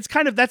 So it's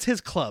that's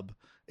his club,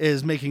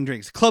 is making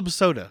drinks. Club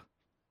soda.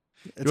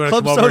 It's wanna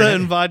club come over soda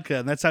and- and vodka,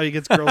 and that's how he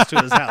gets girls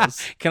to his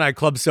house. Can I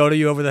club soda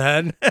you over the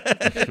head?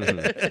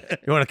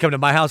 You want to come to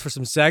my house for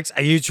some sex?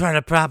 Are you trying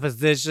to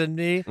proposition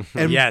me?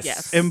 And- yes.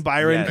 Yes. And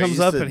Byron Yes. comes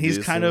Used up, to and he's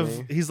diss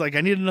me. he's like,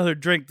 "I need another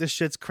drink. This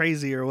shit's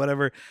crazy," or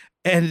whatever.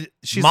 And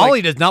she's Molly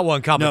like, does not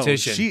want "No,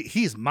 competition.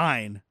 he's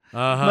mine."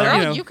 uh-huh. But, Girl,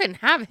 you know, you can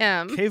have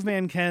him.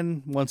 Caveman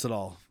Ken wants it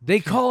all. They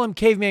call him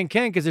Caveman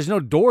Ken because there's no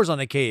doors on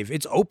the cave.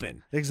 It's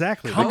open.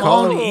 Exactly. Come They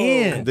call on him-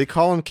 in. They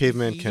call him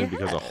Caveman Ken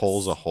because a Yes.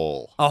 hole's a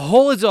hole. A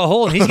hole is a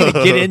hole, and he's going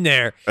to get in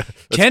there.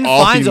 Ken all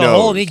he finds a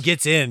hole, and he knows.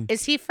 gets in.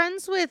 Is he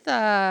friends with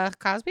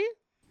Cosby?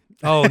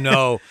 Oh,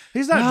 no.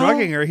 He's not No.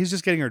 drugging her. He's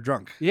just getting her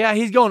drunk. Yeah,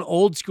 he's going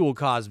old school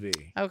Cosby.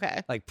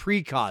 Okay. Like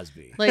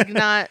pre-Cosby. Like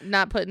not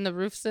putting the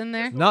roofs in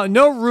there?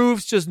 No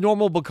roofs, just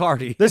normal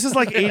Bacardi. This is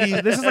like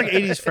 80s. This is like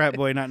 80s frat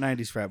boy, not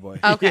 90s frat boy.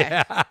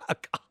 Okay.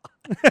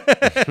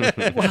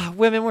 Wow,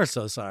 women, we're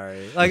so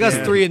sorry. Like us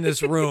 3 in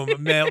this room,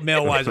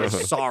 male-wise, we're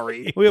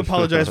sorry. We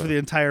apologize for the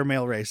entire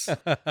male race.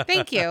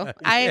 Thank you.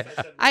 I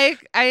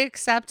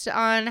accept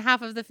on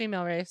half of the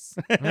female race.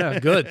 Yeah,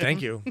 good.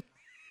 Thank you.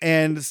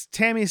 And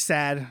Tammy's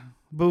sad.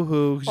 Boo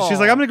hoo. She's Aw.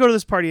 like, I'm going to go to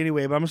this party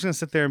anyway, but I'm just going to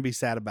sit there and be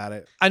sad about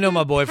it. I know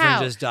my boyfriend How?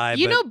 just died,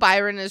 You but know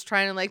Byron is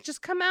trying to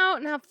just come out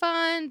and have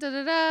fun. Da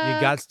da da.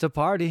 you got to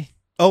party.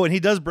 Oh, and he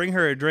does bring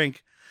her a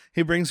drink.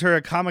 He brings her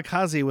a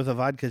kamikaze with a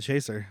vodka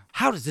chaser.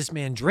 How does this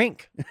man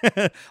drink?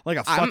 Like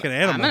a fucking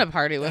animal. I'm gonna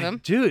party with him.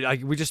 Dude,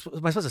 am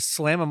I supposed to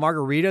slam a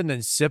margarita and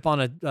then sip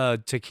on a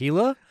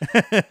tequila?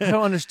 I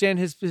don't understand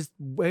his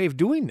way of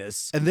doing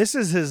this. And this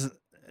is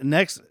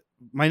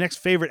my next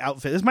favorite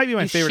outfit. This might be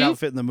my favorite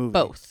outfit in the movie.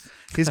 Both.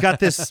 He's got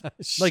this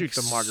like Shoot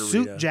the margarita.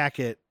 suit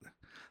jacket.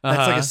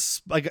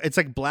 That's like it's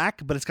like black,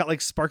 but it's got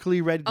like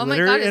sparkly red Oh my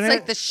glitter god, in it's it.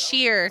 like the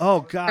sheer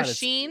Oh god, or it's-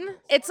 sheen.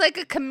 It's like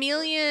a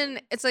chameleon.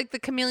 It's like the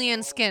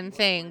chameleon skin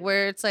thing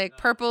where it's like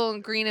purple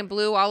and green and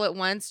blue all at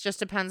once. Just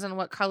depends on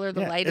what color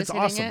the Yeah, light it's is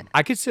hitting awesome. it.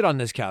 I could sit on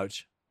this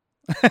couch.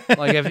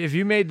 Like if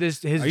you made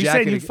his Are you jacket.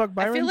 saying you fuck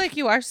Byron? I feel like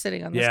you are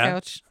sitting on this Yeah.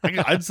 couch.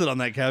 I'd sit on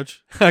that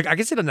couch. I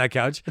could sit on that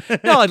couch.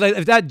 No, like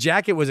if that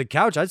jacket was a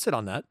couch, I'd sit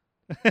on that.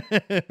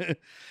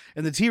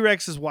 And the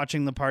T-Rex is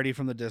watching the party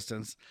from the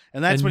distance,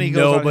 and that's And when he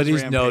goes. nobody's on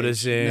his rampage. No,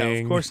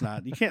 noticing. of course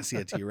not. You can't see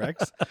a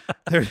T-Rex.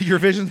 Your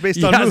vision's based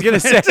Yeah, on. I was gonna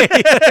say, movement.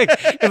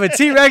 if a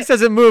T-Rex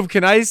doesn't move,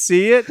 can I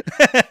see it?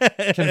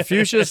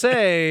 Confucius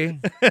say.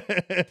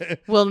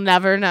 We'll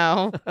never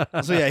know.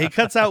 So yeah, he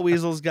cuts out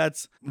Weasel's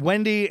guts.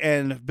 Wendy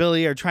and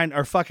Billy are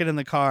fucking in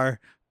the car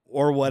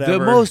or whatever. The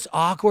most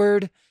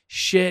awkward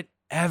shit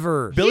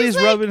ever. Billy's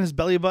like- rubbing his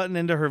belly button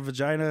into her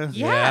vagina.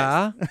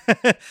 Yeah.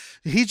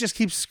 He just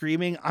keeps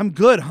screaming, "I'm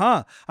good,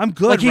 huh? I'm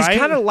good." Like he's right?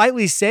 kind of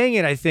lightly saying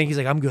it, I think. He's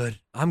like, I'm good.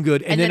 And,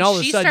 And then all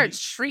of a she sudden starts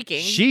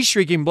shrieking. she's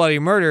shrieking bloody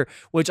murder,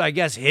 which I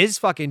guess his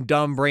fucking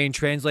dumb brain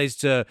translates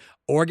to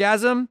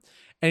orgasm.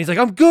 And he's like,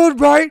 I'm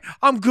good, right?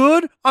 I'm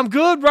good. I'm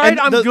good, right? And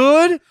I'm the-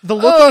 good. The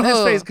look on his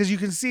Oh. face, because you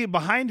can see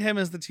behind him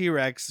is the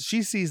T-Rex.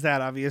 She sees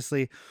that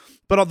obviously,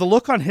 but the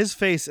look on his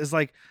face is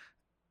like,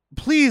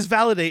 "Please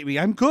validate me.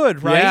 I'm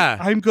good, right? Yeah.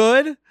 I'm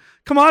good.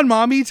 Come on,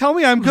 mommy, tell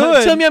me I'm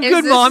good." Tell me I'm Is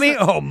good, this- mommy.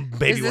 Oh,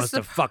 baby is wants this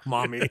to fuck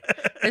mommy.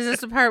 Is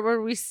this the part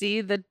where we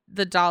see the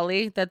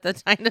dolly that the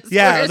dinosaur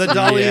Yeah, is the on?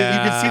 dolly.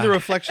 Yeah. You can see the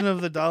reflection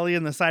of the dolly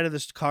in the side of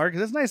this car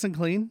because it's nice and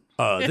clean.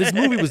 This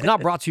movie was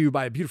not brought to you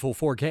by a beautiful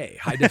 4K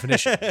high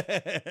definition.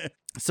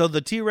 So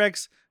the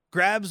T-Rex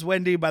grabs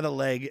Wendy by the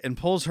leg and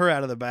pulls her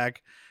out of the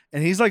back,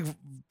 and he's like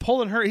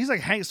pulling her. He's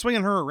like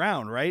swinging her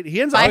around, right?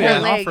 He ends up By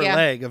pulling her off leg, her yeah.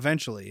 leg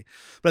eventually,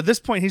 but at this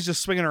point he's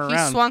just swinging her He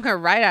around. swung her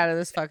right out of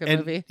this fucking and,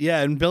 movie.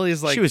 Yeah, and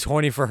Billy's like, she was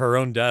horny for her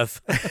own death.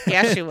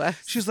 Yeah, she was.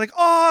 she's like,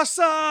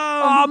 "Awesome!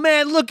 Oh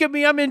man, look at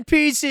me. I'm in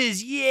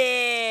pieces.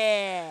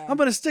 Yeah. I'm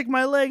gonna stick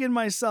my leg in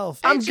myself."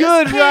 I'm just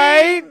good,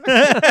 came.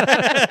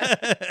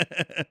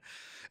 right?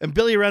 And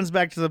Billy runs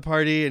back to the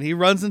party, and he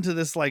runs into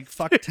this like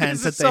fuck tent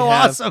This that is they so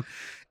have. awesome.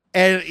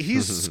 And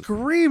he's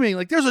screaming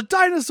like, "There's a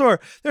dinosaur!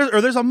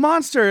 There's a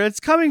monster!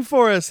 It's coming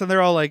for us!" And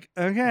they're all like,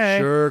 "Okay,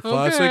 Sure,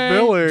 classic Okay.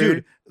 Billy.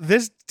 dude."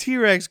 This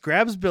T-Rex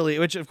grabs Billy,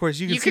 which of course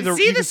you can You see can the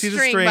see you the can see the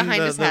string string,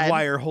 behind his the head.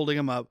 wire holding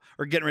him up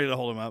or getting ready to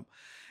hold him up.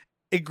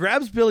 It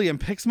grabs Billy and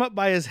picks him up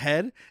by his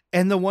head.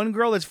 And the one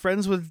girl that's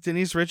friends with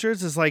Denise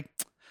Richards is like,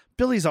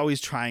 "Billy's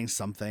always trying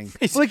something.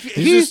 Like he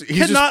he's just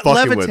cannot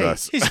fucking levitate." with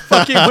us. He's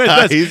fucking with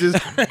us. He's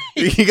just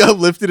he got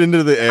lifted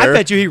into the air. I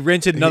bet you he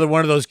rented another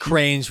one of those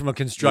cranes from a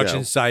construction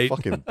Yeah, site.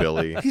 Fucking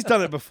Billy. He's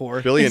done it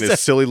before. Billy and his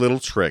silly little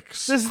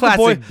tricks. This is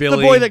Classic the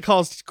Billy. boy that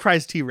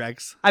cries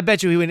T-Rex. I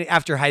bet you he went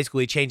after high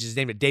school. He changed his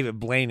name to David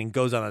Blaine and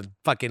goes on a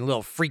fucking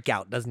little freak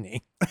out, doesn't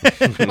he?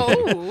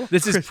 Oh.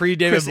 This is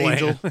pre-David Chris Blaine.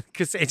 Angel.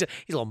 Chris Angel.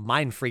 He's a little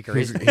mind freaker,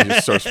 he isn't he?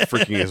 just starts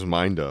freaking his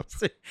mind up.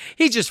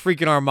 He's just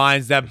freaking our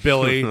minds. That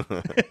Billy.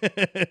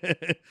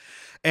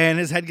 And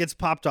his head gets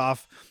popped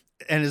off,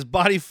 and his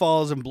body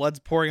falls, and blood's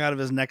pouring out of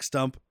his neck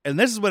stump. And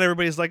this is when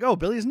everybody's like, "Oh,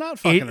 Billy's not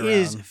fucking It around."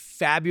 is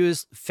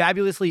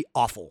fabulously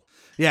awful.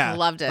 Yeah,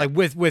 Loved it. Like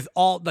with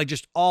all like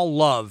just all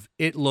love,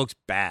 it looks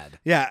bad.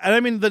 yeah. And I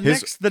mean, the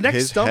next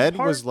his stump head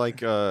part, was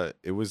like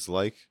it was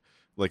like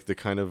the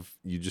kind of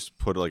you just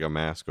put like a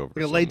mask over like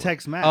a someone.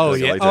 latex mask. Oh, Like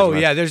a yeah. latex Oh,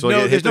 mask. yeah. There's so no- it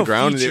there's hit the no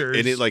ground features.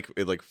 and it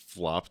like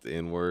flopped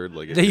inward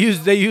like They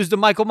used the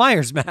Michael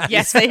Myers mask.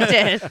 Yes, they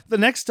did. The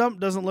next stump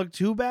doesn't look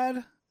too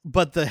bad,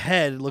 but the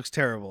head looks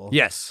terrible.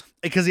 Yes.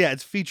 because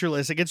it's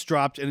featureless. It gets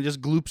dropped and it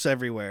just gloops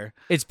everywhere.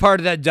 It's part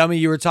of that dummy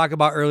you were talking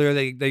about earlier.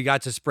 They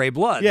got to spray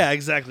blood. Yeah,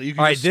 exactly. You can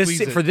All right, just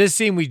squeeze it. for this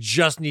scene, we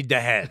just need the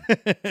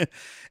head.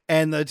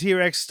 And the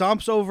T-Rex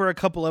stomps over a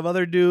couple of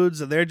other dudes,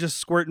 and they're just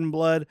squirting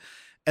blood.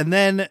 And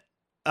then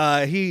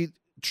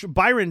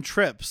Byron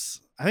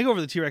trips, I think,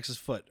 over the T-Rex's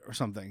foot or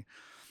something.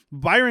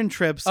 Byron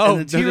trips,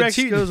 and the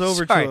T-Rex goes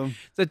over to him.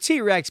 The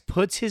T-Rex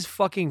puts his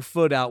fucking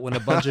foot out when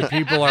a bunch of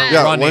people are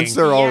Yeah, running. once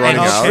they're all Yeah.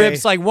 running And out.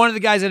 Trips like one of the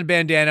guys in a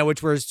bandana,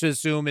 which we're to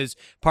assume is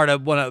part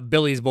of one of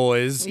Billy's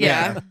boys.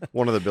 Yeah.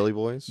 One of the Billy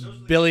boys.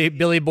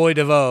 Billy Boy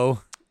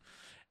DeVoe.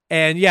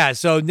 And yeah,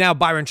 so now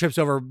Byron trips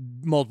over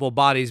multiple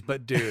bodies,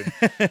 but dude,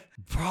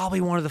 probably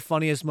one of the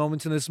funniest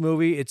moments in this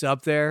movie. It's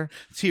up there.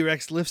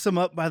 T-Rex lifts him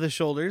up by the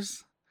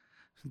shoulders,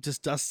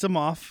 just dusts him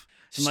off,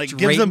 and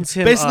Straightens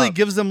him basically up.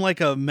 gives him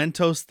like a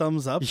Mentos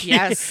thumbs up.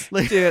 Yes.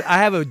 Like- Dude, I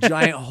have a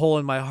giant hole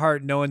in my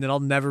heart knowing that I'll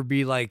never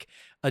be like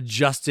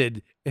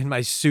adjusted in my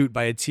suit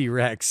by a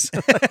T-Rex.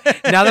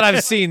 Now that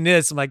I've seen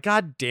this, I'm like,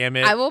 God damn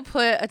it. I will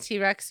put a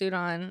T-Rex suit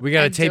on. We got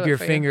to and do tape it your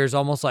for you. fingers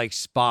almost like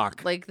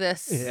Spock. like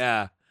this.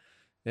 Yeah.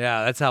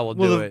 Yeah, that's how we'll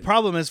Well, do the it.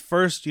 problem is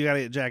first you got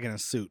to get Jack in a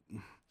suit.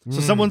 So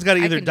someone's got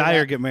to I either can do die or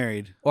that. get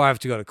married. Or I have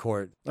to go to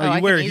court. Oh, I you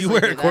can wear easily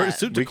do a that.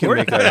 suit to We can court.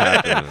 make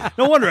that happen.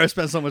 No wonder I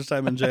spent so much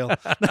time in jail.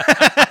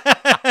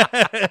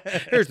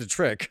 Here's the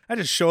trick. I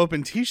just show up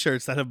in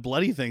T-shirts that have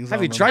bloody things Have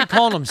on you them. tried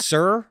calling him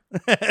sir?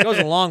 It goes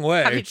a long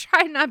way. Have you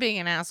tried not being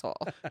an asshole?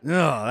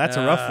 No, that's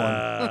a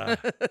rough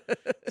one.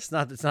 It's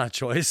not a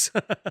choice.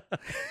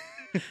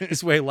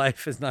 This way of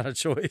life is not a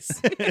choice.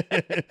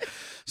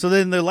 So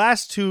then the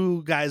last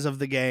two guys of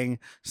the gang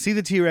see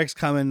the T-Rex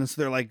coming, and so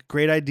they're like,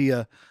 great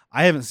idea.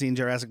 I haven't seen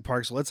Jurassic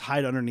Park, so let's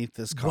hide underneath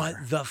this car. What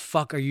the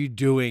fuck are you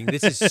doing?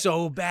 This is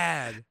so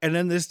bad. And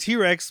then this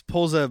T-Rex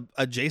pulls a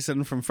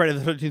Jason from Friday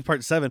the 13th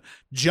Part 7,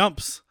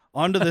 jumps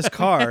onto this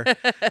car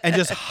and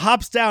just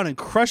hops down and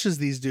crushes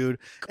these dude.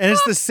 And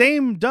it's the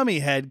same dummy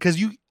head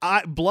because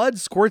blood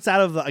squirts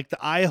out of the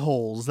eye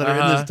holes that are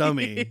in this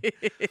dummy.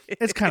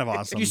 It's kind of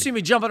awesome. You see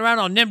me jumping around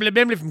on nimbly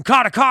bimbly from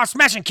car to car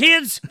smashing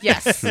kids?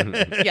 Yes.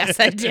 Yes,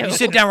 I do. You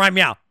sit down right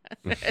meow.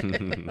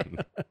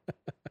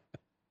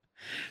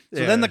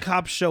 So then the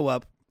cops show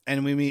up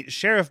and we meet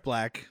Sheriff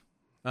Black.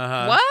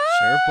 Uh-huh. What?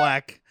 Sheriff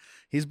Black.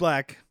 He's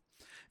black.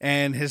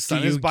 And his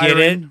son Do is you get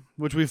Byron,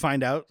 which we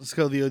find out.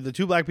 So the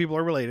two black people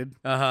are related.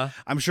 Uh-huh.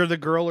 I'm sure the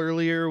girl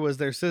earlier was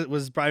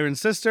was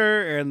Byron's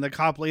sister, and the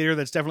cop later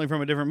that's definitely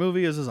from a different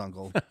movie is his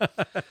uncle.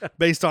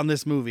 Based on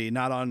this movie,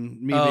 not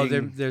on me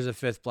being... there's a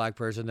fifth black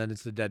person, then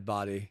it's the dead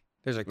body.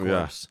 There's a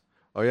corpse.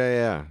 Oh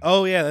yeah.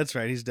 Oh, yeah, that's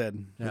right. He's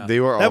dead. Yeah. They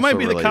were. That might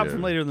also be the cop related.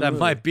 from later in the That movie.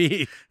 might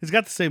be. He's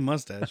got the same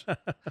mustache.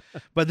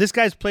 But this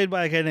guy's played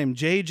by a guy named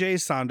J.J.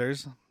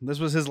 Saunders. This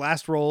was his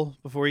last role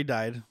before he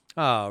died.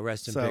 Oh,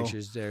 rest in So-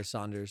 pictures there,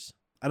 Saunders.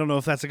 I don't know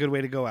if that's a good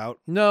way to go out.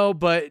 No,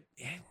 but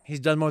he's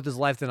done more with his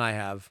life than I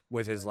have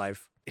with his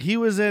life. He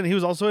was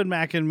also in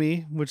Mac and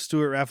Me, which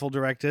Stuart Raffle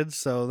directed,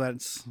 so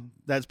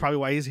that's probably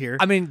why he's here.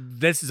 I mean,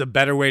 this is a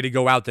better way to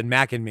go out than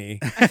Mac and Me.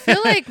 I feel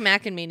like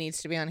Mac and Me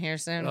needs to be on here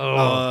soon.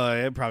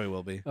 It probably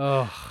will be.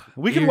 Oh,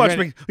 We can You're watch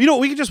gonna-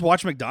 we can just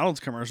watch McDonald's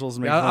commercials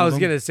and make fun I was of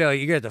them. gonna say, like,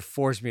 you're gonna have to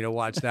force me to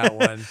watch that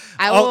one.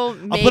 I I'll will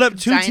make put up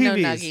two dino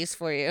TVs. nuggies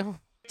for you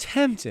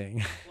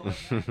Tempting.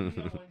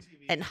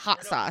 and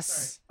hot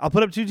sauce. I'll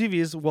put up two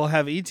TVs. We'll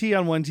have ET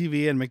on one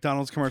TV and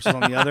McDonald's commercials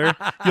on the other.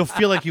 You'll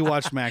feel like you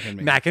watched Mac and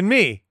Me. Mac and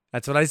Me.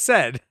 That's what I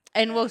said.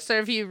 And we'll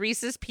serve you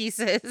Reese's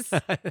Pieces.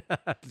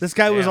 This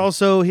guy was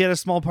Damn. he had a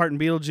small part in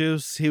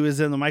Beetlejuice. He was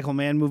in the Michael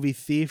Mann movie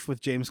Thief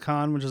with James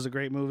Caan, which is a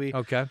great movie.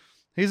 Okay.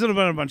 He's in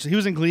a bunch. He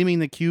was in Gleaming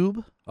the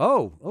Cube.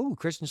 Oh,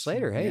 Christian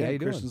Slater. Hey, Yeah, how you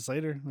Christian doing?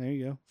 Slater. There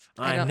you go.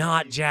 I I'm don't-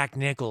 not Jack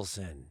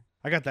Nicholson.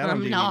 I got that on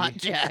I'm DVD. not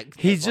Jack.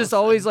 He's just Nicholson.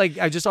 always like,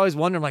 I just always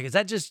wonder, I'm like, is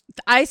that just,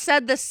 I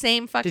said the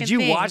same fucking did you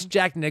thing. watch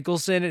Jack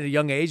Nicholson at a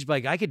young age?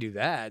 Like, I could do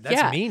that. That's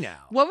Yeah. me now.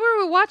 What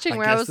were we watching I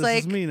where I guess was this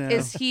is like, me now.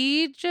 is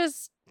he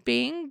just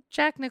being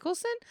Jack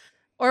Nicholson?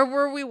 Or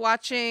were we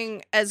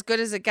watching As Good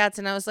as It Gets?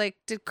 And I was like,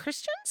 did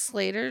Christian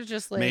Slater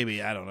just like...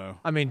 Maybe, I don't know.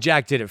 I mean,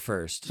 Jack did it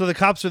first. So the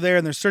cops are there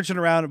and they're searching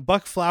around.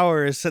 Buck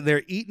Flower is sitting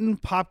there eating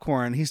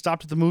popcorn. He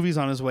stopped at the movies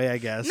on his way, I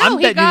guess. No, I'm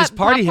he betting got this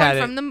party popcorn had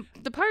it. from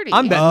the party.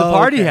 I'm betting Oh, the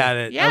party okay. had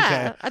it.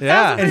 Yeah. Okay.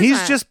 Yeah. And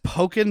he's just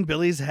poking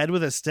Billy's head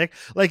with a stick.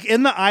 Like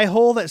in the eye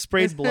hole that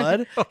sprayed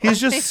blood, he's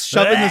just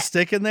shoving the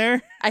stick in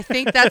there. I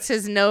think that's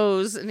his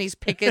nose, and he's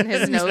picking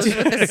his nose with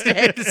a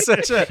stick. It's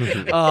such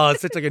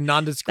it's like a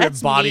nondescript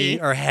That's body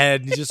me. or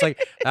head. He's just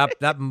like,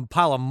 that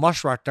pile of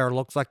mush right there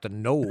looks like the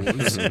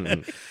nose.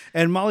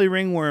 And Molly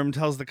Ringworm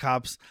tells the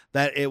cops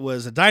that it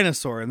was a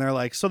dinosaur. And they're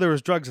like, so there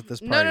was drugs at this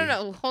party.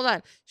 No. Hold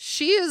on.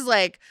 She is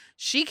like,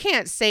 she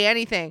can't say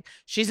anything.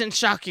 She's in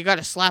shock. You got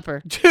to slap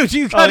her. Dude,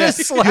 you gotta yeah.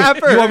 slap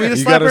her. You want me to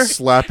You slap gotta her?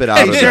 slap it out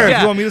Hey, of Sheriff, her.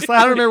 you want me to slap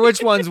I don't her? remember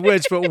which one's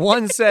which, but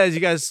one says you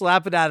gotta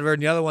slap it out of her,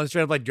 and the other one's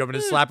straight up like, do you want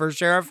me to slap her,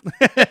 Sheriff?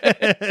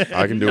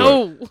 I can do it.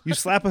 No. You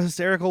slap a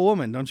hysterical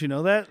woman. Don't you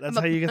know that? That's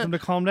how you get them to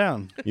calm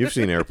down. You've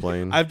seen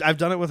Airplane. I've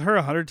done it with her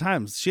 100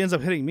 times. She ends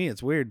up hitting me.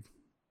 It's weird.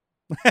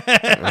 It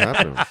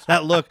happens.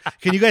 That look.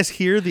 Can you guys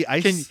hear the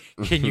ice?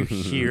 Can you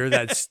hear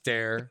that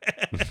stare?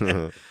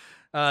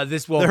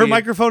 This will Her be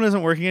microphone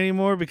isn't working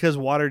anymore because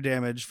water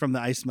damage from the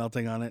ice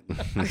melting on it.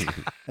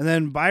 And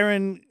then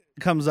Byron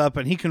comes up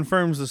and he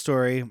confirms the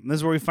story. This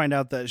is where we find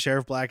out that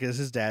Sheriff Black is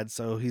his dad,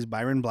 so he's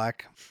Byron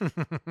Black.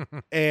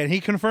 And he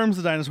confirms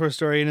the dinosaur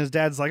story, and his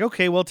dad's like,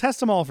 okay, well, test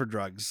them all for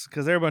drugs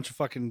because they're a bunch of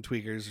fucking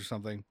tweakers or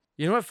something.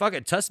 You know what? Fuck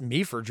it. Test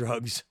me for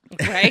drugs.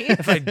 Right?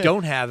 If I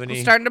don't have any.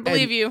 I'm starting to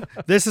believe you.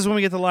 This is when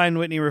we get the line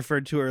Whitney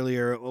referred to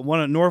earlier.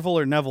 One of Norval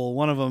or Neville,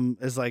 one of them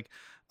is like,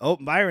 oh,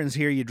 Byron's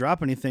here. You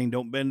drop anything,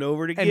 don't bend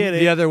over to and get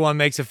the it. other one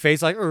makes a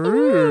face like,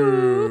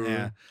 ooh.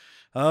 Yeah.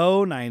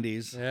 Oh,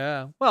 90s.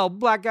 Yeah. Well,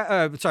 black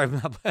guy.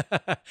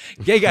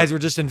 Gay guys were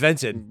just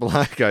invented.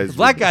 Black guys.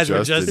 Black guys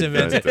were just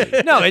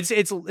invented. No, it's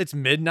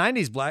mid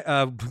 '90s. Black.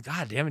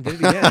 God damn it, did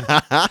it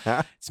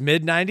again. It's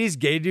mid '90s.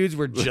 Gay dudes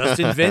were just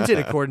invented,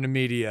 according to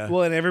media.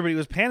 Well, and everybody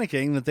was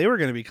panicking that they were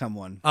going to become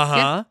one.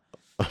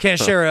 Can't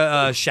share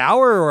a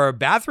shower or a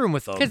bathroom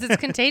with them. Because it's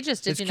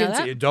contagious. Did you know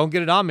that? Don't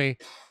get it on me.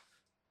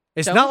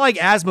 It's Don't- not like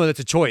asthma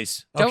that's a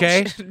choice,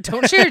 okay?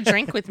 Don't share a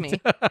drink with me.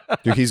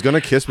 Dude, he's gonna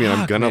kiss me, and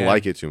I'm gonna man.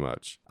 like it too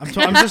much. I'm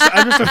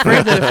just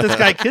afraid that if this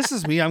guy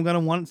kisses me, I'm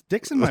gonna want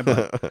dicks in my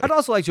butt. I'd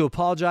also like to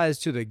apologize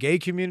to the gay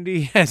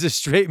community as a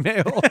straight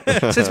male,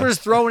 since we're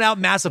just throwing out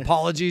mass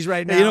apologies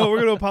right now. You know what? We're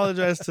gonna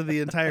apologize to the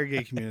entire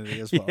gay community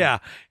as well.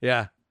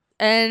 Yeah.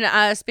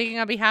 And speaking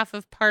on behalf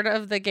of part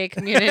of the gay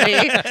community,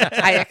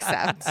 I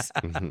accept.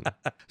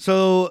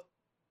 So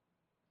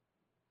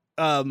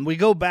we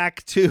go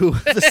back to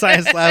the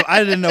science lab.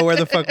 I didn't know where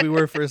the fuck we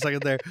were for a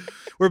second there.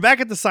 We're back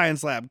at the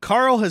science lab.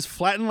 Carl has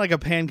flattened like a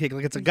pancake,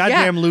 like it's a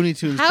goddamn Looney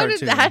Tunes How cartoon.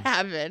 did that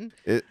happen?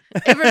 It-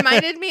 It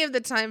reminded me of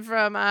the time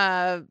from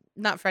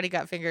not Freddy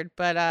Got Fingered,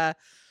 but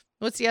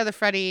what's the other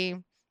Freddy?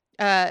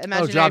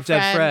 Imaginary Drop Dead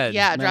Friend. Fred.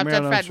 Yeah, Drop Nightmare Dead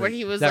on Elm Fred, Street. where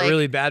he was That like,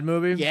 really bad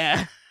movie?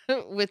 yeah.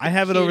 With I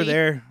have it over cutie,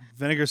 there.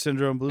 Vinegar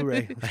Syndrome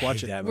Blu-ray. Let's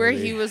watch hate it. that where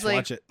movie. he was like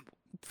Watch it.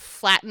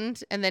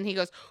 flattened, and then he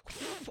goes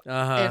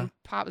Uh-huh. and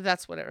pop.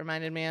 That's what it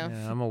reminded me of.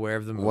 Yeah, I'm aware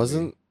of the movie.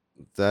 Wasn't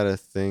that a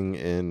thing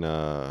in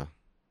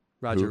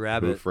Roger Who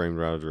Rabbit? Framed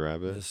Roger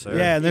Rabbit? Yes, sir.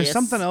 Yeah, and there's Yes.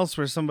 something else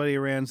where somebody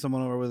ran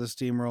someone over with a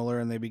steamroller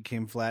and they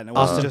became flat. And it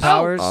wasn't Austin just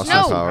Powers? Austin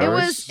No,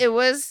 Powers. it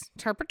was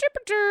Terper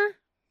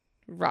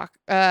Rock.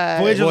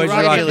 Voyage of the Voyage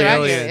Rock of the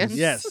Aliens. Aliens.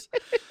 Yes.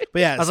 But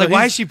yeah, I was like,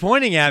 why is she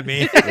pointing at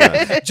me?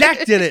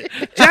 Jack did it.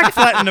 Jack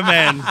flattened a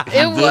man.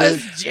 It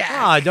was Jack.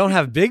 I don't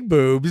have big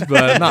boobs,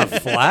 but I'm not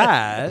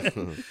flat.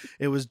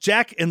 It was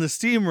Jack in the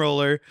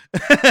steamroller.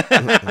 In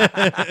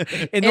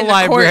the the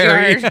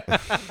library.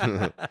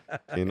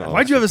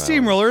 Why'd you have a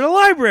steamroller in a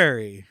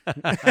library?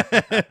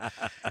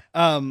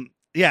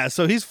 Yeah,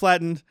 so he's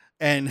flattened,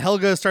 and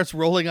Helga starts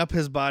rolling up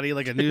his body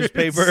like a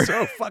newspaper.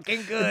 So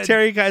fucking good.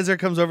 Terry Kaiser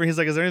comes over. He's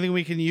like, "Is there anything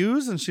we can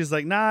use?" And she's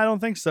like, "Nah, I don't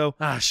think so."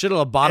 Should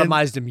have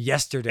lobotomized him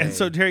yesterday. And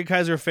so Terry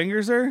Kaiser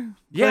fingers her?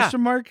 Yeah.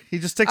 Question mark. He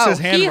just sticks Oh, his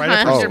hand he right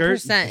up her skirt.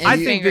 100% is I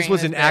think this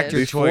was fingering an his actor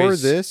bitch. Before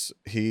choice. this,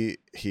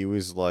 he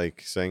was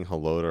like saying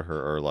hello to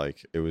her, or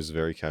like it was a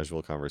very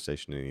casual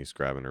conversation, and he's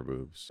grabbing her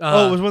boobs.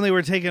 Oh, it was when they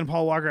were taking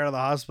Paul Walker out of the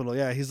hospital.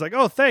 Yeah, he's like,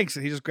 "Oh, thanks,"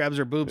 and he just grabs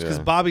her boobs because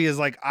Yeah. Bobby is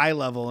like eye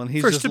level, and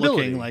he's For just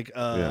stability. looking like,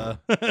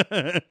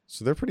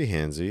 So they're pretty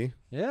handsy.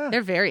 yeah.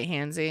 They're very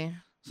handsy.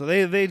 So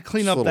they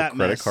clean Just up a little that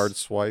credit mess. card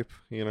swipe,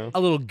 you know. A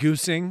little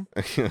goosing.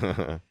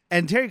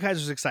 And Terry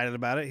Kaiser's excited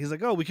about it. He's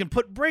like, "Oh, we can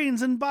put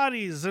brains in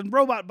bodies and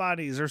robot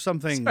bodies or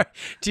something." Sorry.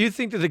 Do you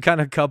think they're the kind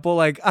of couple,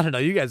 like, I don't know,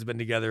 you guys have been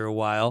together a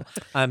while.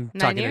 I'm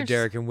 9 talking to years.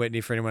 Derek and Whitney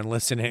for anyone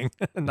listening,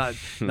 not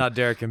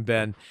Derek and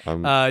Ben.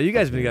 I'm- You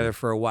guys have been together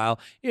for a while.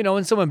 You know,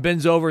 when someone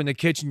bends over in the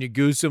kitchen, you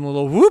goose them a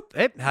little whoop.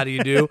 Hey, how do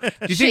you do? Do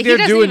you Shit, think he they're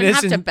doesn't doing even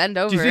this? have to bend Do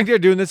you over. think they're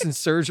doing this in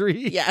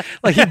surgery? Yeah.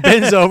 Like he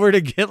bends over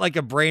to get like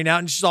a brain out,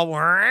 and she's all,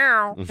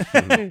 wow.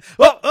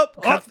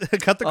 Cut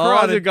the Oh, you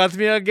carotid. got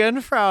me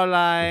again,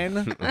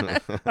 Fraulein.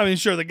 I mean,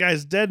 sure, the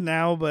guy's dead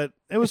now, but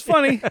it was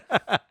funny.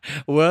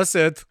 Was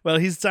it? Well,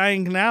 he's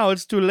dying now.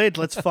 It's too late.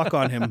 Let's fuck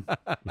on him.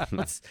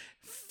 Let's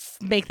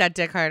make that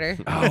dick harder.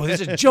 Oh,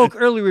 there's a joke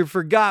earlier we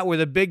forgot where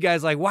the big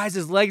guy's like, why is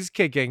his legs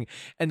kicking?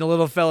 And the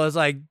little fella's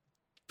like,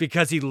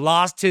 because he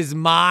lost his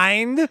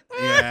mind.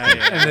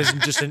 Yeah, And there's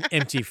just an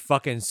empty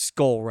fucking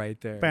skull right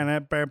there.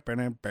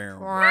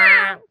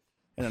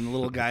 And then the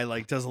little guy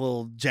like does a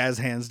little jazz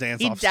hands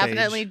dance He off stage.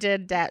 definitely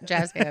did that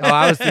jazz hands. Oh,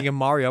 I was thinking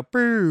Mario.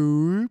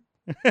 Boop.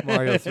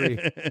 Mario 3.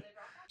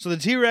 So the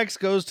T-Rex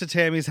goes to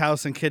Tammy's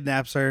house and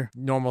kidnaps her.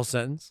 Normal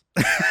sentence.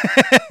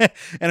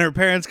 And her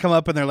parents come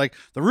up and they're like,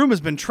 "The room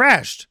has been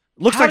trashed.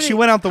 Looks How like did- she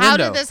went out the How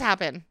window." did this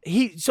happen?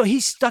 So he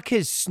stuck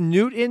his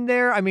snoot in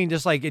there. I mean,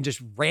 just like, and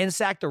just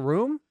ransacked the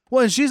room.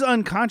 Well, and she's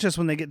unconscious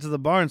when they get to the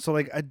barn. So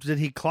like, did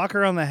he clock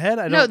her on the head?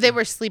 I don't. No, they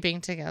were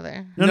sleeping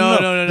together. No.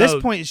 At this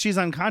point, she's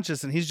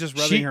unconscious and he's just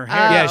rubbing her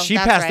hair. Yeah, Oh, she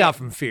that's passed right. out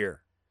from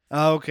fear.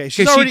 Oh, okay.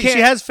 She's 'Cause she already. She can't-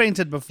 has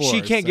fainted before.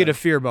 She can't get a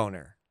fear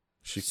boner.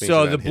 She thinks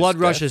So about the his blood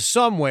death. rushes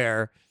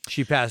somewhere.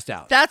 She passed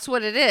out. That's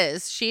what it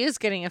is. She is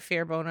getting a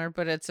fear boner,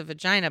 but it's a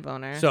vagina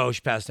boner. So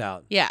she passed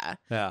out. yeah.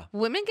 Yeah.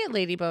 Women get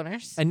lady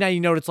boners. And now you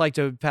know what it's like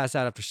to pass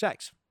out after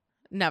sex.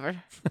 Never.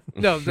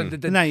 No,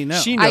 Now you know.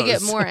 She knows. I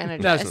get more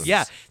energized.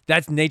 Yeah,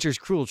 that's nature's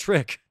cruel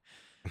trick.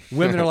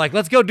 Women are like,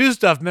 let's go do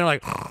stuff. Men are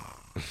like,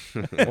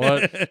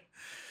 what?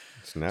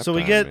 It's nap So we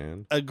time, get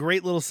man. a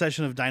great little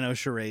session of dino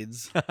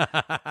charades,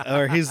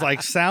 where he's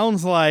like,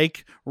 "Sounds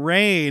like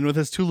rain" with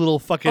his two little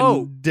fucking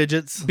Oh.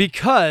 digits.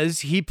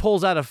 Because he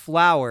pulls out a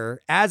flower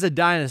as a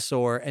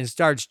dinosaur and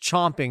starts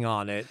chomping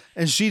on it.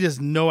 And she has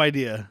no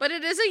idea. But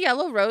it is a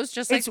yellow rose,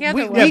 just like It's the other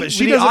we- one. Yeah, we- but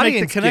she the doesn't make the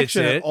audience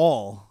connection gets at it.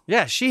 all.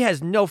 Yeah, she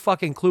has no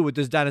fucking clue what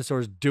this dinosaur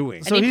is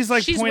doing. So And he's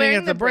like she's pointing wearing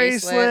at the the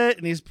bracelet. bracelet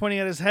and he's pointing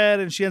at his head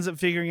and she ends up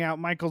figuring out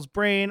Michael's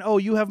brain. "Oh,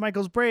 you have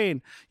Michael's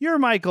brain. You're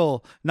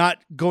Michael." Not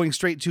going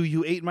straight to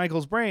 "you ate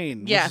Michael's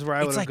brain." Yeah. Which is where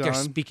I would It's have like they're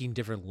gone. speaking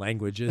different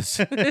languages.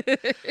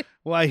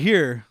 Well, I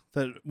hear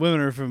that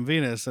women are from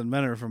Venus and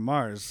men are from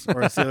Mars,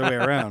 or it's the other way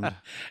around.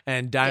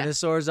 And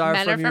dinosaurs are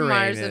Men from are from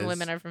Mars Uranus. and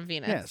women are from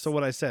Venus. Yeah, so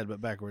what I said, but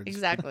backwards.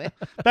 Exactly.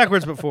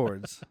 Backwards but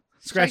forwards.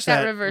 Scratch Strike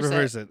that, that,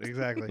 reverse it.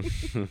 Exactly.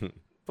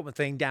 Put my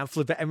thing down,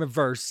 flip it, and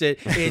reverse it.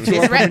 It's Is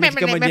your red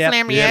opportunity to come in, yep.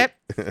 flammy Yeah, yep.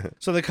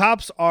 So the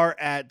cops are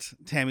at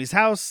Tammy's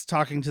house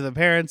talking to the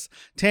parents.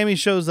 Tammy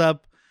shows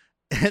up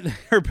and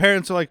her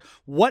parents are like,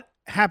 what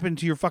happened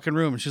to your fucking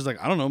room? And she's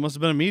like, I don't know. It must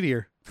have been a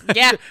meteor.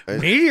 Yeah.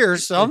 Meteor or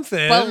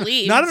something.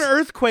 Believed. Not an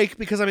earthquake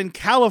because I'm in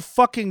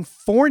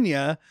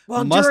California.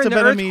 Well, must during have the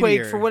been a earthquake,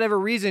 meteor. for whatever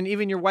reason,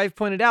 even your wife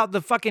pointed out,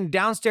 the fucking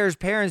downstairs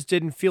parents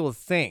didn't feel a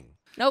thing.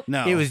 Nope.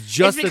 No. It was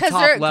just it's the because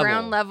top they're at level.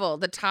 ground level.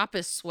 The top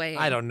is swaying.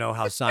 I don't know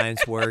how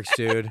science works,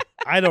 dude.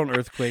 I don't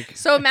earthquake.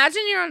 So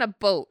imagine you're on a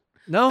boat.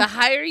 No. The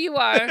higher you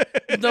are,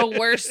 the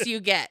worse you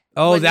get.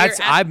 Oh, When that's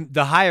you're at- I'm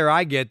the higher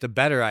I get, the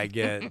better I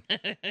get.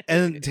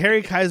 And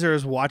Terry Kaiser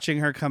is watching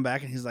her come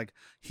back and he's like,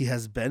 he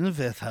has been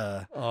with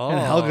her. Oh. And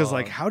Helga's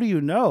like, how do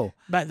you know?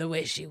 by the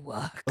way she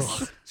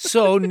walks.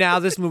 So now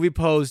this movie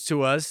posed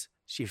to us,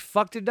 she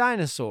fucked a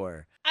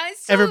dinosaur. I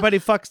still, Everybody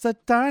fucks the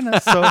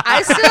dinosaur.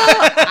 I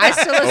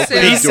still Open the assume.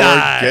 door,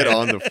 B-side. get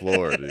on the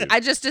floor, dude. I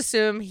just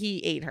assume he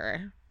ate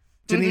her.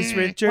 Denise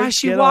Richards. Why is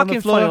she get on walking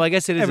the floor. funny? Well, I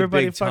guess it is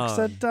Everybody a big fucks tongue.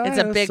 the dinosaur.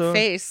 It's a big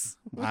face.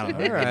 I don't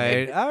know. All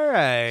right, all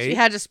right. She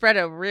had to spread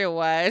it real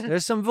wide.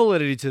 There's some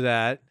validity to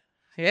that.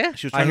 Yeah.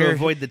 She was I trying to hear-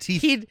 avoid the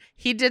teeth.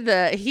 He did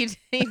the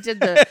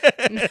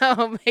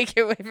no, make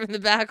it way from the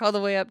back all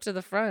the way up to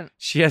the front.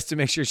 She has to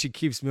make sure she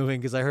keeps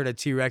moving because I heard a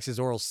T-Rex's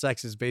oral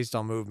sex is based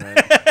on movement.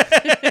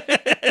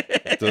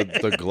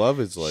 The glove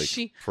is like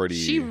pretty.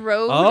 She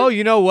rode. Oh,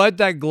 you know what?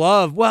 That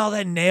glove. Well,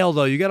 that nail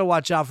though. You got to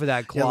watch out for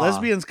that Yeah, claw.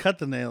 lesbians cut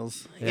the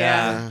nails.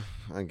 Yeah.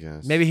 I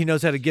guess. Maybe he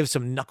knows how to give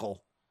some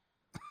knuckle.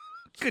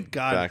 Good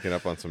God. Backing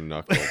up on some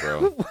knuckle,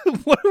 bro.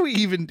 What are we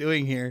even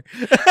doing here?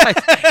 Dude,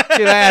 I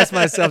ask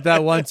myself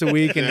that once a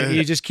week, and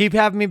you just keep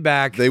having me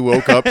back. They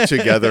woke up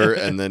together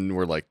and then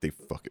we're like, they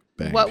fucking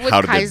banged. What would How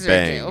did Kaiser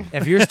they bang? do?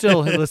 If you're still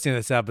listening to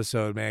this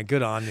episode, man,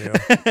 good on you.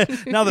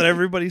 Now that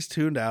everybody's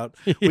tuned out,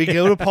 we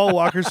go to Paul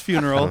Walker's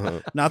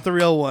funeral, not the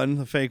real one,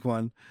 the fake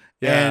one.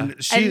 Yeah.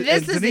 And she, And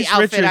this is the Denise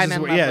outfit Richards I'm is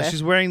in we- love yeah, with.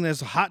 she's wearing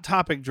this Hot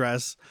Topic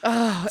dress.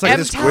 Oh, It's like I'm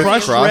this telling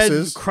crushed you.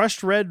 crosses.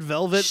 crushed red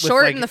velvet,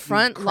 Short with like in the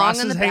front, long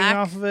in the crosses hanging back.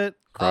 off of it.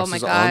 Oh my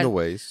Crosses on the God.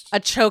 waist. A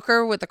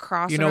choker with a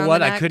cross. You know around what?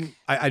 the I neck. couldn't.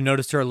 I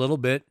noticed her a little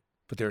bit,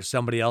 but there was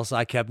somebody else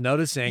I kept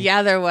noticing.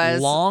 Yeah, there was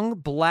Long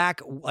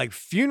black like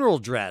funeral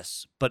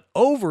dress, but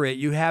over it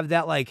you have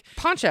that like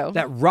poncho.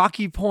 that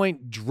Rocky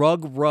Point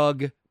drug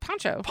rug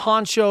Poncho.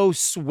 poncho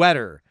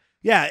sweater,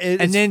 Yeah,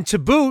 and then to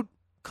boot,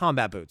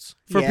 combat boots.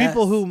 for Yes.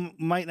 people who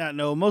might not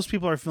know, most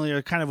people are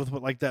familiar kind of with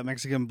what like that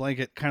Mexican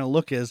blanket kind of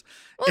look is.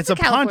 Well, it's it's a a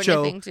California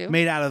poncho thing, too.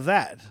 made out of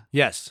that.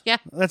 Yes.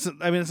 It's an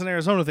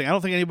Arizona thing. I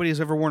don't think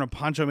anybody's ever worn a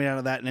poncho made out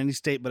of that in any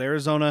state but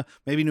Arizona,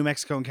 maybe New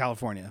Mexico and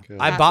California.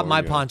 I bought my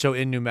California. poncho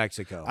in New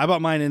Mexico. I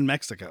bought mine in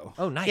Mexico.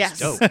 Oh, nice. Yes.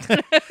 Dope.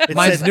 It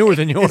Mine's said, newer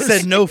than it yours.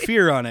 said no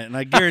fear on it, and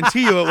I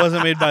guarantee you it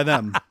wasn't made by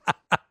them.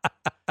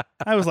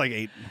 I was like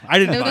 8. I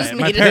didn't It buy was it.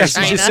 made My in Yeah, parents. she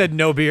China. just said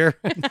no beer.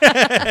 we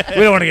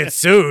don't want to get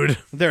sued.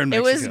 They're in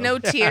It Mexico. was no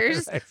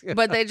tears,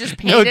 but they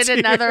just No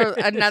painted tears.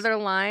 another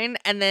line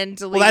and then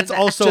deleted. Well, that's that.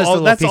 also Just a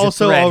little that's piece of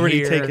also thread already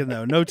here. taken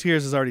though. No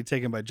tears is already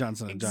taken by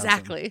Johnson and Johnson.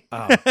 exactly.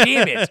 Oh,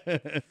 damn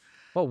it.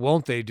 What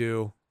won't they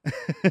do?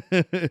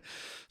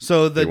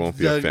 So They won't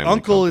be a the family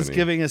uncle is company.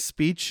 giving a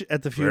speech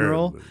at the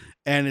funeral,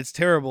 and it's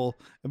terrible.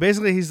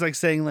 Basically, he's like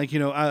saying like,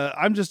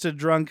 I'm just a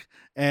drunk,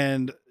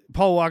 and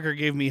Paul Walker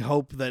gave me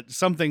hope that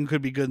something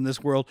could be good in this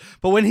world.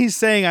 But when he's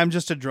saying I'm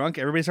just a drunk,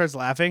 everybody starts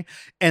laughing,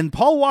 and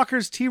Paul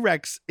Walker's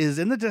T-Rex is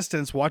in the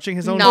distance watching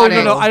his own. No, Oh,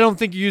 Nodding. no. I don't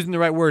think you're using the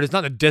right word. It's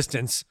not a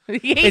distance.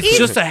 It's It's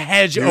just a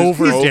hedge He's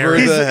over, over Derek.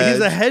 He's the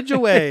a hedge. hedge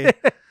away.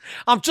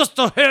 I'm just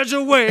a hedge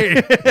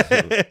away.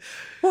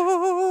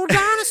 Oh,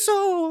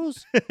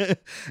 dinosaurs.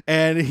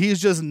 And he's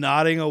just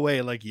nodding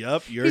away like,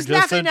 yup, you're He's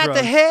just laughing a at drunk.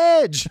 the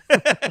hedge.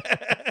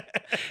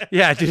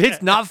 Yeah, dude,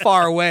 it's not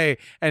far away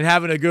and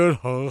having a good.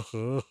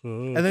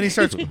 And then he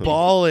starts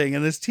bawling,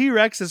 and this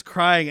T-Rex is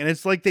crying, and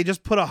it's like they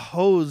just put a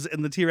hose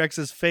in the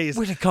T-Rex's face.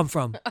 Where'd it come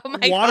from? oh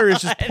my Water God.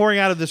 is just pouring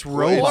out of this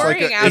robe. It's like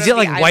Pouring a- out Is of it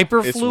like the eye- wiper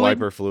It's fluid?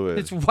 wiper fluid.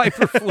 It's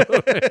wiper fluid.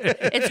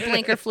 It's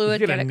blinker fluid.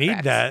 You're gonna get it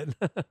need correct.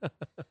 that.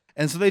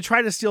 And so they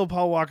try to steal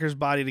Paul Walker's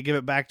body to give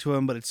it back to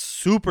him, but it's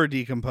super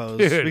decomposed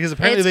Dude. because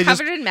apparently It's they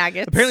covered just in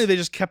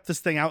maggots. kept this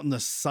thing out in the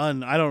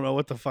sun. I don't know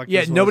what the fuck.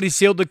 Yeah, this was. nobody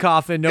sealed the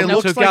coffin. Nobody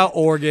looks took like- out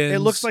organs. It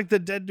looks like the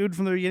dead dude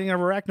from the beginning of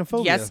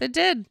Arachnophobia. Yes, it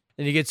did.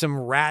 And you get some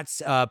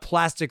rats,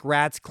 plastic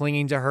rats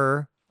clinging to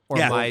her. Or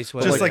Yeah, mice. just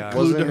whatever. like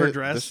glued to Wasn't her it-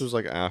 dress. This was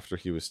like after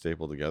he was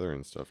stapled together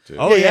and stuff too.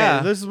 Oh, yeah,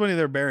 yeah. This is when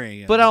they're burying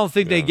him. But I don't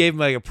think they Yeah. gave him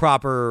like a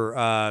proper,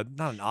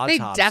 not an autopsy.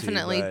 They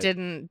definitely but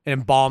didn't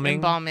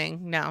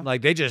embalming. No.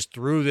 Like they just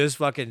threw this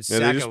fucking Yeah, sack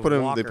they just of put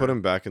him. Walker. They put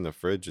him back in the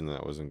fridge, and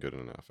that wasn't good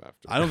enough.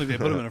 After I don't think they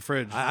put him in a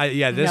fridge.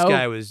 Yeah, this No.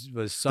 guy was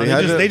sunny.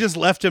 had to- They just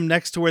left him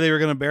next to where they were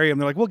going to bury him.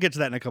 They're like, we'll get to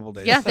that in a couple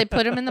days. Yeah, they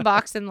put him in the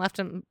box and left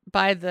him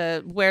by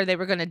the where they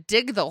were going to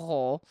dig the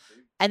hole,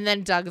 and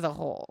then dug the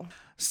hole.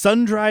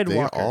 Sun-dried They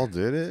Walker. all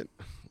did it.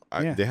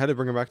 Yeah. They had to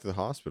bring him back to the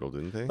hospital,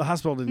 didn't they? The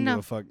hospital didn't No. give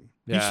a fuck.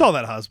 You Yeah. saw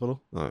that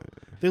hospital. Oh,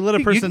 They let a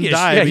You person can get,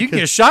 die. yeah, you can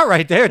get shot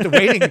right there at the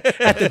waiting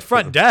at the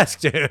front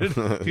desk, dude.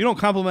 If you don't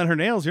compliment her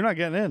nails, you're not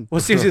getting in.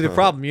 What seems to be the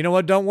problem? You know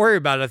what? Don't worry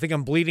about it. I think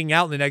I'm bleeding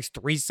out in the next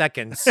 3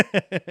 seconds.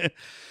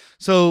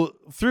 So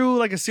through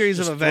like a series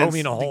Just of throw events, me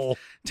in a hole.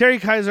 Terry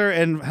Kaiser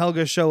and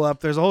Helga show up.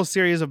 There's a whole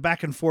series of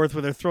back and forth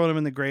where they're throwing him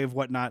in the grave,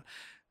 whatnot.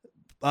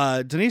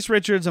 Denise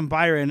Richards and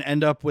Byron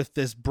end up with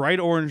this bright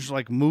orange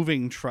like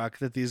moving truck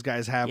that these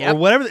guys have, Yep. or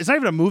whatever. It's not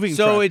even a moving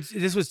So truck.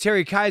 this was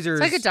Terry Kaiser's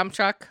It's like a dump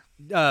truck.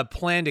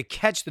 plan to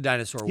catch the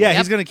dinosaur. Yeah, with.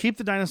 he's gonna keep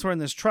the dinosaur in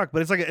this truck,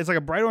 but it's like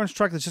a bright orange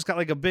truck that's just got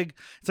like a big.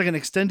 It's like an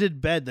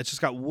extended bed that's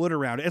just got wood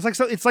around it.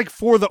 It's like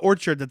for the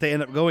orchard that they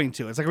end up going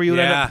to. It's like where you would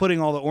end Yeah. up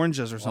putting all the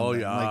oranges or something. Oh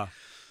yeah. Like,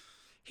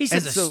 He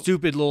says and a so-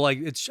 stupid little like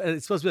it's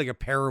supposed to be like a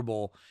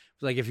parable.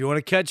 Like if you want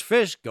to catch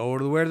fish, go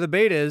to where the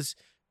bait is.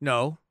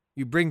 No,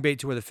 you bring bait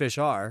to where the fish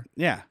are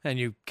yeah. and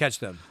you catch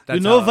them. You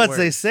That's know how it what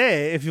they works.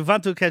 say? If you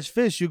want to catch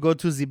fish, you go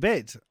to the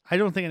bait. I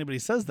don't think anybody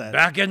says that.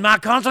 Back in my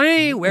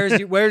country,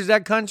 where's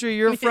that country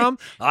you're from?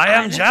 I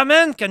am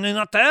German. Can you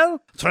not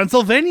tell?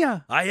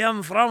 Transylvania. I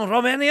am from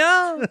Romania.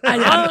 I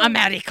am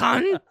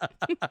American.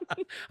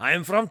 I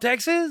am from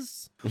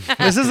Texas.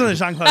 This isn't a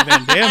Jean-Claude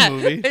Van Damme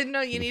movie.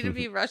 No, you need to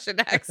be Russian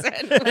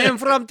accent. I am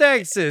from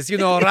Texas. You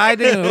know,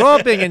 riding and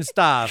roping and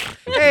stuff.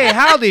 Hey,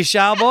 howdy,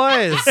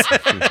 cowboys.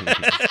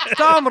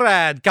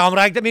 Comrade.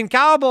 I mean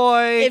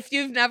cowboy. If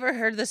you've never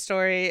heard the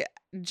story,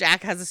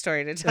 Jack has a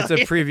story to tell That's a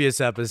you.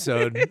 previous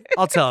episode.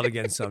 I'll tell it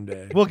again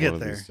someday. We'll one get of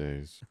there these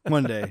days.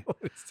 one day.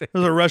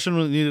 There's a Russian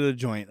who needed a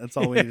joint. That's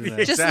all we need to know.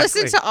 Just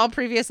Exactly. listen to all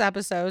previous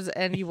episodes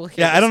and you will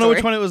hear Yeah, the I don't know which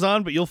story. one it was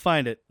on, but you'll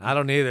find it. I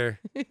don't either.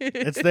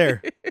 It's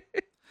there.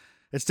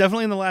 It's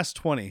definitely in the last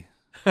 20,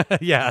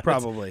 Yeah.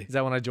 probably. Is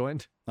that when I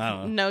joined? I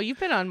don't know. No, you've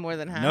been on more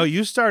than half. No,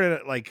 you started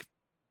at like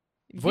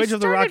You Voyage of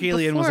the Rock started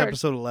Alien was before.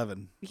 episode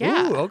 11.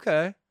 Yeah. Ooh,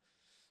 okay.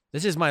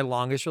 This is my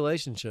longest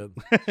relationship.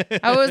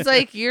 I was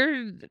like,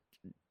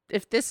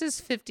 if this is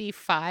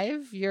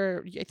 55,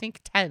 you're, I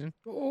think, 10.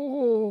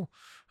 Oh,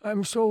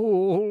 I'm so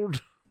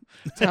old.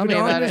 Tell me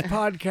about it.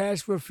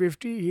 podcast for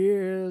 50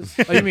 years.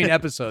 Oh, you mean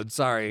episode?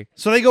 Sorry.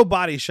 So they go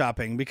body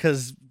shopping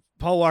because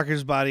Paul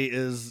Walker's body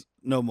is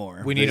no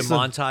more. We need a So-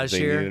 montage They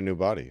here, need a new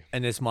body.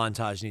 and this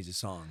montage needs a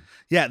song.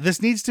 Yeah, this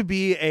needs to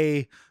be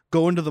a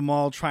go into the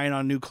mall trying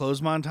on new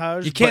clothes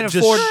montage. You can't but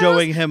afford- just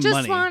showing him Just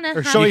money wanna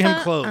or have showing him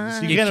fun.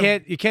 clothes.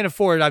 You can't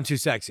afford I'm too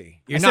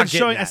sexy. You're I not said getting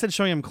showing. that. I said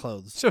showing him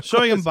clothes. So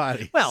showing him close.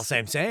 body. Well,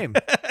 same.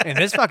 In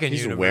this fucking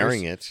He's universe.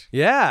 wearing it.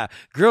 Yeah.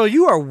 Girl,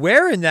 you are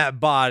wearing that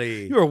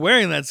body. You were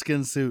wearing that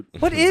skin suit.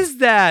 What is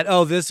that?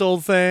 Oh, this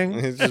old thing?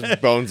 It's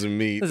just bones and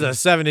meat. This is a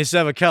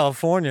 77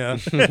 California.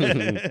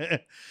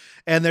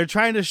 And they're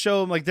trying to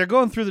show him, like, they're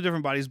going through the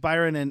different bodies,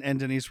 Byron and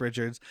Denise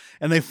Richards,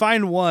 and they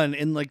find one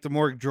in like the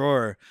morgue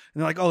drawer,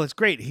 and they're like, "Oh, that's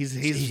great. He's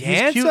cute and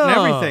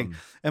everything." handsome.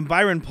 And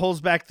Byron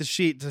pulls back the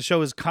sheet to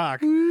show his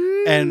cock,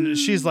 and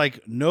she's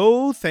like,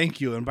 "No,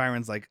 thank you." And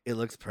Byron's like, "It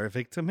looks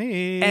perfect to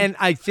me." And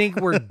I think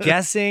we're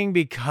guessing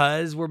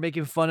because we're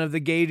making fun of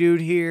the gay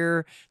dude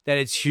here that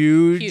it's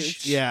huge.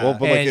 Huge. yeah, Well,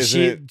 but like, And isn't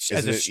she- it,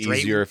 as a isn't it straight-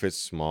 easier if it's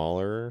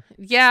smaller?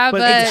 Yeah,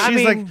 but, it's- I she's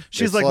mean, like,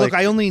 it's look, like-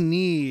 I only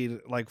need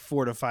like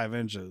 4 to 5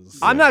 inches.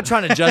 I'm not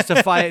trying to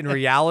justify it in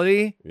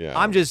reality. Yeah.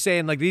 I'm just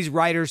saying, like, these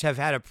writers have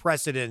had a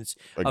precedence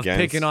of Against-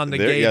 picking on the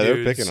they're- gay Yeah,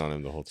 dudes. they're picking on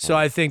him the whole time. So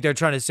I think they're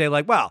trying to say,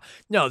 like, well,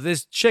 no,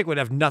 this chick would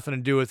have nothing to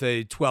do with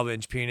a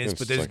 12-inch penis, It's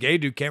but this like- gay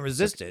dude can't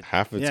resist it.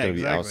 half of it's Yeah, going to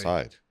exactly. be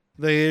outside.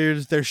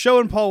 They're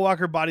showing Paul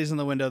Walker bodies in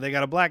the window. They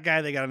got a black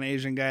guy, they got an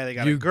Asian guy, they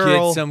got You a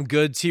girl. get some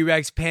good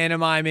T-Rex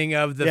pantomiming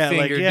of the Yeah, like,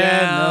 finger yeah,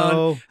 down,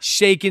 no.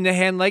 shaking the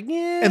hand like,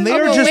 yeah. And they Oh,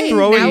 are but just wait,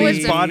 throwing now these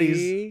it's a-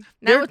 bodies.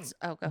 now they're- it's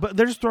go. But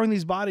they're just throwing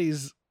these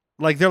bodies.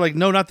 Like, they're like,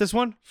 no, not this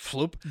one.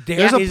 Floop. There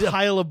There's is a a-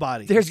 pile of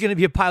bodies. There's going to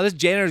be a pile. This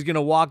janitor's going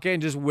to walk in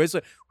and just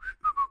whistle.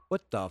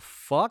 What the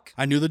fuck?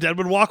 I knew the dead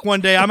would walk one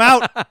day. I'm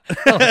out. God,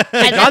 then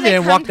they they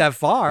didn't walk come- that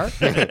far.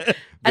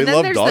 They then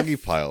love there's the doggy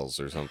f- piles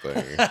or something.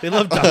 They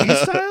love doggy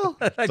style.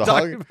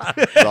 Doggy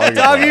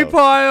Doggy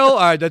pile. All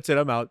right, that's it.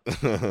 I'm out.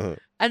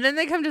 And then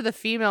they come to the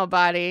female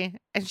body,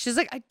 and she's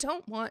like, "I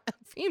don't want a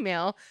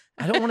female."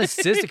 I don't want a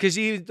sister because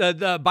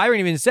the Byron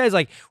even says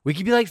like we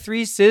could be like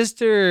 3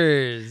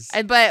 sisters.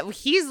 But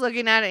he's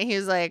looking at it, and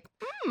he's like,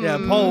 Yeah,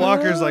 Paul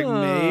Walker's like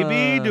Ah.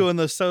 maybe doing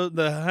the so and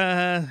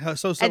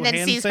then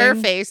hand sees thing. her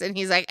face, and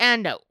he's like,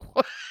 "And no,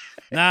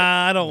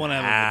 Nah, I don't want to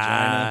have a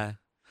vagina. Ah,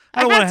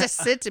 I don't have wanna to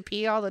sit to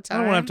pee all the I time."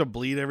 don't want to have to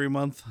bleed every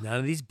month. none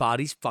of these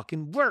bodies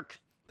fucking work.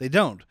 They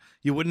don't.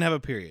 You wouldn't have a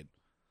period.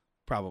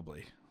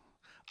 Probably.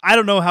 I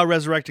don't know how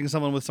resurrecting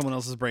someone with someone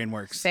else's brain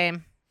works.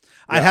 Same.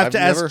 I'd have I've to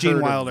never ask Gene heard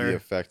of Wilder. the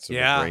effects of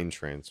Yeah. a brain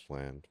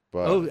transplant.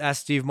 But Oh,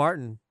 ask Steve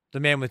Martin, the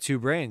man with 2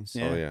 brains.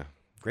 Yeah. oh yeah,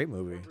 Great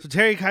movie. So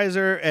Terry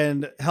Kaiser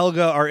and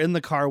Helga are in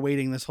the car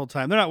waiting this whole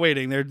time. They're not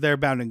waiting. They're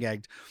bound and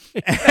gagged.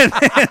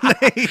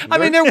 I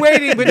mean, they're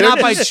waiting, but not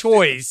by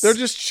choice. They're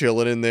just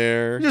chilling in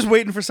there. Just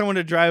waiting for someone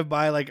to drive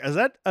by. Like, is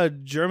that a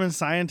German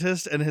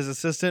scientist and his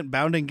assistant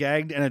bound and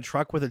gagged in a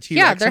truck with a T-Rex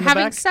Yeah, they're in the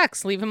having back?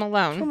 sex. Leave them I'm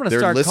alone. gonna They're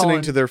start listening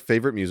calling. to their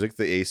favorite music.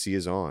 The AC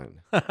is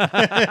on.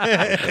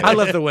 I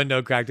left the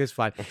window cracked. It's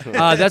fine.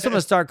 That's what I'm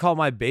gonna start calling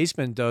my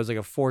basement. Though, is like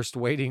a forced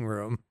waiting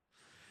room.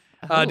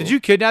 Did you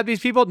kidnap these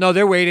people? No,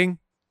 they're waiting.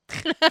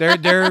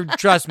 They're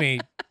trust me,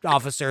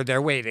 officer.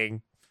 They're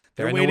waiting.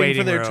 They're in the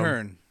waiting for their room.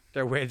 turn.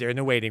 They're in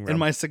the waiting room. In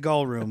my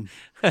Seagal room.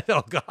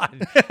 Oh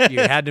God, you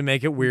had to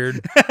make it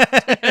weird.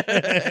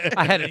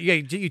 I had to,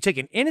 you take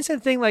an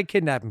innocent thing like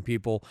kidnapping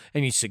people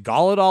and you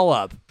Seagal it all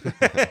up.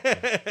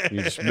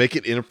 You just make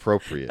it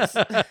inappropriate.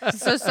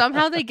 So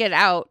somehow they get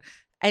out,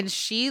 and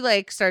she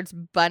like starts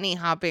bunny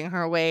hopping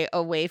her way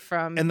away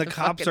from. And the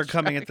cops fucking are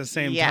coming truck. at the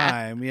same Yeah.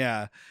 time.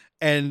 Yeah.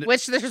 And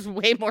Which there's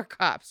way more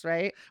cops,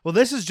 right? well,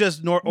 this is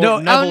just No, Neville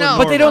and no.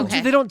 But they don't.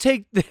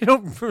 Okay. They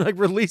don't like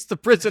release the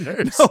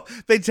prisoners. No,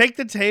 they take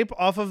the tape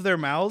off of their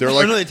mouths. They're Or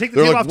like- no, they take the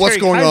they're tape like, off "What's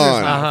Terry going Kaiser's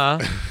on?"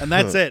 mouth, Uh-huh. and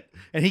that's it.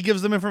 And he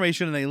gives them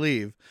information, and they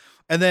leave.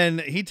 And then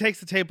he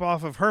takes the tape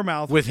off of her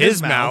mouth With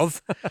his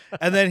mouth.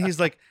 and then he's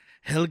like,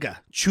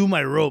 "Helga, chew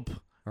my rope."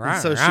 And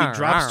so she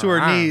drops to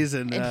her knees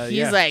and, And he's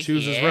yeah, like,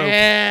 chews his rope.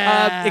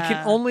 yeah. It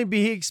can only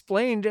be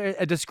explained,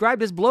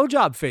 described as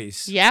blowjob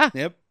face. Yeah.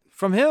 Yep,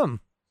 From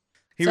him.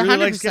 he It's really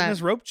likes 100%. getting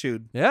his rope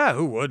chewed. Yeah,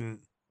 who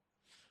wouldn't?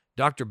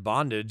 Dr.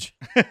 Bondage.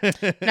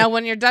 Now,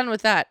 when you're done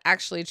with that,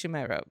 actually chew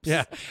my ropes.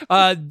 Yeah.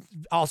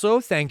 Also,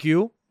 thank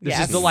you. This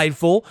Yes. is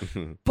delightful,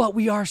 but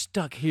we are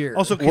stuck here.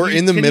 Also, can We're you-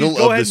 in the can you middle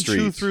go of ahead the and chew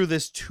street. through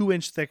this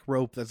 2-inch thick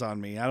rope that's on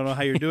me. I don't know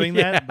how you're doing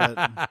that,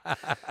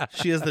 but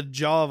she has the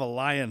jaw of a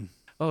lion,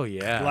 oh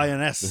yeah,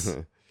 lioness.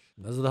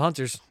 those are the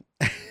hunters.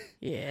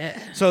 Yeah.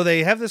 So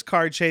they have this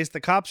car chase. The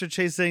cops are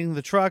chasing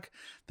the truck.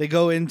 They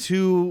go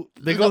into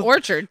The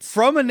orchards.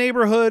 from a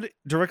neighborhood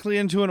directly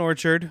into an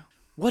orchard.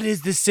 What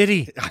is this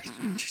city?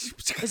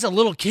 It's a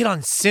little kid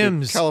on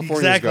Sims. California's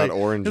Exactly. got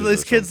oranges.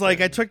 This or kid's like,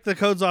 I something. took the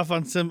codes off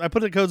on Sim. I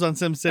put the codes on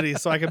Sim City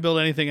so I can build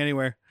anything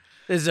anywhere.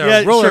 There's a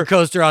Yeah, roller sure.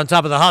 coaster on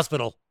top of the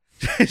hospital.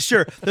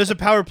 Sure, there's a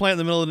power plant in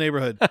the middle of the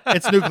neighborhood.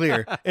 It's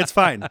nuclear. It's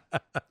fine.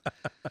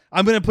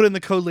 I'm gonna put in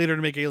the code later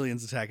to make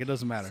aliens attack. It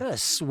doesn't Is matter. that a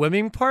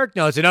swimming park?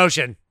 No, it's an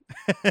ocean.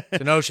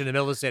 It's an ocean in the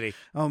middle of the city.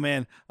 Oh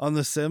man, on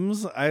The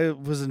Sims, I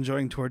was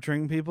enjoying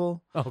torturing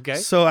people. Okay.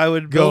 So I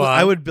would Go build. on.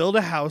 I would build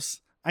a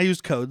house. I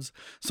used codes,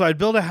 so I'd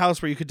build a house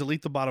where you could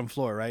delete the bottom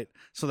floor, right?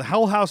 So the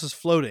whole house is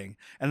floating,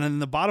 and then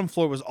the bottom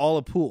floor was all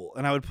a pool,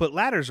 and I would put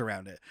ladders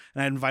around it,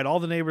 and I'd invite all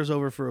the neighbors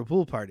over for a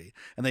pool party,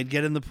 and they'd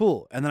get in the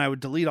pool, and then I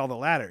would delete all the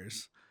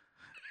ladders,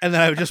 and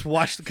then I would just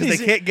watch because they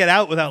These- can't get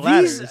out without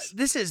ladders.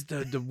 This is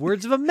the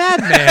words of a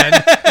madman.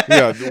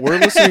 Yeah, we're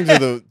listening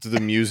to the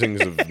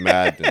musings of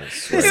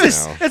madness right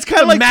now. It's kind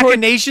The of like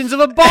machinations of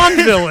a Bond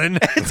villain.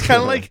 it's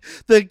kind of like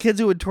the kids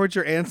who would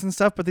torture ants and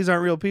stuff, but these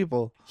aren't real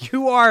people.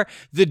 You are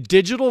the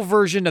digital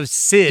version of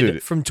Sid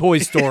Dude. from Toy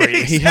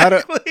Story. He had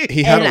a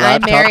And I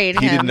laptop. married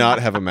He did him. not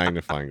have a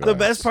magnifying glass. The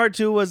best part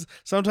too was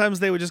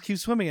sometimes they would just keep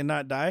swimming and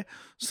not die.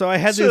 So I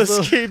had these Just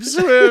little keep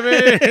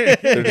swimming.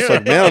 They're just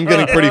like, man, I'm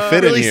getting pretty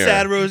fit really in here.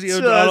 sad Rosie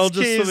O'Donnell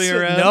just keep swimming swi-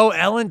 around. No,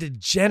 Ellen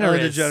DeGeneres, Ellen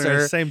DeGeneres,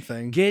 sir. same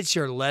thing. Get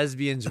your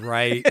lesbians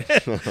right.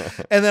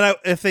 And then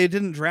if they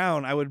didn't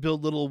drown, I would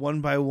build little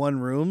 1x1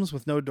 rooms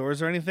with no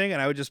doors or anything,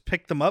 and I would just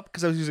pick them up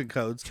because I was using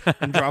codes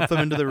and drop them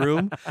into the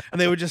room,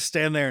 and they would just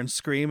stand there and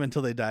scream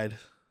until they died.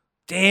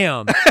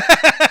 Damn.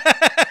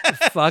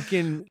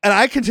 Fucking. And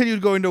I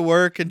continued going to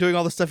work and doing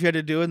all the stuff you had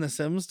to do in The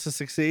Sims to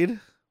succeed.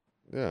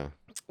 Yeah.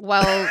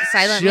 While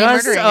silently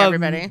Just, murdering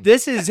everybody.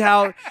 This is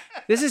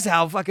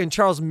how fucking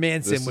Charles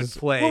Manson This would is-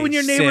 play. Well, when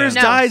your neighbors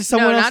Sims. died,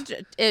 someone else.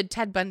 not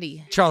Ted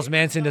Bundy. Charles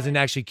Manson doesn't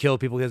actually kill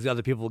people because the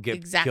other people kill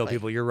Exactly.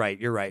 people. You're right.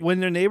 You're right. When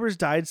their neighbors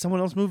died, someone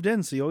else moved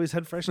in, so you always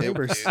had fresh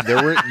neighbors.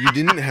 You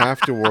didn't have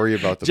to worry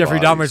about the Jeffrey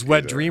bodies Dahmer's wet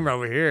either. dream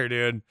over here,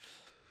 dude.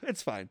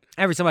 It's fine.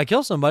 Every time I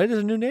kill somebody, there's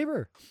a new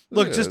neighbor.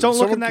 Look, Yeah, just don't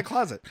look in someone- that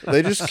closet.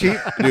 They just keep,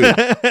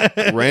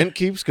 dude. Rent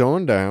keeps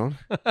going down,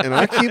 and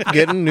I keep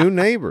getting new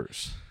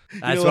neighbors.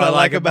 That's You know what I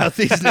like about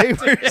these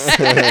neighbors?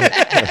 You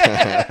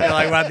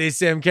like about these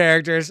sim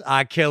characters?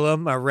 I kill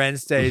them, my rent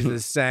stays the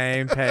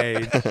same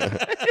page.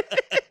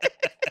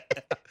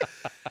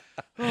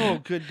 Oh,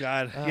 good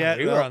God. Yeah,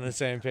 we well, were on the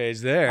same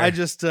page there. I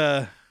just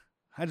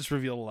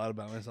revealed a lot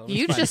about myself. It's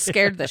You fine. just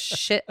scared the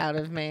shit out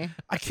of me.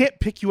 I can't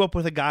pick you up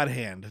with a god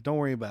hand. Don't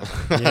worry about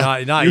it.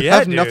 You're not You yet,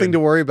 have dude. nothing to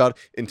worry about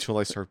until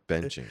I start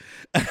benching.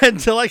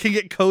 Until I can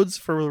get codes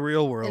for the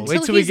real world.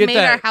 Until Wait till we he's get made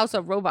that- our house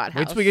a robot house.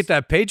 Wait till we get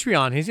that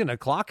Patreon. He's gonna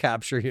claw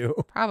capture you.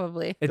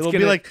 Probably. It'll be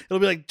like It'll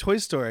be like Toy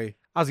Story.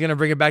 I was gonna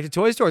bring it back to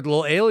Toy Story, the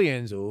little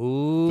aliens.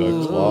 Ooh.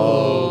 The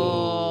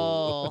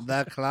claw. Oh.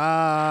 The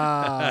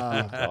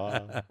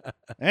claw.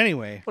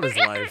 Anyway, What is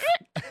life?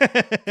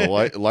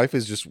 Life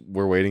is just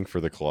we're waiting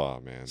for the claw,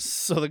 man.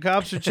 so the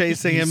cops are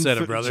chasing You him, said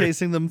it, brother.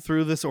 chasing them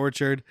through this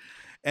orchard,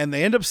 and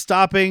they end up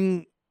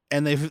stopping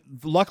And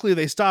luckily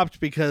they stopped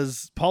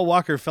because Paul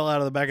Walker fell out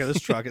of the back of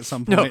this truck at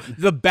some No, point.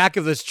 the back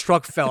of this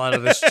truck fell out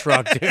of this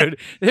truck, dude.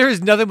 There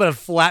is nothing but a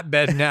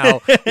flatbed now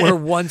where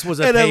once was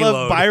a And I payload.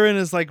 love Byron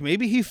is like,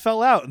 maybe he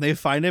fell out, and they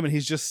find him and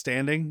he's just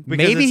standing. because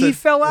Maybe it's he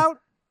fell out?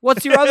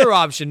 What's your other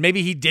option?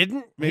 Maybe he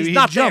didn't? Maybe He's he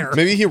not jumped.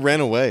 there. Maybe he ran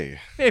away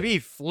Maybe he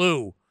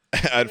flew.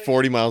 at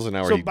 40 miles an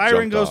hour. So he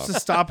Byron jumped goes off. to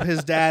stop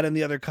his dad and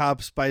the other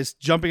cops by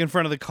jumping in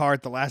front of the car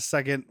at the last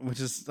second, which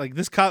is like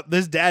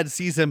this dad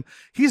sees him.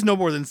 He's no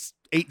more than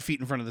 8 feet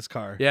in front of this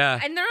car. Yeah.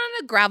 And they're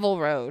on a gravel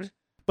road.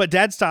 But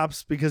dad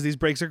stops because these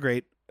brakes are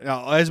great.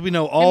 As we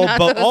know,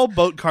 all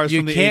boat cars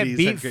You from the can't 80s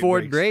beat had great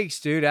Ford brakes. brakes,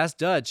 dude. That's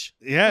Dutch.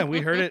 Yeah,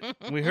 we heard it.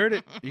 We heard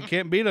it. You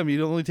can't beat them. It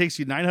only takes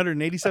you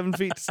 987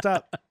 feet to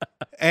stop.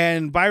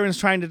 And Byron's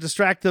trying to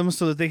distract them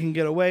so that they can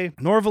get away.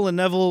 Norval and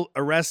Neville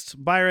arrest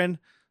Byron.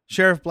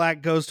 Sheriff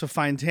Black goes to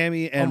find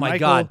Tammy and Oh my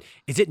Michael. God.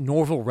 Is it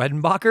Norval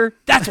Redenbacher?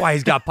 That's why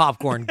he's got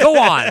popcorn. Go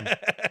on.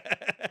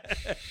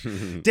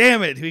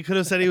 Damn it. We could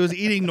have said he was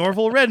eating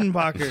Norval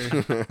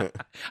Redenbacher.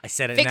 I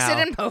said it Fix now.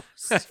 it in post.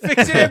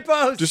 Fix it in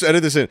post. Just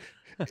edit this in.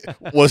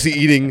 Was he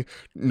eating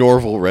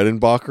Norval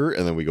Redenbacher?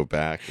 And then we go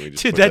back. And we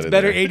just Dude, put that's that in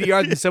better there.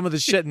 ADR than some of the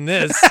shit in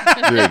this.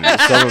 Dude,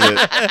 some of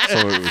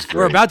it was great.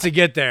 We're about to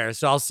get there,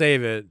 so I'll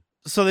save it.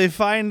 So they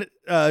find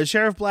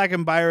Sheriff Black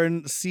and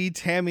Byron see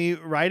Tammy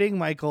riding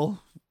Michael.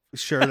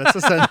 Sure, that's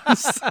a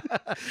sentence.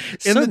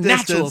 In So the natural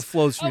distance. it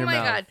flows from Oh your my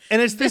mouth. God.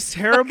 And it's this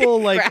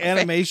terrible like graphic.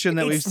 animation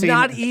that we've It's seen.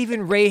 not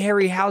even Ray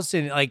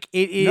Harryhausen. Like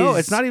it is. No,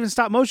 it's not even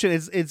stop motion.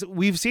 It's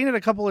we've seen it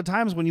a couple of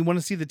times when you want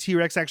to see the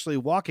T-Rex actually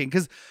walking,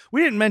 because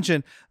we didn't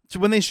mention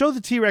when they show the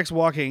T-Rex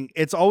walking,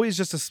 it's always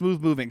just a smooth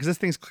movement because this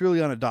thing's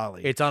clearly on a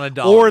dolly. It's on a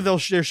dolly. Or they're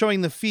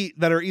showing the feet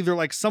that are either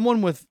like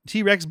someone with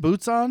T-Rex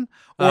boots on,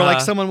 or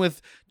like someone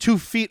with 2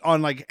 feet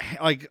on like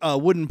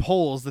wooden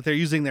poles that they're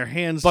using their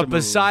hands. But to move.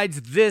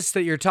 besides this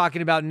that you're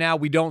talking about now,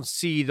 we don't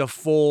see the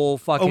full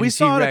fucking. we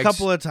saw it a T-Rex.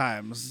 couple of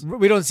times.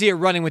 We don't see it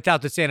running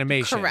without this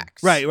animation.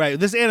 Correct. Right.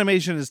 This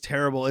animation is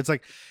terrible. It's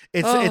like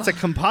it's a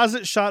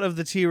composite shot of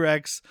the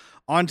T-Rex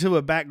onto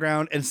a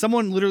background, and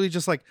someone literally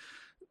just like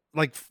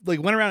went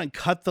around and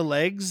cut the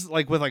legs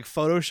like with like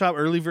Photoshop,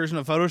 early version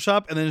of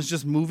Photoshop, and then it's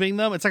just moving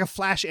them. It's like a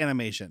flash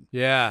animation.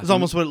 Yeah. It's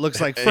almost what it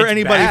looks like for It's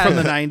anybody bad. from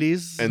the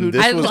 90s. And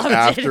this I was loved it. It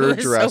after was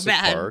so Jurassic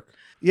bad. Park.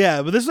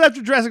 Yeah, but this is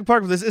after Jurassic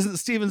Park. But this isn't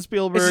Steven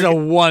Spielberg. This is a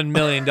 $1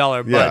 million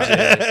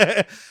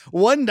budget.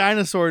 One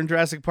dinosaur in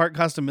Jurassic Park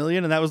cost $1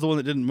 million, and that was the one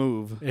that didn't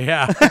move.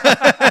 Yeah.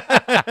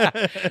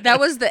 That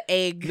was the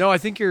egg. No, I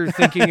think you're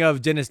thinking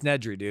of Dennis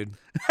Nedry, dude.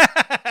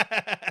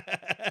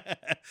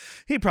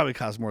 He probably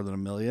cost more than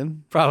 $1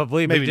 million.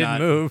 Probably, but Maybe didn't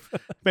not. move.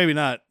 Maybe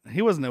not.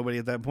 He wasn't nobody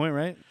at that point,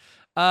 right?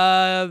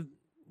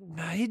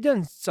 He'd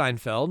done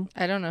Seinfeld.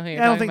 I don't know who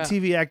you're I don't talking think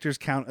about. TV actors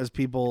count as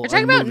people. You're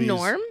talking in about movies.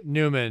 Norm?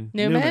 Newman.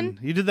 Newman?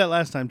 You did that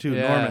last time too,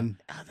 Yeah. Norman.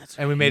 Oh, that's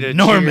And we made a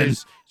Norman.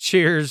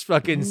 Cheers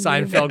fucking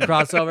Seinfeld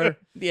crossover.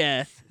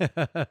 Yeah.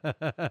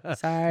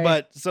 Sorry.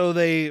 But so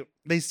they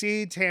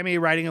see Tammy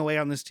riding away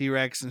on this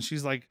T-Rex, and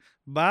she's like,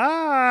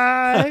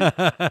 "Bye."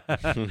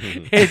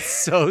 It's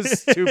so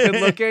stupid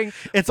looking.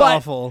 It's But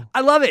awful.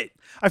 I love it.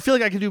 I feel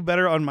like I could do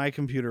better on my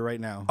computer right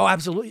now. Oh,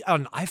 absolutely.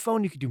 On an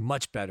iPhone, you could do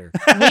much better.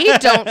 we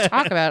don't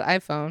talk about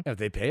iPhone. If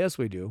they pay us,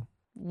 we do.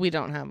 We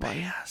don't have one.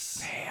 Yes.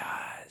 Pay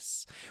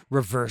us.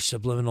 Reverse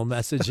subliminal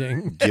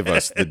messaging. Give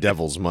us the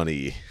devil's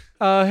money.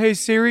 Hey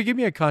Siri, give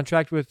me a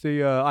contract with the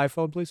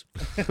iPhone, please.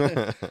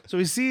 So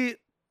we see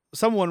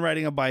someone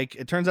riding a bike.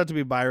 It turns out to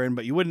be Byron,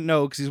 but you wouldn't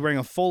know because he's wearing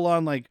a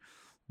full-on like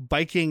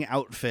biking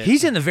outfit.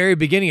 He's in the very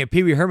beginning of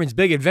Pee Wee Herman's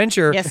Big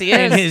Adventure. Yes, he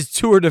And is. his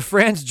Tour de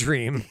France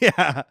dream.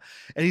 yeah,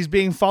 and he's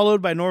being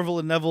followed by Norval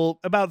and Neville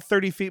about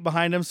 30 feet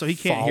behind him, so he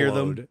can't hear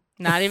them. Followed.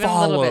 Not even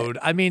a little bit.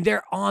 I mean,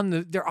 they're on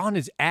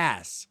his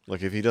ass.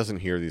 Like if he doesn't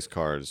hear these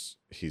cars,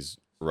 he's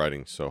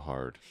riding so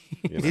hard.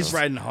 you know? He's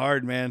riding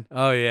hard, man.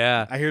 Oh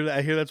yeah, I hear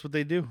that's what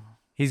they do.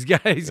 he's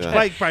got Yeah.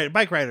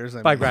 Bike riders. I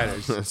mean. bike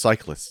riders.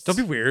 Cyclists. Don't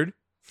be weird.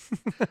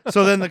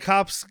 So then the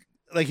cops,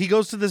 like, he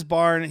goes to this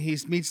barn. He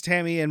meets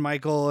Tammy and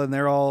Michael, and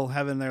they're all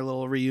having their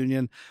little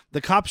reunion.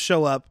 The cops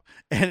show up,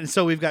 and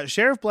so we've got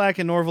Sheriff Black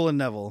and Norval and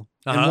Neville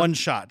in Uh-huh. one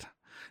shot,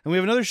 and we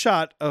have another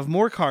shot of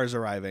more cars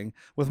arriving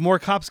with more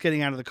cops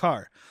getting out of the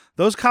car.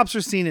 Those cops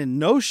are seen in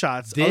no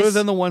shots other This-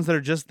 than the ones that are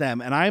just them,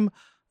 and I'm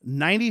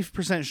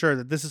 90% sure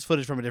that this is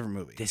footage from a different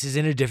movie. This is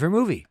in a different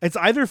movie. It's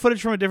either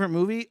footage from a different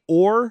movie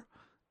or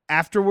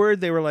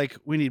afterward they were like,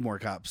 we need more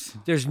cops.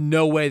 There's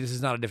no way this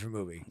is not a different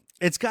movie.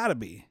 It's gotta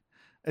be.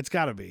 It's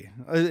gotta be.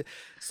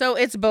 So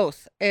it's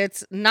both.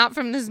 It's not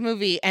from this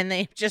movie, and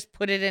they just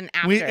put it in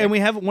after. We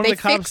have one they of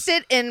the cops. fixed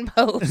it in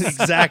post.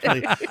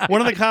 Exactly.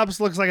 One of the cops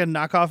looks like a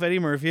knockoff Eddie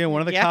Murphy, and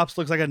one of the Yep. cops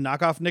looks like a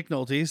knockoff Nick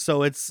Nolte.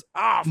 So it's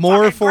Oh,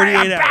 more fucking 48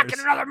 great. I'm hours. back in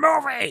another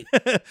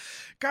movie.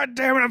 God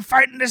damn it! I'm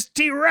fighting this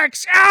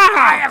T-Rex.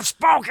 I have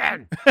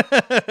spoken.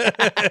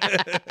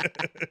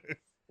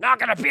 Not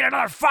gonna be in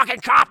another fucking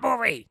cop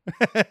movie.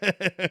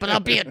 But I'll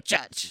be a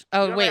judge.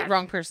 Oh, wait,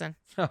 wrong person.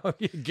 Oh,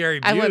 Gary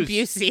Busey. I went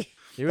Busey.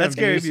 That's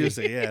Gary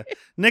Busey. Yeah,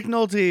 Nick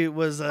Nolte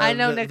was. I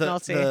know Nick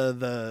Nolte.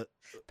 The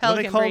Pelican what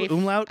do they call it? Brief.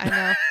 Umlaut.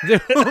 I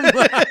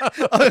know.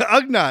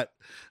 Ugnaught.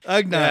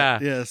 Yeah.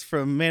 Yes,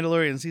 from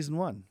Mandalorian season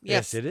 1.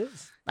 Yes, it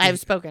is. I have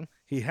spoken.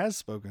 He has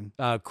spoken.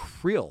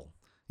 Creel.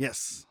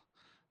 Yes,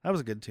 that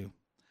was good too.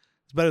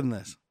 It's better than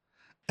this.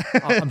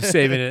 I'm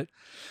saving it.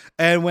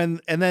 And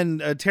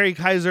then Terry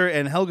Kaiser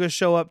and Helga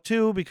show up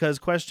too because ?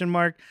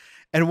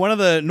 And one of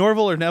the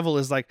Norval or Neville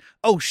is like,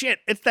 "Oh shit,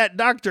 it's that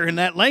doctor and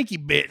that lanky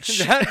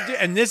bitch."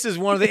 And this is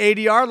one of the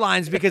ADR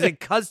lines because it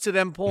cuts to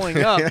them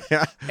pulling up,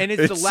 and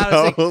it's the It's loudest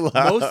so thing.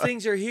 loud. Most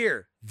things are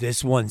here.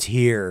 This one's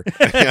here.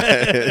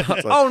 It's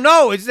like, Oh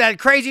no, it's that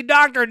crazy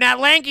doctor and that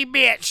lanky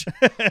bitch.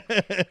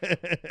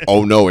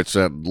 oh no, it's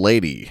that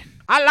lady.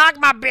 I like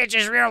my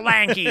bitches real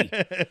lanky.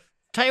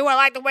 Tell you what, I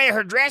like the way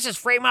her dresses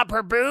frame up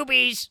her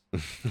boobies.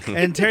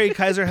 And Terry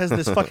Kaiser has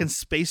this fucking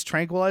space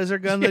tranquilizer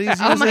gun that he's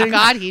using. Oh my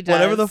God, he does.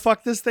 Whatever the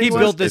fuck this thing He was.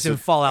 built this It's in a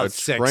Fallout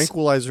 6.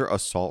 tranquilizer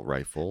assault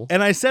rifle.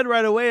 And I said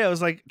right away, I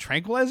was like,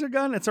 tranquilizer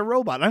gun? It's a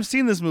robot. I've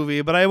seen this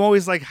movie, but I'm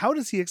always like, how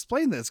does he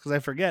explain this? Because I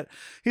forget.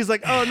 He's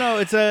like, oh no,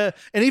 it's a.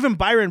 And even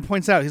Byron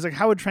points out, he's like,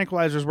 how would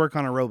tranquilizers work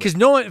on a robot? Because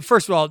no one,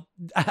 first of all,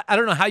 I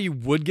don't know how you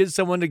would get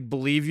someone to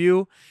believe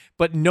you,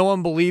 but no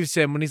one believes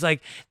him when he's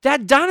like,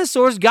 that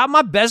dinosaur's got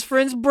my best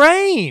friend's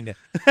brain.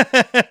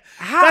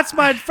 That's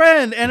my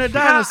friend and a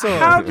dinosaur.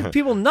 How do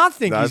people not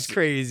think That's- he's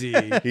crazy?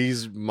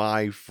 He's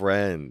my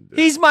friend.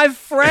 He's my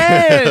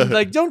friend.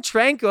 Like, don't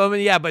trank him.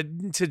 And yeah,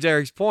 but to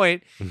Derek's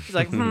point, he's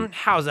like,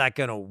 how's that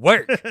going to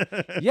work?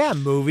 Yeah,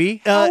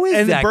 movie. How is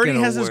and that Bernie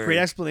gonna has this work? great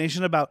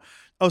explanation about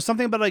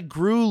something about like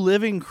grew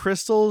living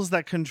crystals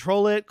that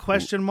control it? ? He's Yeah.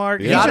 just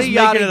Yada, making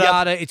yada, it up.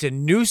 yada. It's a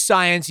new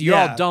science. You're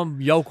Yeah. all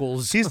dumb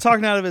yokels. He's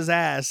talking out of his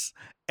ass.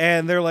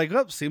 And they're like,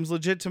 oh, seems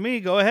legit to me.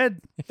 Go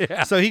ahead.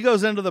 Yeah. So he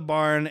goes into the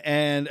barn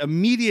and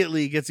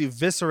immediately gets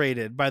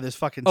eviscerated by this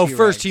fucking Oh, T-Rex.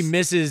 first he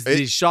misses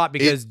the It- shot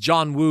because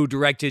John Woo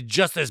directed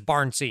just this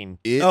barn scene.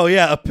 It Oh,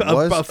 yeah.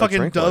 was A fucking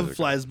tranquilizer dove gun.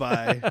 flies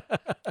by.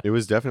 It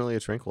was definitely a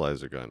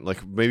tranquilizer gun.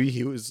 Like maybe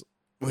he was.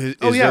 Is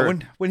Oh, yeah. there-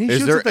 When he is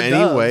shoots there at the any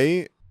dove.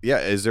 way? Yeah,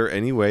 is there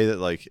any way that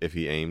like if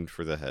he aimed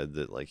for the head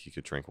that like he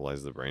could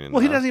tranquilize the brain? Well,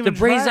 he enough? doesn't The even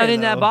brain's try, not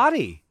in that though.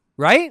 body,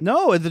 right?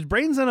 No, the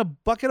brain's in a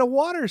bucket of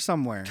water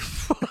somewhere.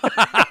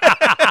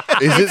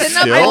 Is it It's in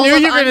a still? bowl I knew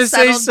of you were gonna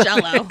say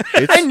unsettled something.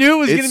 Jell-O. I knew it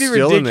was going to it's be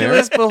still in there.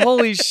 ridiculous, but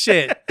holy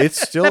shit.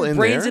 It's still That in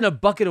brain's there. in a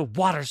bucket of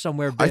water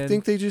somewhere, I Ben.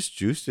 think they just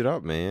juiced it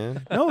up,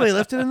 man. No, they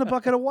left it in the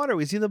bucket of water.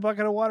 We see the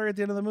bucket of water at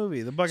the end of the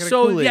movie. The bucket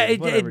So, of Kool-Aid. yeah, it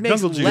whatever.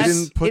 makes jungle You less- juice.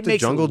 didn't put it the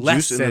makes jungle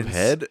less juice in the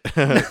sense.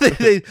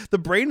 head. The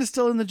brain is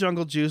still in the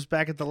jungle juice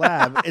back at the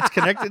lab. It's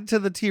connected to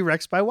the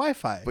T-Rex by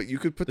Wi-Fi. But you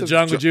could put The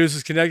jungle juice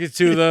is connected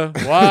to the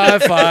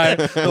Wi-Fi.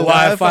 The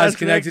Wi-Fi is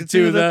connected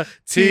to the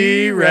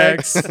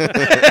T-Rex.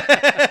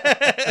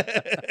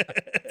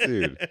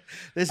 dude.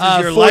 This is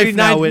your life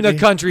now, 49th in Whitney. the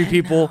country,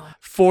 people.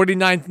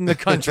 49th in the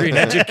country in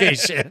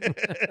education.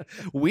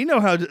 We know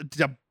how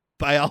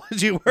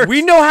biology works.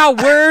 We know how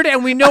word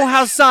and we know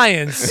how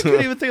science. I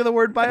couldn't even think of the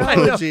word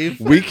biology.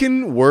 We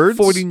can words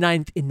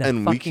 49th in the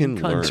and we fucking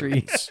can country.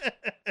 learn.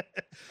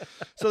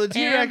 So the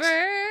T-Rex,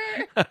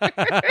 Amber.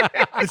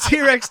 the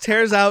T-Rex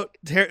tears out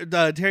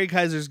Terry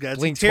Kaiser's guts.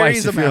 Blink he tears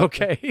twice if them you're out.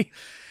 okay.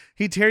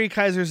 He Terry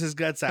Kaiser's his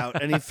guts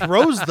out and he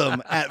throws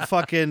them at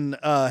fucking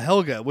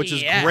Helga, which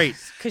is Yes, great.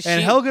 'cause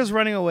And she- Helga's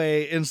running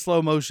away in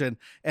slow motion,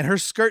 and her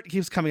skirt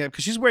keeps coming up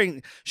because she's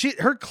wearing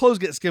her clothes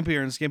get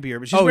skimpier and skimpier,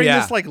 but she's Oh, wearing yeah.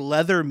 this like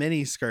leather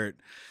mini skirt.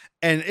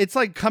 And it's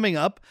like coming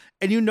up,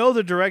 and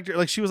the director,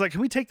 like she was like,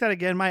 "Can we take that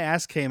again? My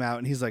ass came out."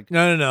 And he's like,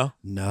 No.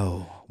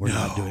 "No, we're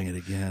not doing it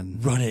again."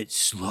 Run it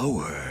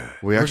slower.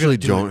 We actually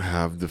don't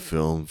have the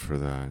film for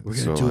that. We're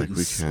so gonna do it like in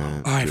we slow.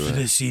 can't All right, do for it.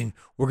 this scene,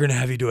 we're going to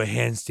have you do a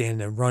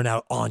handstand and run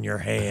out on your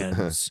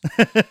hands.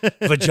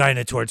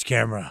 Vagina towards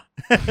camera.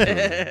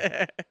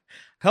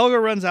 Helga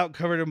runs out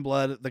covered in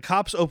blood. The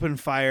cops open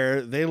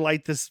fire. They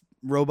light this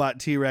robot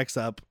T-Rex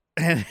up,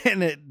 and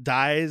it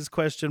dies? ?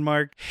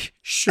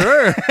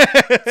 Sure.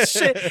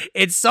 Shit,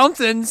 it's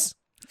something's.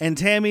 And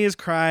Tammy is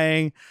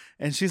crying,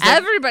 and she's like,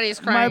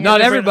 Everybody's crying. My- Not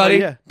different- everybody,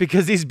 oh, yeah.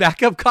 because these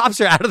backup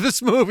cops are out of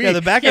this movie. Yeah,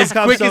 the backup as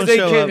cops quick don't as they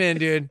show came up. in,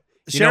 dude.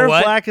 You know Sheriff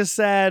what? Black is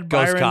sad.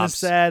 Ghost Byron cops, is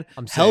sad.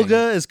 I'm saying.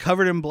 Helga is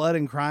covered in blood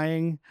and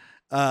crying.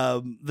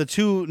 The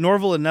two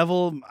Norval and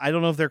Neville, I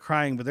don't know if they're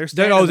crying, but they're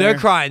standing They're there.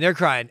 crying. They're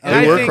crying. And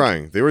I They were think-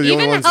 crying. They were the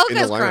Even only ones in the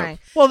Helga's lineup. crying.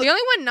 Well, the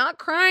only one not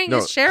crying No,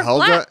 is Sheriff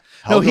Helga, Black.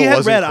 No, he Helga had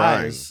wasn't red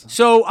crying. eyes.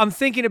 So I'm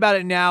thinking about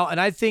it now, and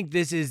I think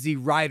this is the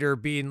writer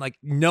being like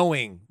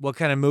knowing what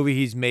kind of movie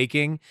he's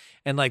making,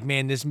 and like,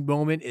 man, this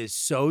moment is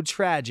so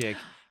tragic.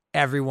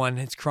 Everyone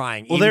is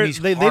crying. Well, even these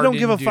they don't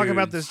give a hardened fuck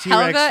about dudes. this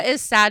T-Rex. Helga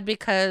is sad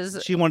because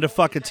She wanted to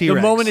fuck a The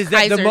T-Rex. moment is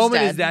that Kaiser's is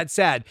dead. that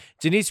sad.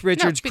 Denise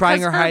Richards because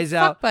crying her her eyes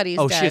out. fuck buddy's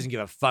Oh, she dead. doesn't give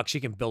a fuck. She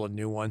can build a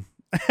new one.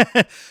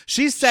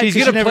 She's sad. She's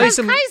 'cause gonna she never- play Because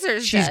some.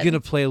 Kaiser's She's dead. gonna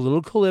play a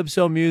little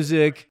calypso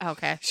music.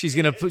 Okay. She's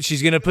gonna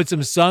put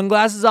some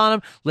sunglasses on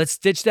him. Let's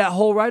stitch that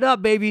hole right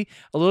up, baby.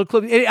 A little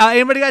clip.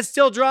 Anybody got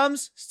steel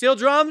drums? Steel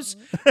drums?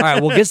 All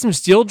right, we'll get some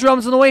steel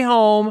drums on the way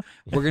home.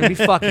 We're gonna be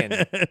fucking.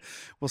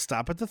 We'll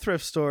stop at the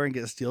thrift store and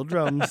get steel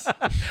drums.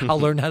 I'll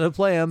learn how to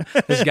play them.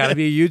 There's got to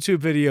be a YouTube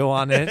video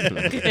on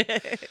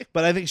it.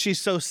 But I think she's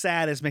so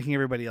sad it's making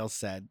everybody else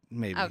sad.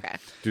 Maybe. Okay.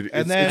 Dude,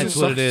 And it's, then- it That's just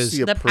what sucks it to is.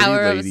 see a The pretty power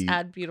of a lady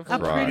sad, beautiful How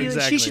Right. pretty is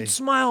Exactly. she? Should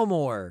smile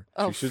more.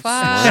 Oh, She should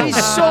fuck. smile.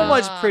 She's so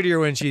much prettier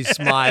when she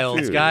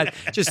smiles, Dude. God.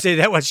 Just say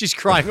that when she's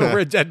crying over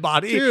a dead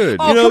body. Dude.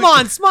 Oh, You know, come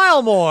on,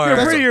 smile more.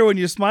 You're prettier when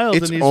you smile.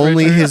 It's Denise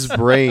only Richards. his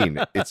brain.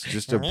 It's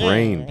just a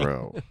brain,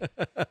 bro.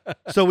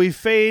 So we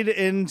fade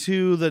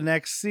into the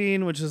next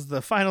scene, which is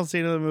the final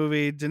scene of the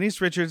movie.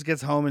 Denise Richards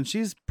gets home and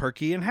she's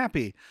perky and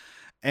happy.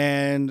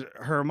 And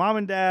her mom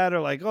and dad are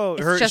like, oh,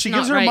 It's just she not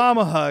gives her right. mom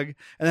a hug. And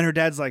then her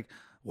dad's like,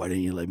 why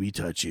didn't you let me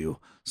touch you?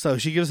 So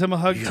she gives him a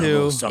hug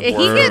too. He gets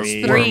Where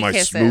three are my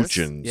kisses.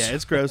 smoochins? Yeah,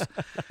 it's gross.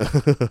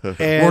 We're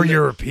And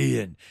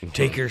European.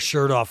 Take your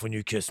shirt off when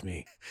you kiss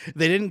me.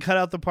 they didn't cut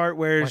out the part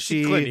where Watch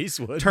Clint she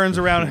Eastwood. turns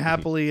around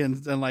happily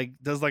and like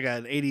does like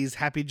an 80s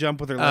happy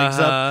jump with her legs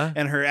Uh-huh. up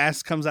and her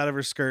ass comes out of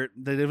her skirt.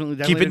 They definitely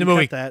Keep it in the didn't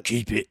movie. cut that.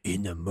 Keep it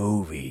in the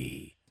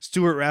movie.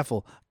 Stuart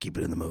Raffle, keep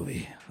it in the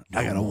movie.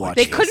 I gotta watch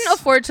They this. couldn't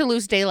afford to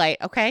lose daylight,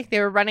 okay? They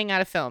were running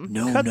out of film.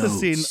 No cut the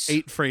notes. scene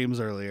 8 frames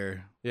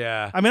earlier.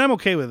 Yeah. I mean, I'm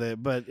okay with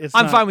it, but it's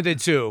I'm not- fine with it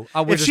too.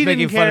 We're If just she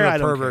making didn't fun care, I of a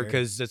don't pervert care.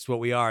 because that's what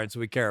we are and so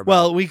we care about.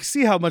 Well, we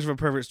see how much of a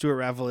pervert Stuart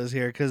Raffle is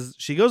here because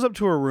she goes up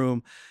to her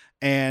room,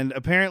 and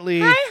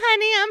apparently Hi,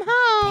 honey, I'm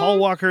home. Paul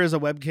Walker is a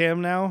webcam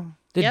now.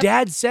 the Yep.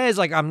 dad says,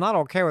 like, I'm not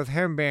okay with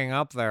him being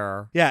up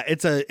there. Yeah,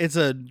 it's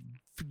a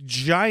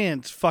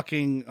giant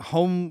fucking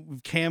home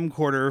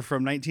camcorder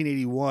from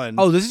 1981.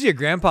 Oh, this is your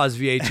grandpa's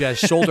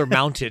VHS, shoulder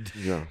mounted.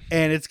 Yeah.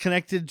 And it's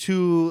connected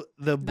to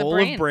the bowl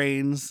brain. of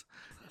brains.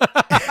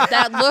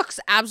 That looks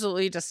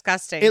absolutely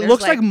disgusting. It There's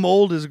looks like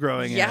mold is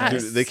growing. in it.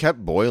 Yes. Dude, they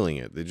kept boiling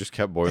it. They just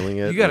kept boiling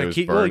it. You gotta and it was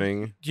keep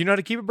burning. Do you know how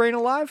to keep a brain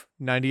alive?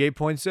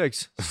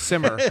 98.6.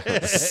 Simmer.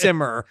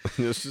 Simmer.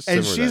 It's just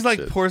And simmer she's that like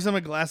shit. pours him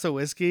a glass of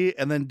whiskey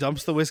and then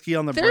dumps the whiskey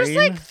on the There's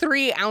brain. like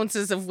 3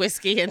 ounces of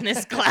whiskey in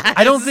this glass.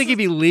 I don't think it'd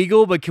be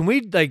legal, but can we,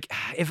 like,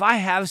 if I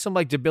have some,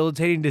 like,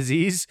 debilitating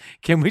disease,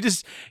 can we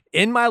just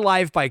end my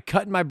life by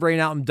cutting my brain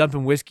out and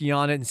dumping whiskey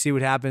on it and see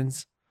what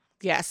happens?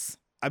 Yes.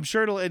 I'm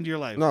sure it'll end your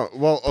life. No,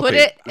 well, okay. Put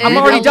it in I'm a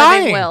already living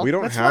dying. will. We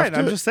don't That's have fine. to.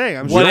 I'm just saying.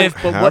 I'm we What don't sure. if-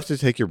 but have what- to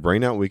take your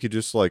brain out. We could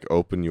just like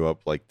open you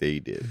up like they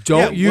did.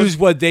 Don't Yeah, use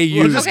what they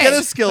we'll use. just Okay, get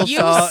a skill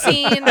saw.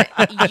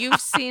 you've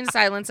seen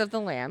Silence of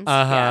the Lambs.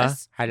 Uh-huh.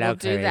 Yes. Hello, we'll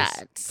do Clarice.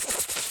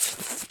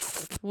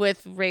 that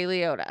with Ray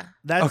Liotta.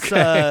 That's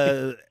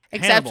Okay.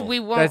 Except Hannibal. we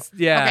won't. That's-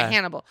 yeah. Okay,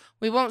 Hannibal.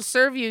 We won't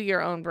serve you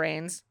your own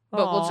brains,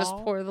 but we'll just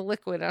Aw. pour the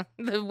liquid on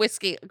the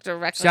whiskey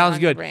directly Sounds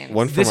on your good. brains.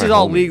 One for This my is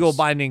all homies. legal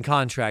binding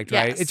contract,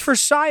 right? Yes. It's for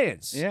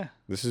science. Yeah.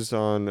 This is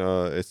on.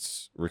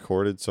 It's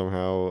recorded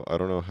somehow. I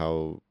don't know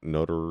how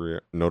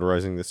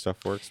notarizing this stuff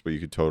works, but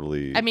you could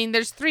totally. I mean,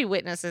 there's 3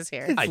 witnesses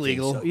here. It's I think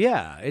legal. so.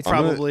 Yeah. It's I'm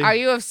gonna- Probably. Are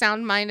you of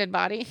sound-minded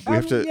body? we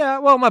have to. Yeah,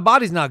 well, my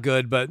body's not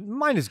good, but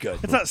mine is good.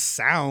 It's not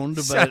sound,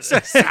 It's but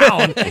a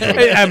sound.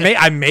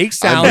 I make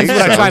sounds make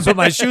when I try and sounds. put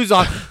my shoes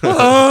on.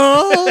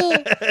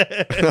 I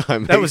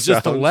That was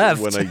just the sounds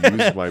left. when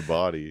I use my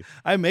body.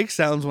 I make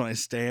sounds when I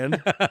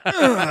stand.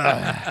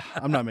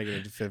 I'm not making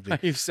it to 50.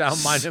 You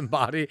sound, mind, and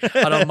body.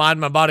 I don't mind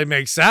my body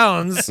makes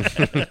sounds.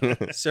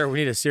 Sir, we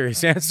need a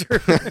serious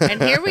answer.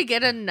 And here we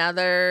get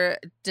another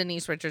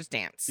Denise Richards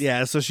dance.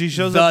 Yeah, so she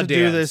shows The up to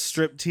do dance. this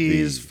strip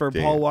tease The for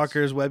Paul dance.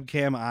 Walker's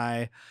webcam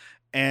eye,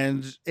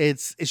 and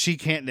she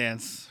can't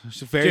dance.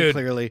 She very Dude.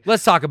 clearly.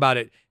 Let's talk about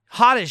it.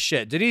 Hot as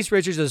shit. Denise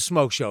Richards is a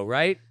smoke show,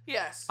 right?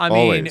 Yes. I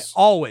mean,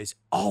 always.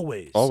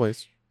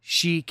 Always.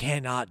 She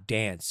cannot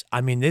dance.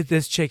 I mean,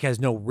 this chick has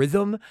no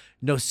rhythm,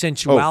 no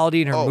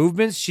sensuality in her Oh.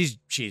 movements. She's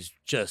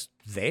just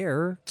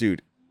there.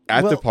 Dude,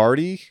 at Well- the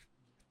party,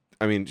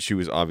 I mean, she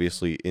was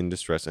obviously in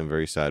distress and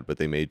very sad, but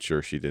they made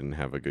sure she didn't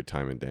have a good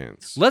time and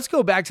dance. Let's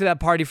go back to that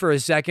party for a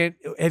second.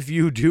 If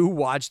you do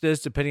watch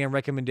this, depending on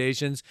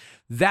recommendations,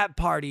 that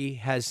party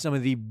has some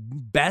of the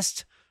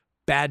best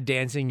bad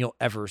dancing you'll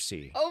ever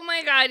see. Oh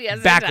my God! Yes.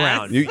 it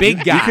Background. does.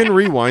 Big guy. You can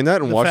rewind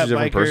that and The watch fat a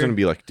different biker. person and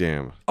be like,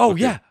 damn. Oh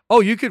okay. yeah. Oh,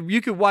 you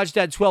could watch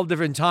that 12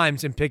 different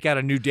times and pick out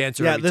a new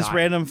dancer. Yeah, every this time.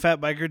 random fat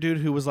biker dude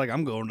who was like,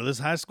 "I'm going to this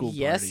high school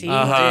Yes, party." he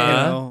Uh-huh. did. You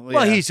know,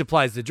 Well, yeah. he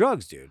supplies the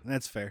drugs, dude.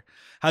 That's fair.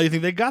 How do you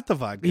think they got the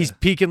vodka? He's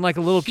peeking like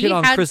a little He kid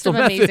on had crystal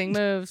some method. amazing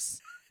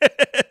moves.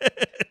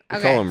 They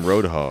Okay. call him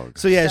Roadhog.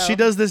 So yeah, So- she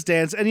does this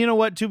dance, and you know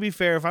what? To be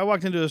fair, if I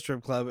walked into a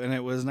strip club and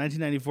it was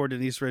 1994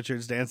 Denise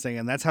Richards dancing,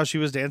 and that's how she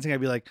was dancing,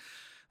 I'd be like,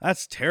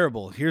 "That's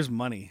terrible. Here's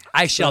money."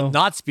 I shall So-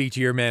 not speak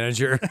to your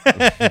manager.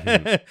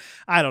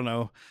 I don't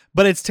know,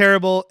 but it's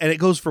terrible, and it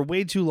goes for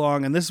way too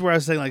long. And this is where I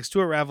was saying, like,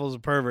 Stuart Raffle's a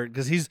pervert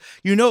because it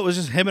was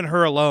just him and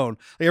her alone.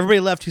 Like, everybody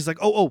left. He's like,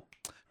 "Oh,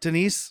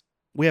 Denise,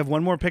 we have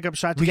one more pickup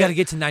shot. We got to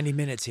get to 90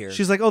 minutes here.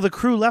 She's like, "Oh, the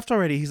crew left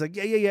already." He's like,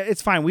 "Yeah,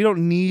 it's fine. We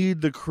don't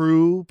need the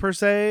crew per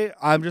se.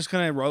 I'm just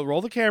gonna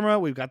roll the camera.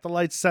 We've got the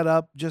lights set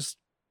up. Just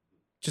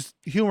just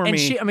humor And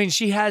me.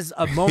 she has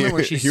a moment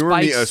where she Humor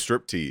spikes. me a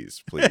strip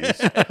tease, please.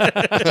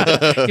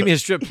 Give me a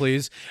strip,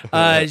 please.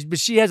 But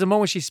she has a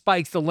moment where she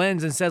spikes the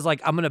lens and says,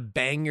 like, I'm going to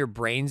bang your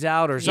brains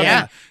out or something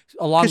Yeah.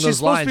 along Because those she's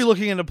supposed lines. to be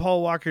looking into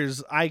Paul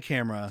Walker's eye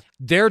camera.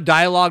 Their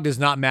dialogue does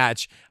not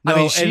match. I No,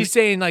 mean, and- she's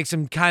saying like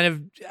some kind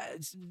of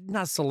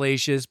not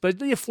salacious,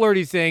 but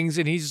flirty things,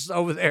 and he's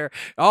over there.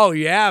 Oh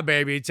yeah,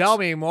 baby, tell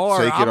me more.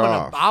 Take it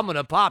off. I'm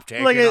gonna pop.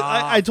 Take Like it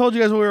I off. told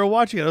you guys when we were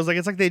watching it, I was like,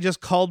 it's like they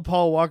just called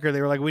Paul Walker.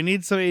 They were like, we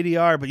need some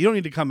ADR, but you don't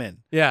need to come in.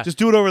 Yeah. Just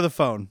do it over the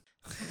phone.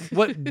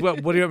 What do you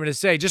want me to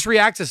say? Just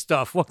react to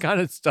stuff. What kind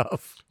of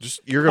stuff?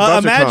 Just you're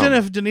about to Imagine come.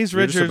 if Denise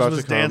You're just Richards about to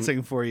was come.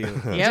 dancing for you.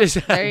 Yep,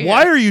 Just- there you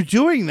Why go. are you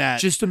doing that?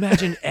 Just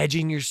imagine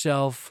edging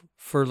yourself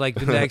for like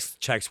the next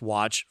checks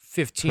watch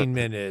 15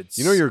 minutes.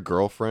 You know your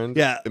girlfriend?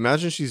 Yeah.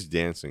 Imagine she's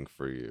dancing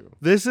for you.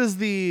 This is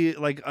the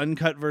like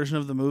uncut version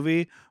of the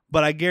movie,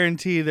 but I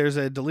guarantee there's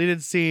a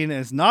deleted scene and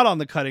it's not on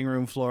the cutting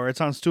room floor.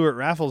 It's on Stuart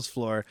Raffles'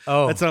 floor.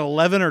 Oh. That's an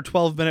 11 or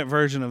 12-minute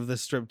version of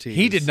this striptease.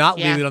 He did not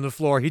Yeah. leave it on the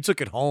floor. He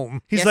took it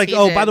home. He's Yes, like, he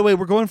oh, did. by the way,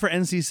 we're going for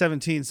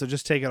NC-17, so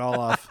just take it all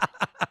off.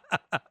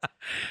 But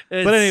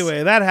It's-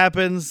 anyway, that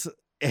happens.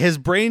 His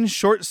brain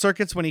short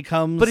circuits when he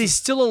comes. But he's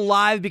still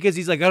alive because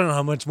he's like, I don't know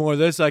how much more of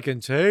this I can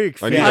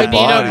take. I need Yeah. I a need a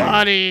body.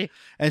 body.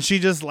 and she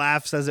just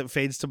laughs as it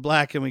fades to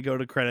black and we go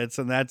to credits,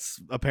 and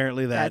that's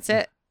apparently that. That's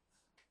it.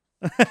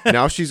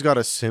 Now she's got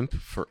a simp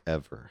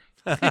forever.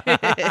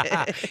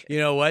 You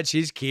know what?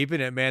 She's keeping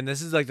it, man.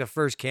 This is like the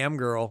first cam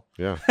girl.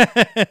 Yeah.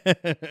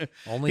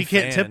 Only He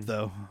can't fan. tip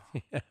though.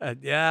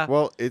 Yeah.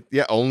 Well,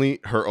 only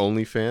her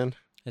only fan,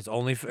 It's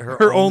only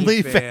Her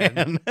only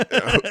fan.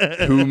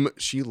 whom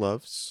she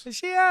loves.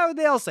 Yeah,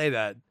 they all say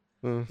that.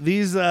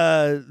 These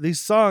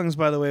songs,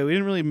 by the way, we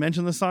didn't really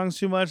mention the songs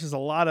too much. There's a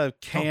lot of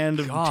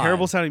canned, God.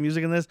 terrible sounding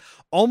music in this.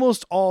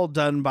 Almost all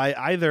done by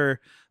either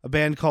a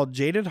band called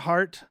Jaded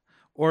Heart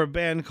or a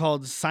band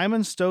called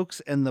Simon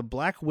Stokes and the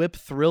Black Whip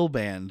Thrill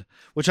Band,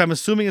 which I'm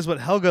assuming is what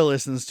Helga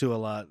listens to a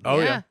lot. Oh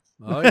Yeah.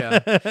 Oh yeah.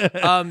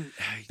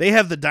 They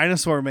have the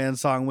Dinosaur Man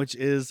song, which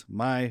is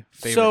my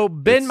favorite. So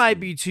Ben It's- might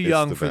be too it's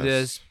young the for best.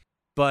 this,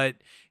 but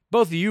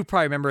both of you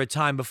probably remember a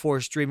time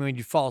before streaming when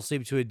you fall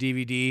asleep to a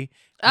DVD.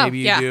 Oh, Maybe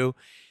you yeah. do.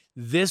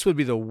 This would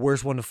be the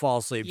worst one to fall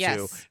asleep to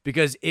Yes.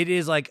 because it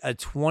is like a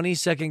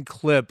 20-second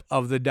clip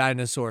of the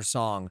dinosaur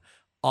song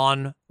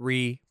on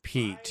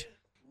repeat.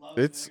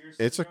 It's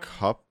a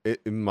cup.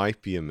 It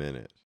might be a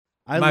minute.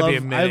 I Might be a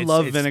love minute. I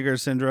love It's- Vinegar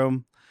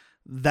Syndrome.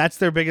 That's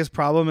their biggest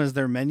problem is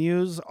their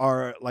menus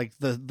are like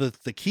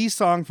the key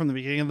song from the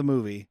beginning of the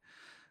movie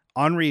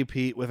on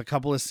repeat with a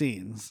couple of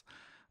scenes.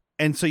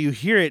 And so you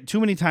hear it too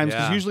many times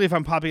because Yeah. usually if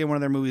I'm popping in one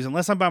of their movies,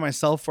 unless I'm by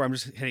myself or I'm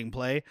just hitting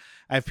play,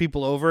 I have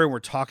people over and we're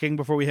talking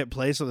before we hit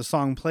play. So the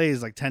song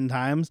plays like 10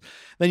 times.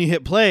 Then you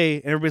hit play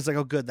and everybody's like,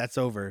 oh, good, that's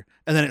over.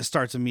 And then it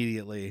starts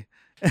immediately.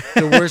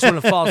 The worst one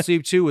to fall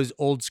asleep to was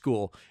Old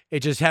School. It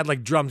just had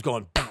like drums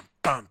going bum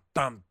bum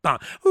bum bum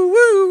woo woo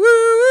woo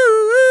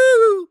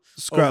woo woo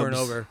Scrubs. over and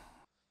over.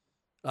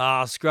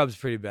 Scrubs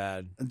pretty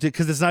bad.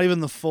 Because it's not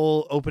even the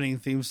full opening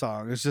theme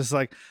song. It's just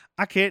like,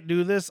 I can't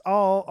do this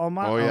all on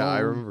my Oh own. yeah, I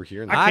remember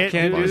hearing that. I I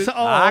can't do do this. this.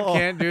 I Oh.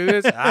 can't do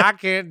this. I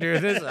can't do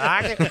this.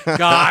 I can't.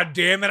 God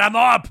damn it, I'm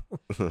up.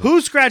 Who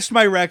scratched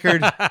my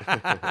record?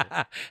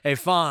 Hey,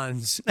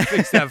 Fonz,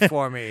 fix that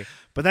for me.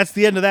 But that's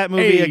the end of that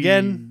movie Hey.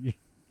 again.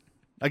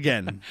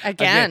 Again.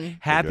 Happy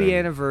Again.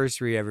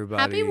 anniversary,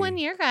 everybody. Happy 1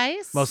 year,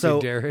 guys. Mostly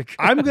So, Derek.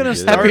 I'm gonna did it.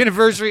 start. Happy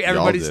anniversary, Y'all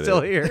everybody's did still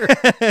it.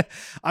 here.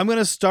 I'm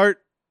gonna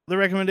start the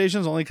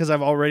recommendations only because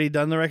I've already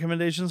done the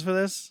recommendations for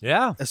this.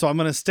 Yeah. So I'm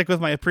gonna stick with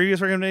my previous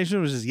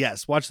recommendation, which is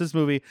yes, watch this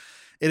movie.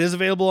 It is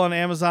available on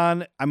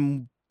Amazon.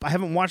 I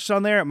haven't watched it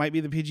on there. It might be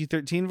the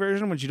PG-13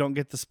 version, which you don't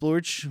get the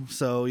splorch.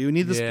 So you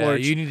need the Yeah,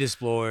 splorch. you need to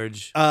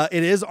splurge.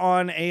 It is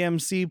on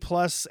AMC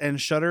Plus and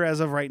Shudder as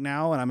of right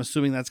now, and I'm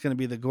assuming that's going to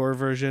be the gore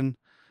version.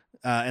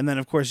 And then,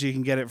 of course, you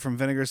can get it from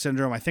Vinegar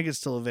Syndrome. I think it's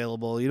still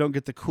available. You don't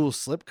get the cool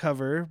slip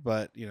cover,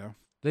 but,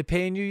 They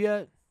paying you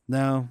yet?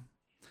 no.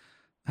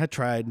 I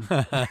tried.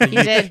 He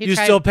did. He You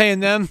tried. still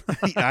paying them?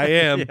 I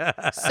am.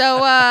 So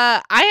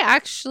I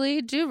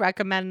actually do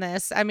recommend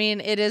this. I mean,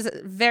 it is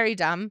very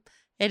dumb.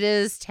 It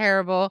is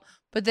terrible,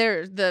 but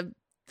the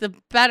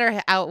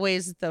better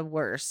outweighs the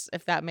worse,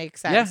 if that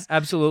makes Yeah, sense.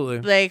 absolutely.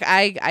 Like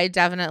I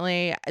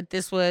definitely,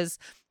 this was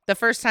the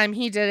first time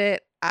he did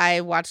it.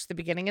 I watched the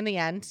beginning and the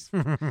end.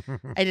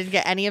 I didn't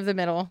get any of the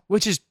middle.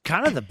 Which is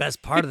kind of the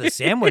best part of the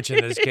sandwich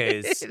in this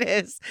case. It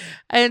is.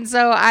 And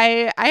so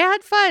I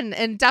had fun,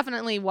 and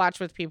definitely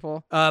watch with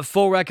people.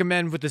 Full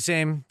recommend with the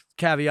same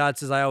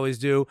caveats as I always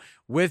do.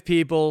 With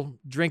people,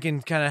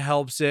 drinking kind of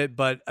helps it,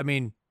 but I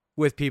mean,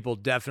 with people,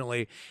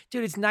 definitely.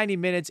 Dude, it's 90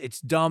 minutes. It's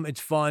dumb.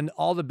 It's fun.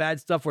 All the bad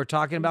stuff we're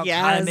talking about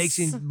kind of makes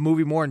Yes. the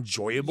movie more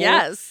enjoyable.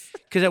 Yes.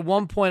 Because at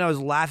one point I was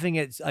laughing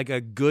at like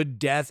a good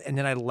death, and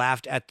then I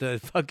laughed at the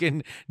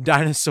fucking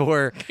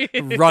dinosaur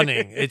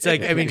running. It's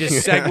like, I mean,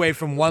 just segue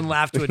from one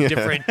laugh to a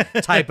different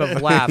type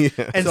of laugh.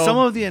 And So- some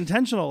of the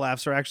intentional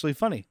laughs are actually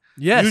funny.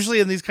 Yes. Usually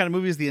in these kind of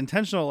movies, the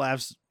intentional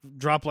laughs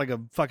drop like a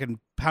fucking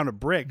pound of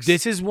bricks.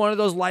 This is one of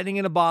those lightning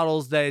in a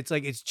bottles that it's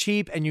like it's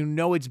cheap and you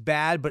know it's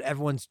bad, but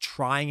everyone's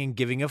trying and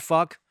giving a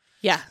fuck.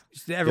 Yeah.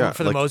 Everyone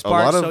for the like, most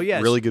part. A lot of so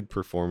yes, really good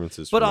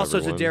performances. but from also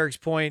everyone. to Derek's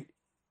point,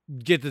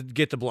 get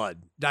the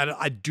blood.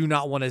 I do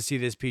not want to see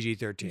this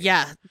PG-13.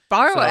 Yeah.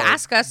 Borrow So, it.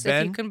 Ask us if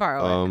Ben? you can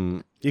borrow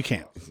it. You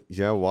can't.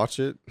 Yeah, watch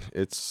it.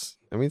 It's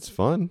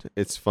fun.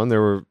 It's fun.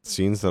 There were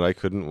scenes that I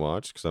couldn't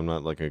watch because I'm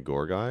not like a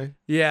gore guy.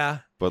 Yeah.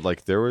 But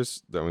like there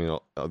was,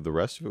 the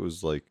rest of it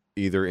was like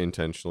either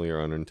intentionally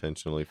or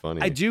unintentionally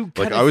funny. I do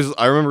like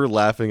I remember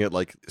laughing at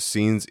like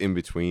scenes in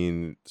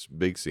between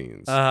big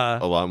scenes a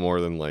lot more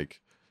than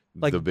like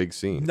the big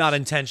scenes. Not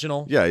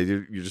intentional. Yeah,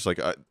 you're just like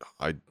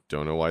I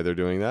don't know why they're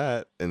doing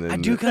that, and then I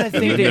do kinda and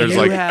think then that there's you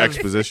like have-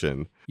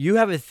 exposition. You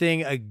have a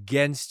thing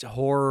against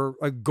horror,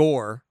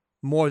 gore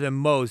more than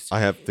most. I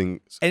have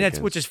things, And that's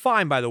which is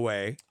fine, by the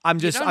way. I'm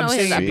don't know his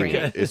saying upbringing.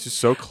 because, it's just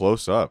so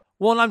close up.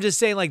 well, and I'm just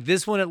saying like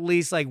this one at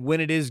least like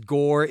when it is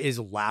gore is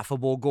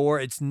laughable gore.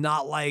 It's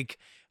not like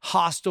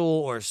Hostel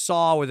or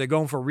Saw where they're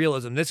going for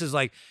realism. This is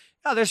like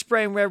they're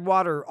spraying red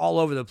water all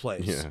over the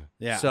place.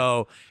 Yeah.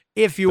 So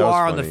if you That was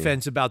are on the funny.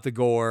 fence about the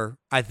gore,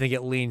 I think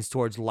it leans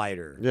towards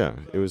lighter. Yeah,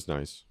 it was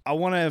nice. I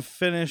want to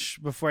finish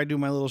before I do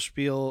my little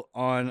spiel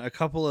on a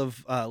couple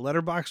of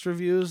Letterboxd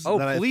reviews Oh,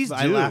 that please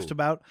I do. laughed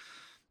about.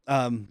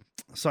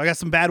 So I got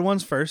some bad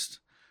ones first.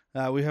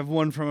 We have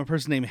one from a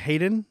person named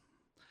Hayden,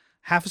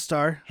 0.5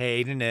 star,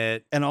 Hating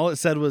it. and all it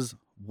said was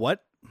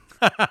 "what?"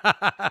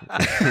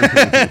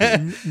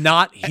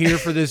 Not here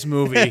for this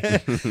movie.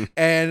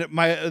 And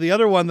the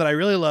other one that I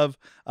really love,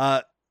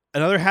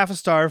 another 0.5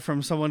 star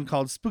from someone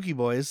called Spooky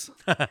Boys.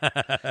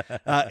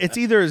 It's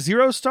either a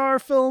 0-star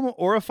film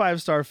or a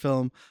 5-star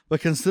film,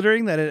 but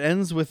considering that it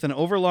ends with an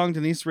overlong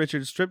Denise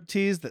Richards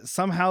striptease that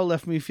somehow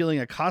left me feeling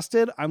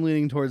accosted, I'm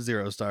leaning towards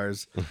 0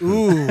 stars.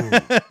 Ooh.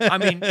 I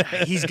mean,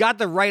 he's got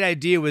the right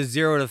idea with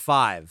 0 to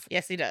 5.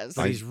 Yes, he does.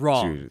 But he's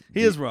wrong. Dude,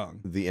 He is wrong.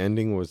 The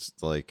ending was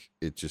like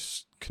it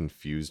just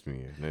confused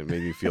me, and it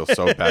made me feel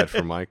so bad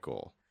for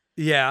Michael.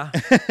 Yeah.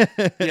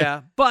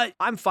 Yeah. But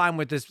I'm fine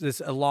with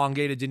this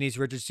elongated Denise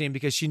Richards scene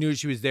because she knew what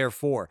she was there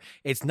for.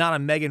 It's not a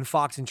Megan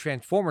Fox and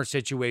Transformers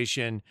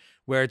situation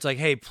where it's like,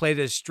 hey, play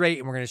this straight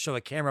and we're going to show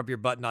the camera up your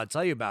butt and not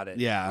tell you about it.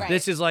 Yeah. Right.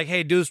 This is like,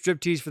 hey, do a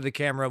striptease for the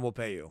camera and we'll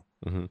pay you.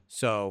 Mhm.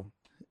 So,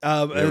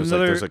 There was like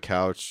Another, there's a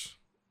couch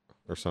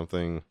or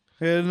something.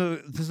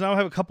 does now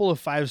have a couple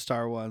of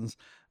 5-star ones.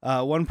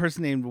 One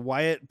person named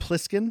Wyatt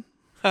Pliskin.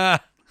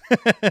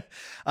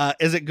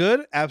 Is it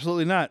good?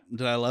 Absolutely not.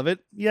 Did I love it?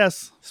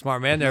 Yes.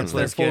 smart man there, It's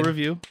their full Pliskin.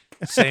 review.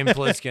 Same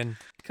Pliskin.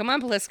 Come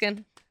on,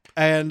 Pliskin.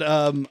 And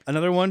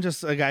another one,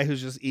 just a guy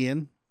who's just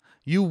Ian.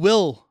 You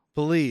will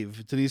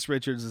believe Denise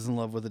Richards is in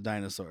love with a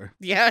dinosaur.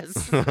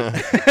 Yes.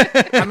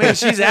 I mean,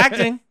 she's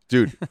acting.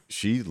 Dude,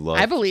 she loved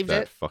I believed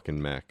that it.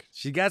 fucking mech.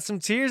 She got some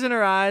tears in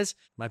her eyes.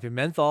 Might be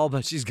menthol,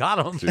 but she's got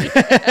them. Dude,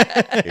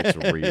 it's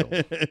real.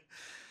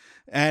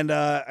 And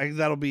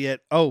that'll be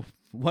it. Oh,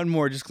 one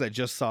more just because I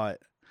just saw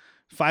it.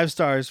 5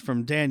 stars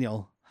from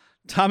Daniel.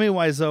 Tommy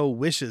Wiseau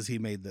wishes he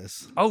made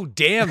this. Oh,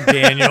 damn,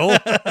 Daniel.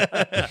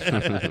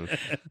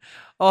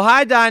 Oh,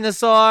 hi,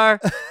 dinosaur.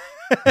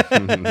 What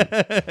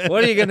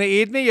are you going to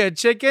eat me? A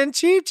chicken?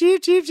 Cheep,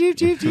 cheep, cheep, cheep,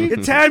 cheep, cheep.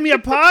 You're tearing me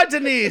apart,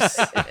 Denise.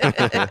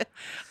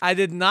 I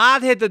did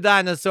not hit the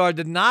dinosaur.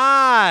 Did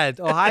not.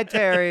 Oh, hi,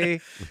 Terry.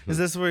 Is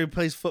this where he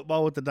plays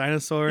football with the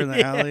dinosaur in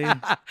the alley?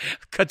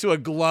 Cut to a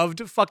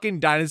gloved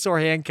fucking dinosaur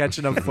hand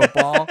catching a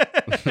football.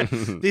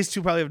 These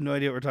two probably have no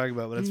idea what we're talking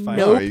about, but it's fine.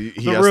 Nope. He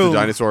The asked Room. the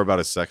dinosaur about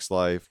his sex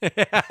life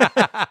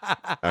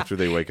after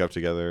they wake up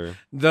together.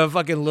 The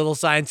fucking little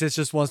scientist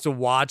just wants to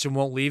watch and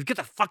won't leave. Get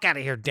the fuck out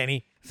of here,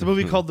 Denny. It's a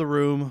movie called The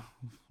Room.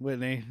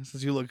 Whitney,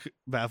 since you look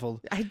baffled.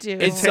 I do.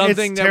 It's It's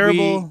something that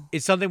terrible.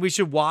 it's something we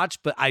should watch,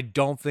 but I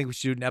don't think we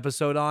should do an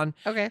episode on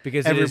Okay.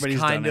 because Everybody's it is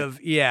kind done it. of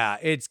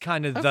it's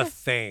kind of the Okay.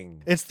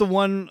 thing. It's the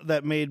one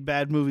that made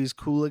bad movies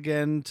cool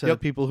again to Yep.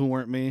 people who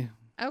weren't me.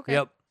 Okay.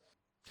 Yep.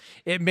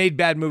 It made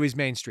bad movies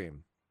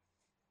mainstream.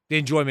 The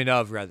enjoyment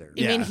of, rather.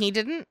 You mean Yeah. he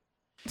didn't?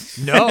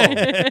 No.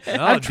 No,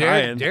 I'm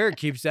trying. Derek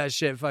keeps that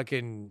shit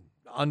fucking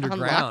On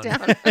underground.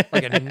 lockdown.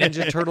 Like a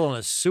ninja turtle in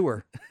a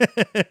sewer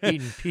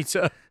eating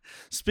pizza.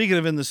 Speaking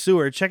of in the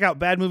sewer, check out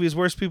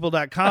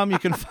badmoviesworstpeople.com. You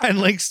can find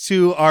links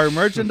to our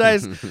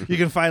merchandise. You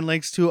can find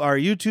links to our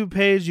YouTube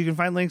page. You can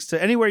find links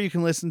to anywhere you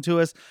can listen to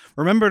us.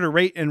 Remember to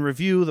rate and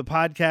review the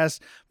podcast,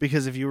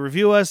 because if you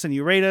review us and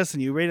you rate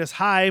us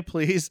high,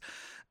 please,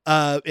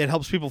 it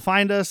helps people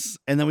find us,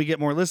 and then we get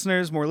more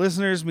listeners. More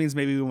listeners means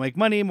maybe we'll make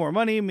money. More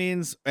money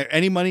means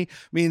any money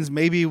means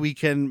maybe we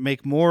can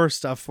make more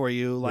stuff for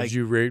you, like Would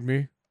you rate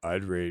me?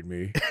 I'd rate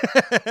me.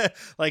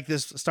 like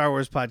this Star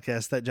Wars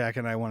podcast that Jack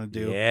and I want to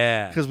do.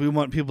 Yeah. Because we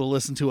want people to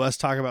listen to us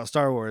talk about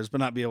Star Wars, but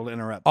not be able to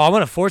interrupt. Oh, I'm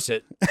gonna force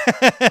it.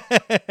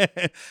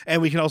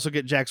 And we can also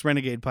get Jack's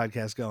Renegade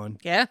podcast going.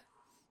 Yeah.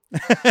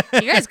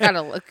 You guys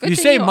gotta look. Good You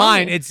thing say own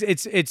mine. me.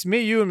 It's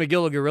me, you, and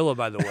McGill Gorilla.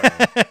 By the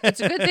way.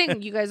 It's a good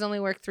thing you guys only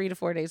work 3 to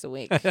 4 days a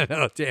week.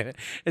 No, damn it.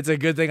 It's a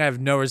good thing I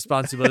have no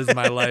responsibilities in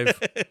my life.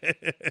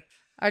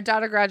 Our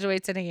daughter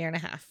graduates in a year and a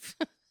half.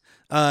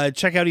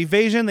 Check out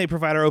Evasion. They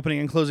provide our opening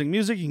and closing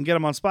music. You can get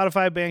them on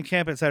Spotify,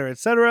 Bandcamp, etc.,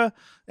 etc.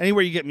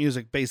 Anywhere you get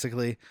music,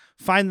 basically.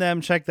 Find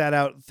them. Check that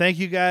out. Thank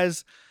you,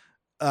 guys.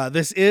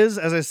 This is,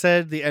 as I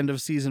said, the end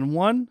of season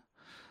 1.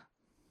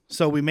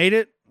 So we made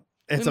it.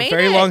 It's a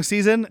very long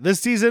season. This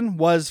season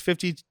was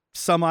 50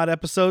 some odd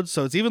episodes,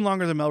 so it's even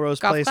longer than Melrose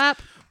Place.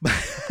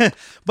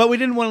 But we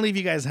didn't want to leave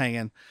you guys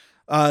hanging.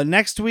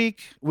 Next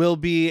week will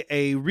be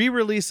a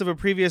re-release of a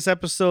previous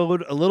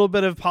episode, a little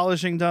bit of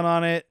polishing done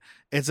on it.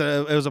 It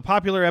was a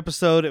popular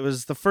episode. It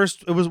wasn't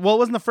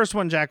the first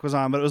one Jack was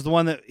on, but it was the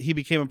one that he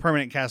became a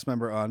permanent cast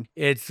member on.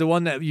 It's the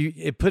one that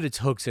it put its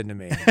hooks into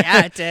me.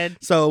 Yeah, it did.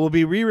 So we'll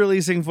be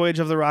re-releasing Voyage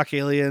of the Rock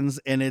Aliens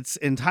in its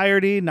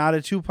entirety, not a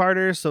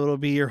 2-parter. So it'll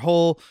be your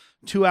whole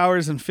 2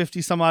 hours and 50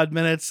 some odd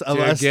minutes of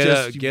us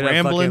just get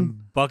rambling. a fucking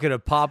bucket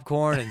of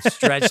popcorn and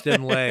stretch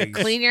them legs.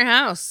 Clean your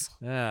house.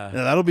 Yeah,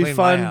 that'll be clean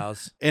fun. my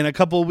house. In a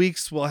couple of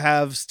weeks, we'll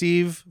have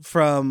Steve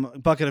from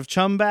Bucket of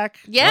Chum back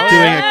Yes!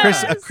 doing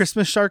a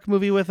Christmas shark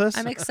movie with us.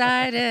 I'm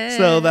excited.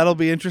 So that'll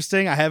be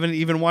interesting. I haven't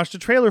even watched a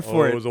trailer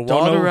for it. The Don't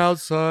water know-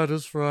 outside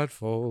is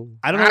frightful.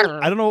 I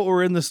don't know what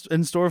we're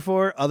in store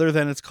for, other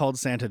than it's called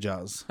Santa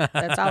Jaws.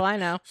 That's all I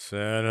know.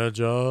 Santa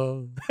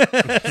Jaws.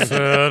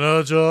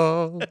 Santa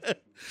Jaws.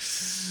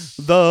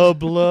 The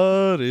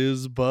blood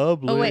is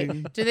bubbling. Oh,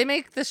 wait. Do they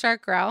make the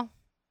shark growl?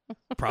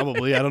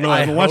 Probably. I don't know.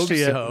 I haven't watched it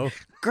yet. So.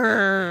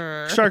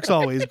 Grrr. Sharks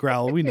always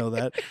growl. We know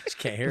that. Just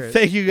can't hear it.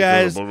 Thank you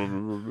guys.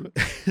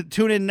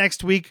 Tune in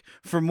next week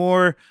for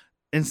more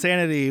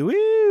insanity. Woo!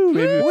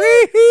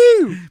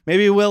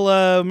 Maybe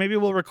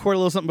we'll record a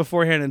little something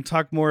beforehand and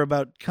talk more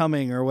about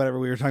coming or whatever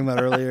we were talking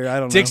about earlier. I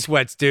don't know. Dick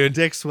sweats, dude.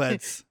 Dick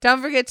sweats.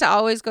 Don't forget to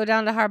always go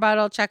down to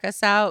Harbottle, check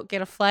us out,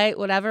 get a flight,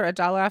 whatever, $1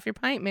 off your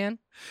pint, man.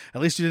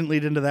 At least you didn't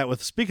lead into that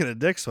with speaking of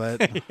dick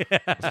sweat.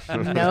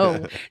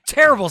 No.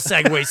 Terrible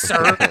segue,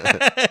 sir.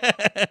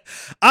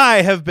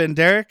 I have been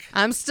Derek.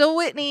 I'm still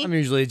Whitney. I'm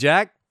usually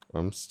Jack.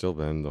 I'm still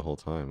Ben the whole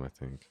time, I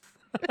think.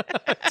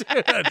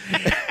 Dude.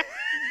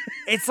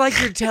 It's like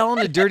you're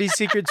telling a dirty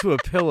secret to a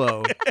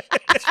pillow.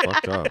 It's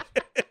fucked up.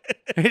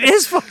 It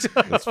is fucked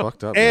up. It's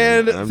fucked up.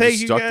 And man. I'm thank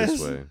just you stuck guys.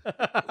 this way.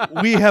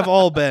 We have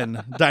all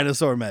been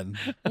dinosaur men.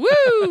 Woo!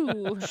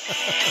 I'm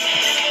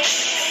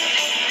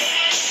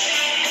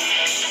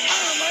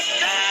a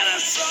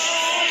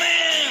dinosaur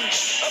man,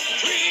 a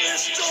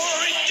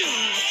prehistoric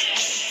dude,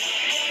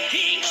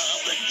 king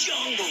of the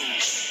jungle,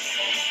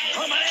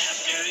 coming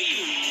after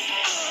you.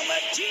 I'm a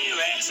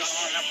T-Rex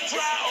on the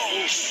prowl, a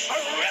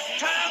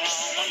reptile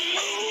on the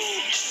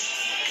move.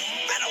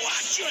 Better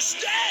watch your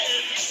step,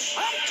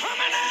 I'm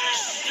coming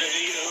after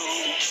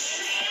you.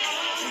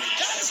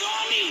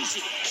 Dinosaur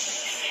music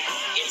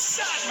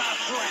inside my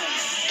brain.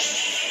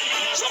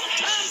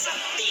 Sometimes I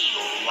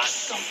feel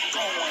like I'm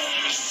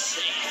going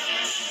insane.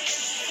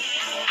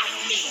 I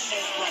feel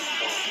the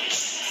rumble.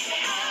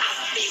 I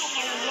feel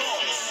the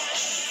roar.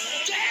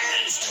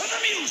 Dance to the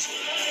music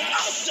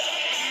of the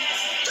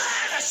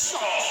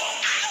dinosaur.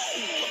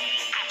 Ow!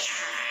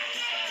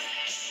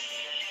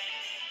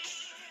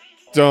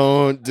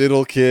 Don't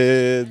diddle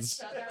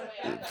kids.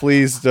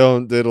 Please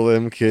don't diddle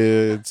them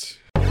kids.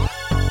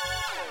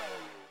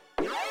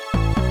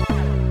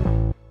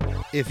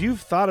 If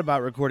you've thought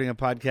about recording a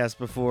podcast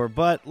before,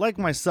 but like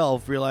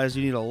myself, realized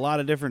you need a lot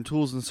of different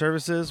tools and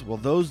services, well,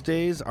 those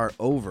days are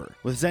over.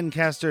 With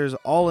Zencastr's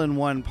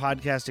all-in-one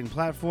podcasting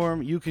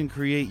platform, you can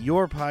create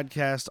your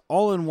podcast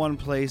all in one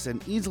place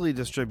and easily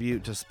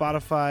distribute to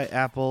Spotify,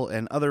 Apple,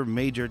 and other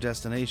major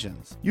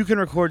destinations. You can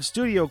record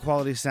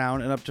studio-quality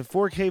sound and up to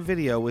 4K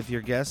video with your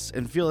guests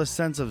and feel a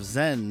sense of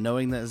zen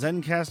knowing that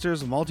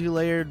Zencastr's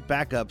multi-layered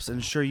backups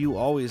ensure you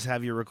always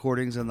have your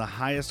recordings in the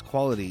highest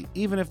quality,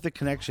 even if the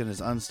connection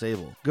is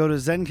unstable. Go to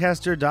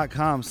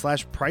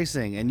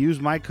Zencaster.com/pricing and use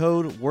my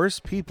code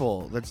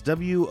WORSEPeople. That's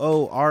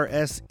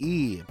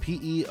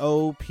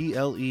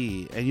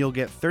WORSEPEOPLE, and you'll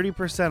get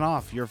 30%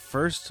 off your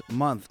first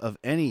month of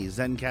any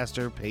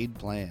Zencaster paid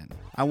plan.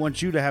 I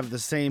want you to have the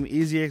same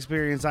easy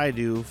experience I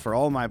do for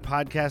all my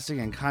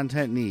podcasting and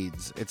content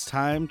needs. It's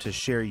time to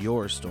share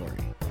your story.